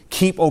beholding.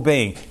 Keep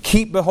obeying.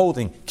 Keep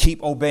beholding.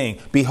 Keep obeying.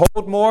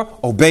 Behold more,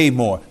 obey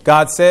more.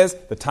 God says,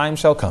 the time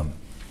shall come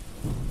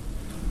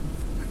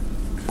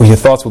where your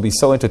thoughts will be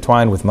so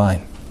intertwined with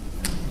mine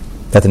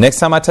that the next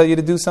time I tell you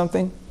to do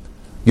something,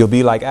 you'll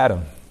be like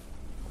Adam.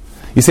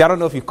 You see, I don't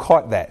know if you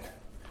caught that.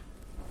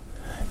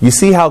 You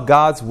see how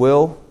God's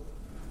will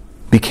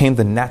became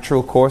the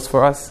natural course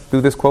for us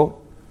through this quote?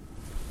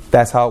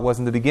 That's how it was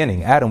in the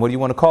beginning. Adam, what do you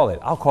want to call it?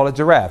 I'll call it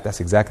giraffe.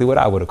 That's exactly what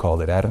I would have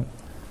called it, Adam.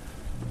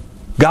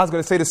 God's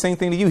going to say the same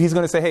thing to you. He's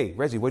going to say, hey,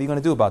 Reggie, what are you going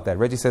to do about that?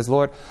 Reggie says,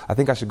 Lord, I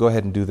think I should go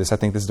ahead and do this. I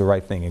think this is the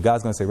right thing. And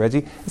God's going to say,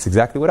 Reggie, it's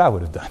exactly what I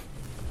would have done.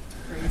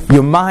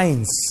 Your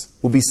minds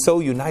will be so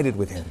united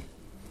with Him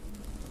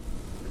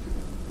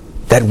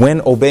that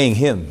when obeying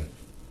Him,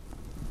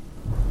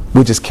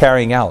 we're just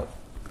carrying out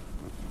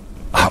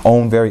our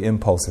own very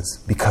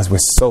impulses because we're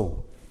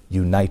so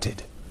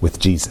united with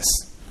Jesus.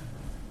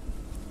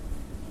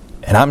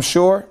 And I'm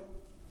sure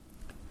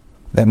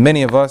that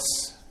many of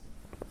us,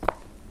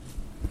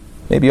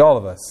 maybe all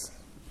of us,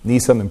 need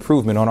some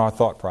improvement on our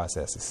thought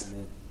processes.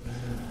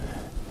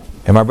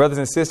 And my brothers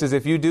and sisters,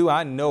 if you do,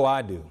 I know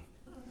I do.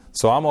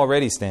 So I'm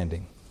already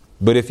standing.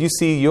 But if you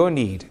see your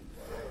need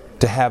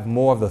to have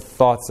more of the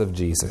thoughts of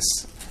Jesus,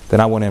 then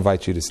I want to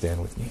invite you to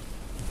stand with me.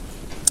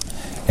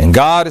 And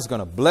God is going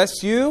to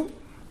bless you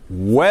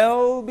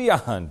well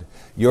beyond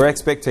your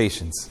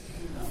expectations.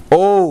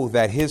 Oh,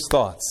 that His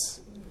thoughts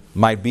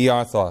might be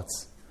our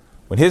thoughts.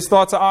 When His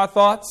thoughts are our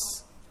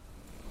thoughts,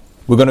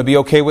 we're going to be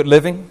okay with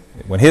living.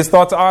 When His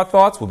thoughts are our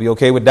thoughts, we'll be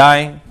okay with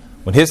dying.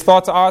 When His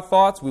thoughts are our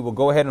thoughts, we will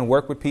go ahead and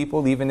work with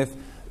people, even if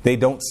they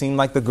don't seem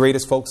like the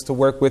greatest folks to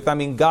work with. I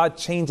mean, God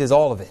changes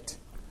all of it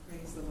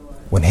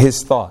when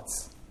His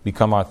thoughts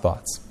become our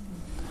thoughts.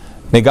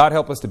 May God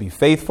help us to be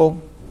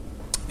faithful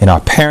in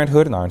our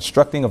parenthood, in our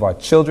instructing of our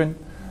children,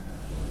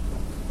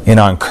 in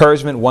our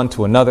encouragement one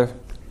to another,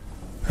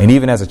 and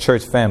even as a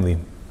church family,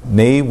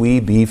 may we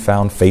be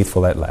found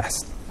faithful at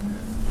last.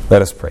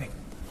 Let us pray.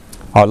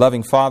 Our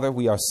loving Father,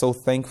 we are so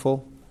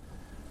thankful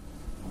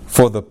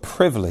for the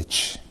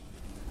privilege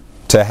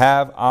to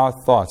have our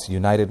thoughts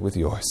united with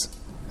yours.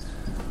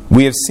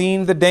 We have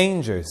seen the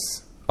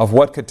dangers of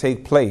what could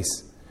take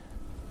place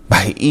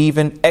by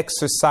even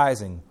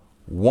exercising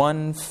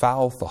one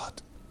foul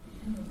thought.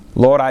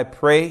 Lord, I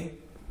pray,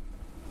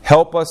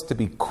 help us to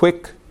be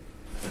quick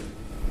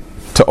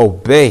to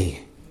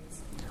obey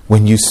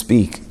when you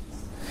speak.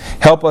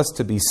 Help us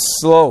to be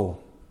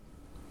slow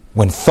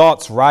when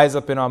thoughts rise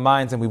up in our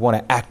minds and we want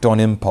to act on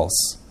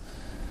impulse.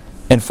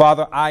 And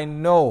Father, I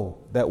know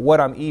that what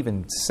I'm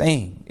even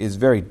saying is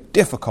very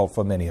difficult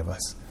for many of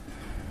us.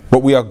 But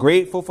we are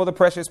grateful for the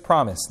precious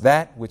promise.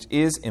 That which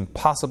is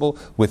impossible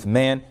with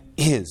man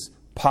is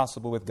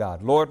possible with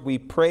God. Lord, we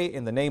pray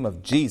in the name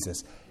of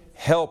Jesus,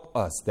 help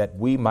us that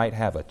we might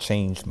have a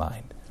changed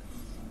mind.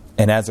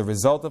 And as a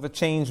result of a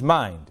changed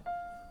mind,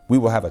 we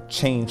will have a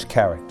changed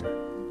character.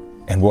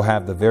 And we'll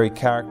have the very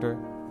character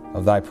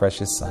of thy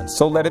precious Son.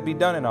 So let it be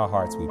done in our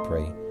hearts, we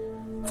pray.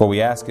 For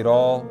we ask it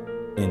all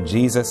in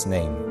Jesus'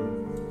 name.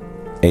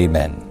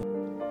 Amen.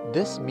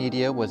 This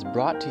media was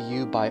brought to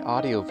you by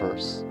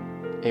Audioverse,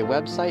 a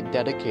website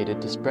dedicated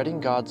to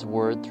spreading God's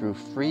Word through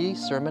free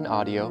sermon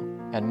audio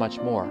and much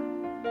more.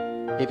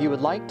 If you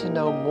would like to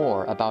know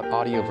more about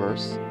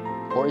Audioverse,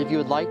 or if you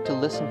would like to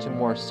listen to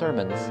more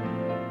sermons,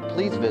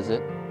 please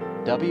visit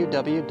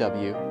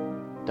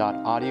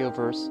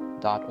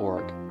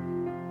www.audioverse.org.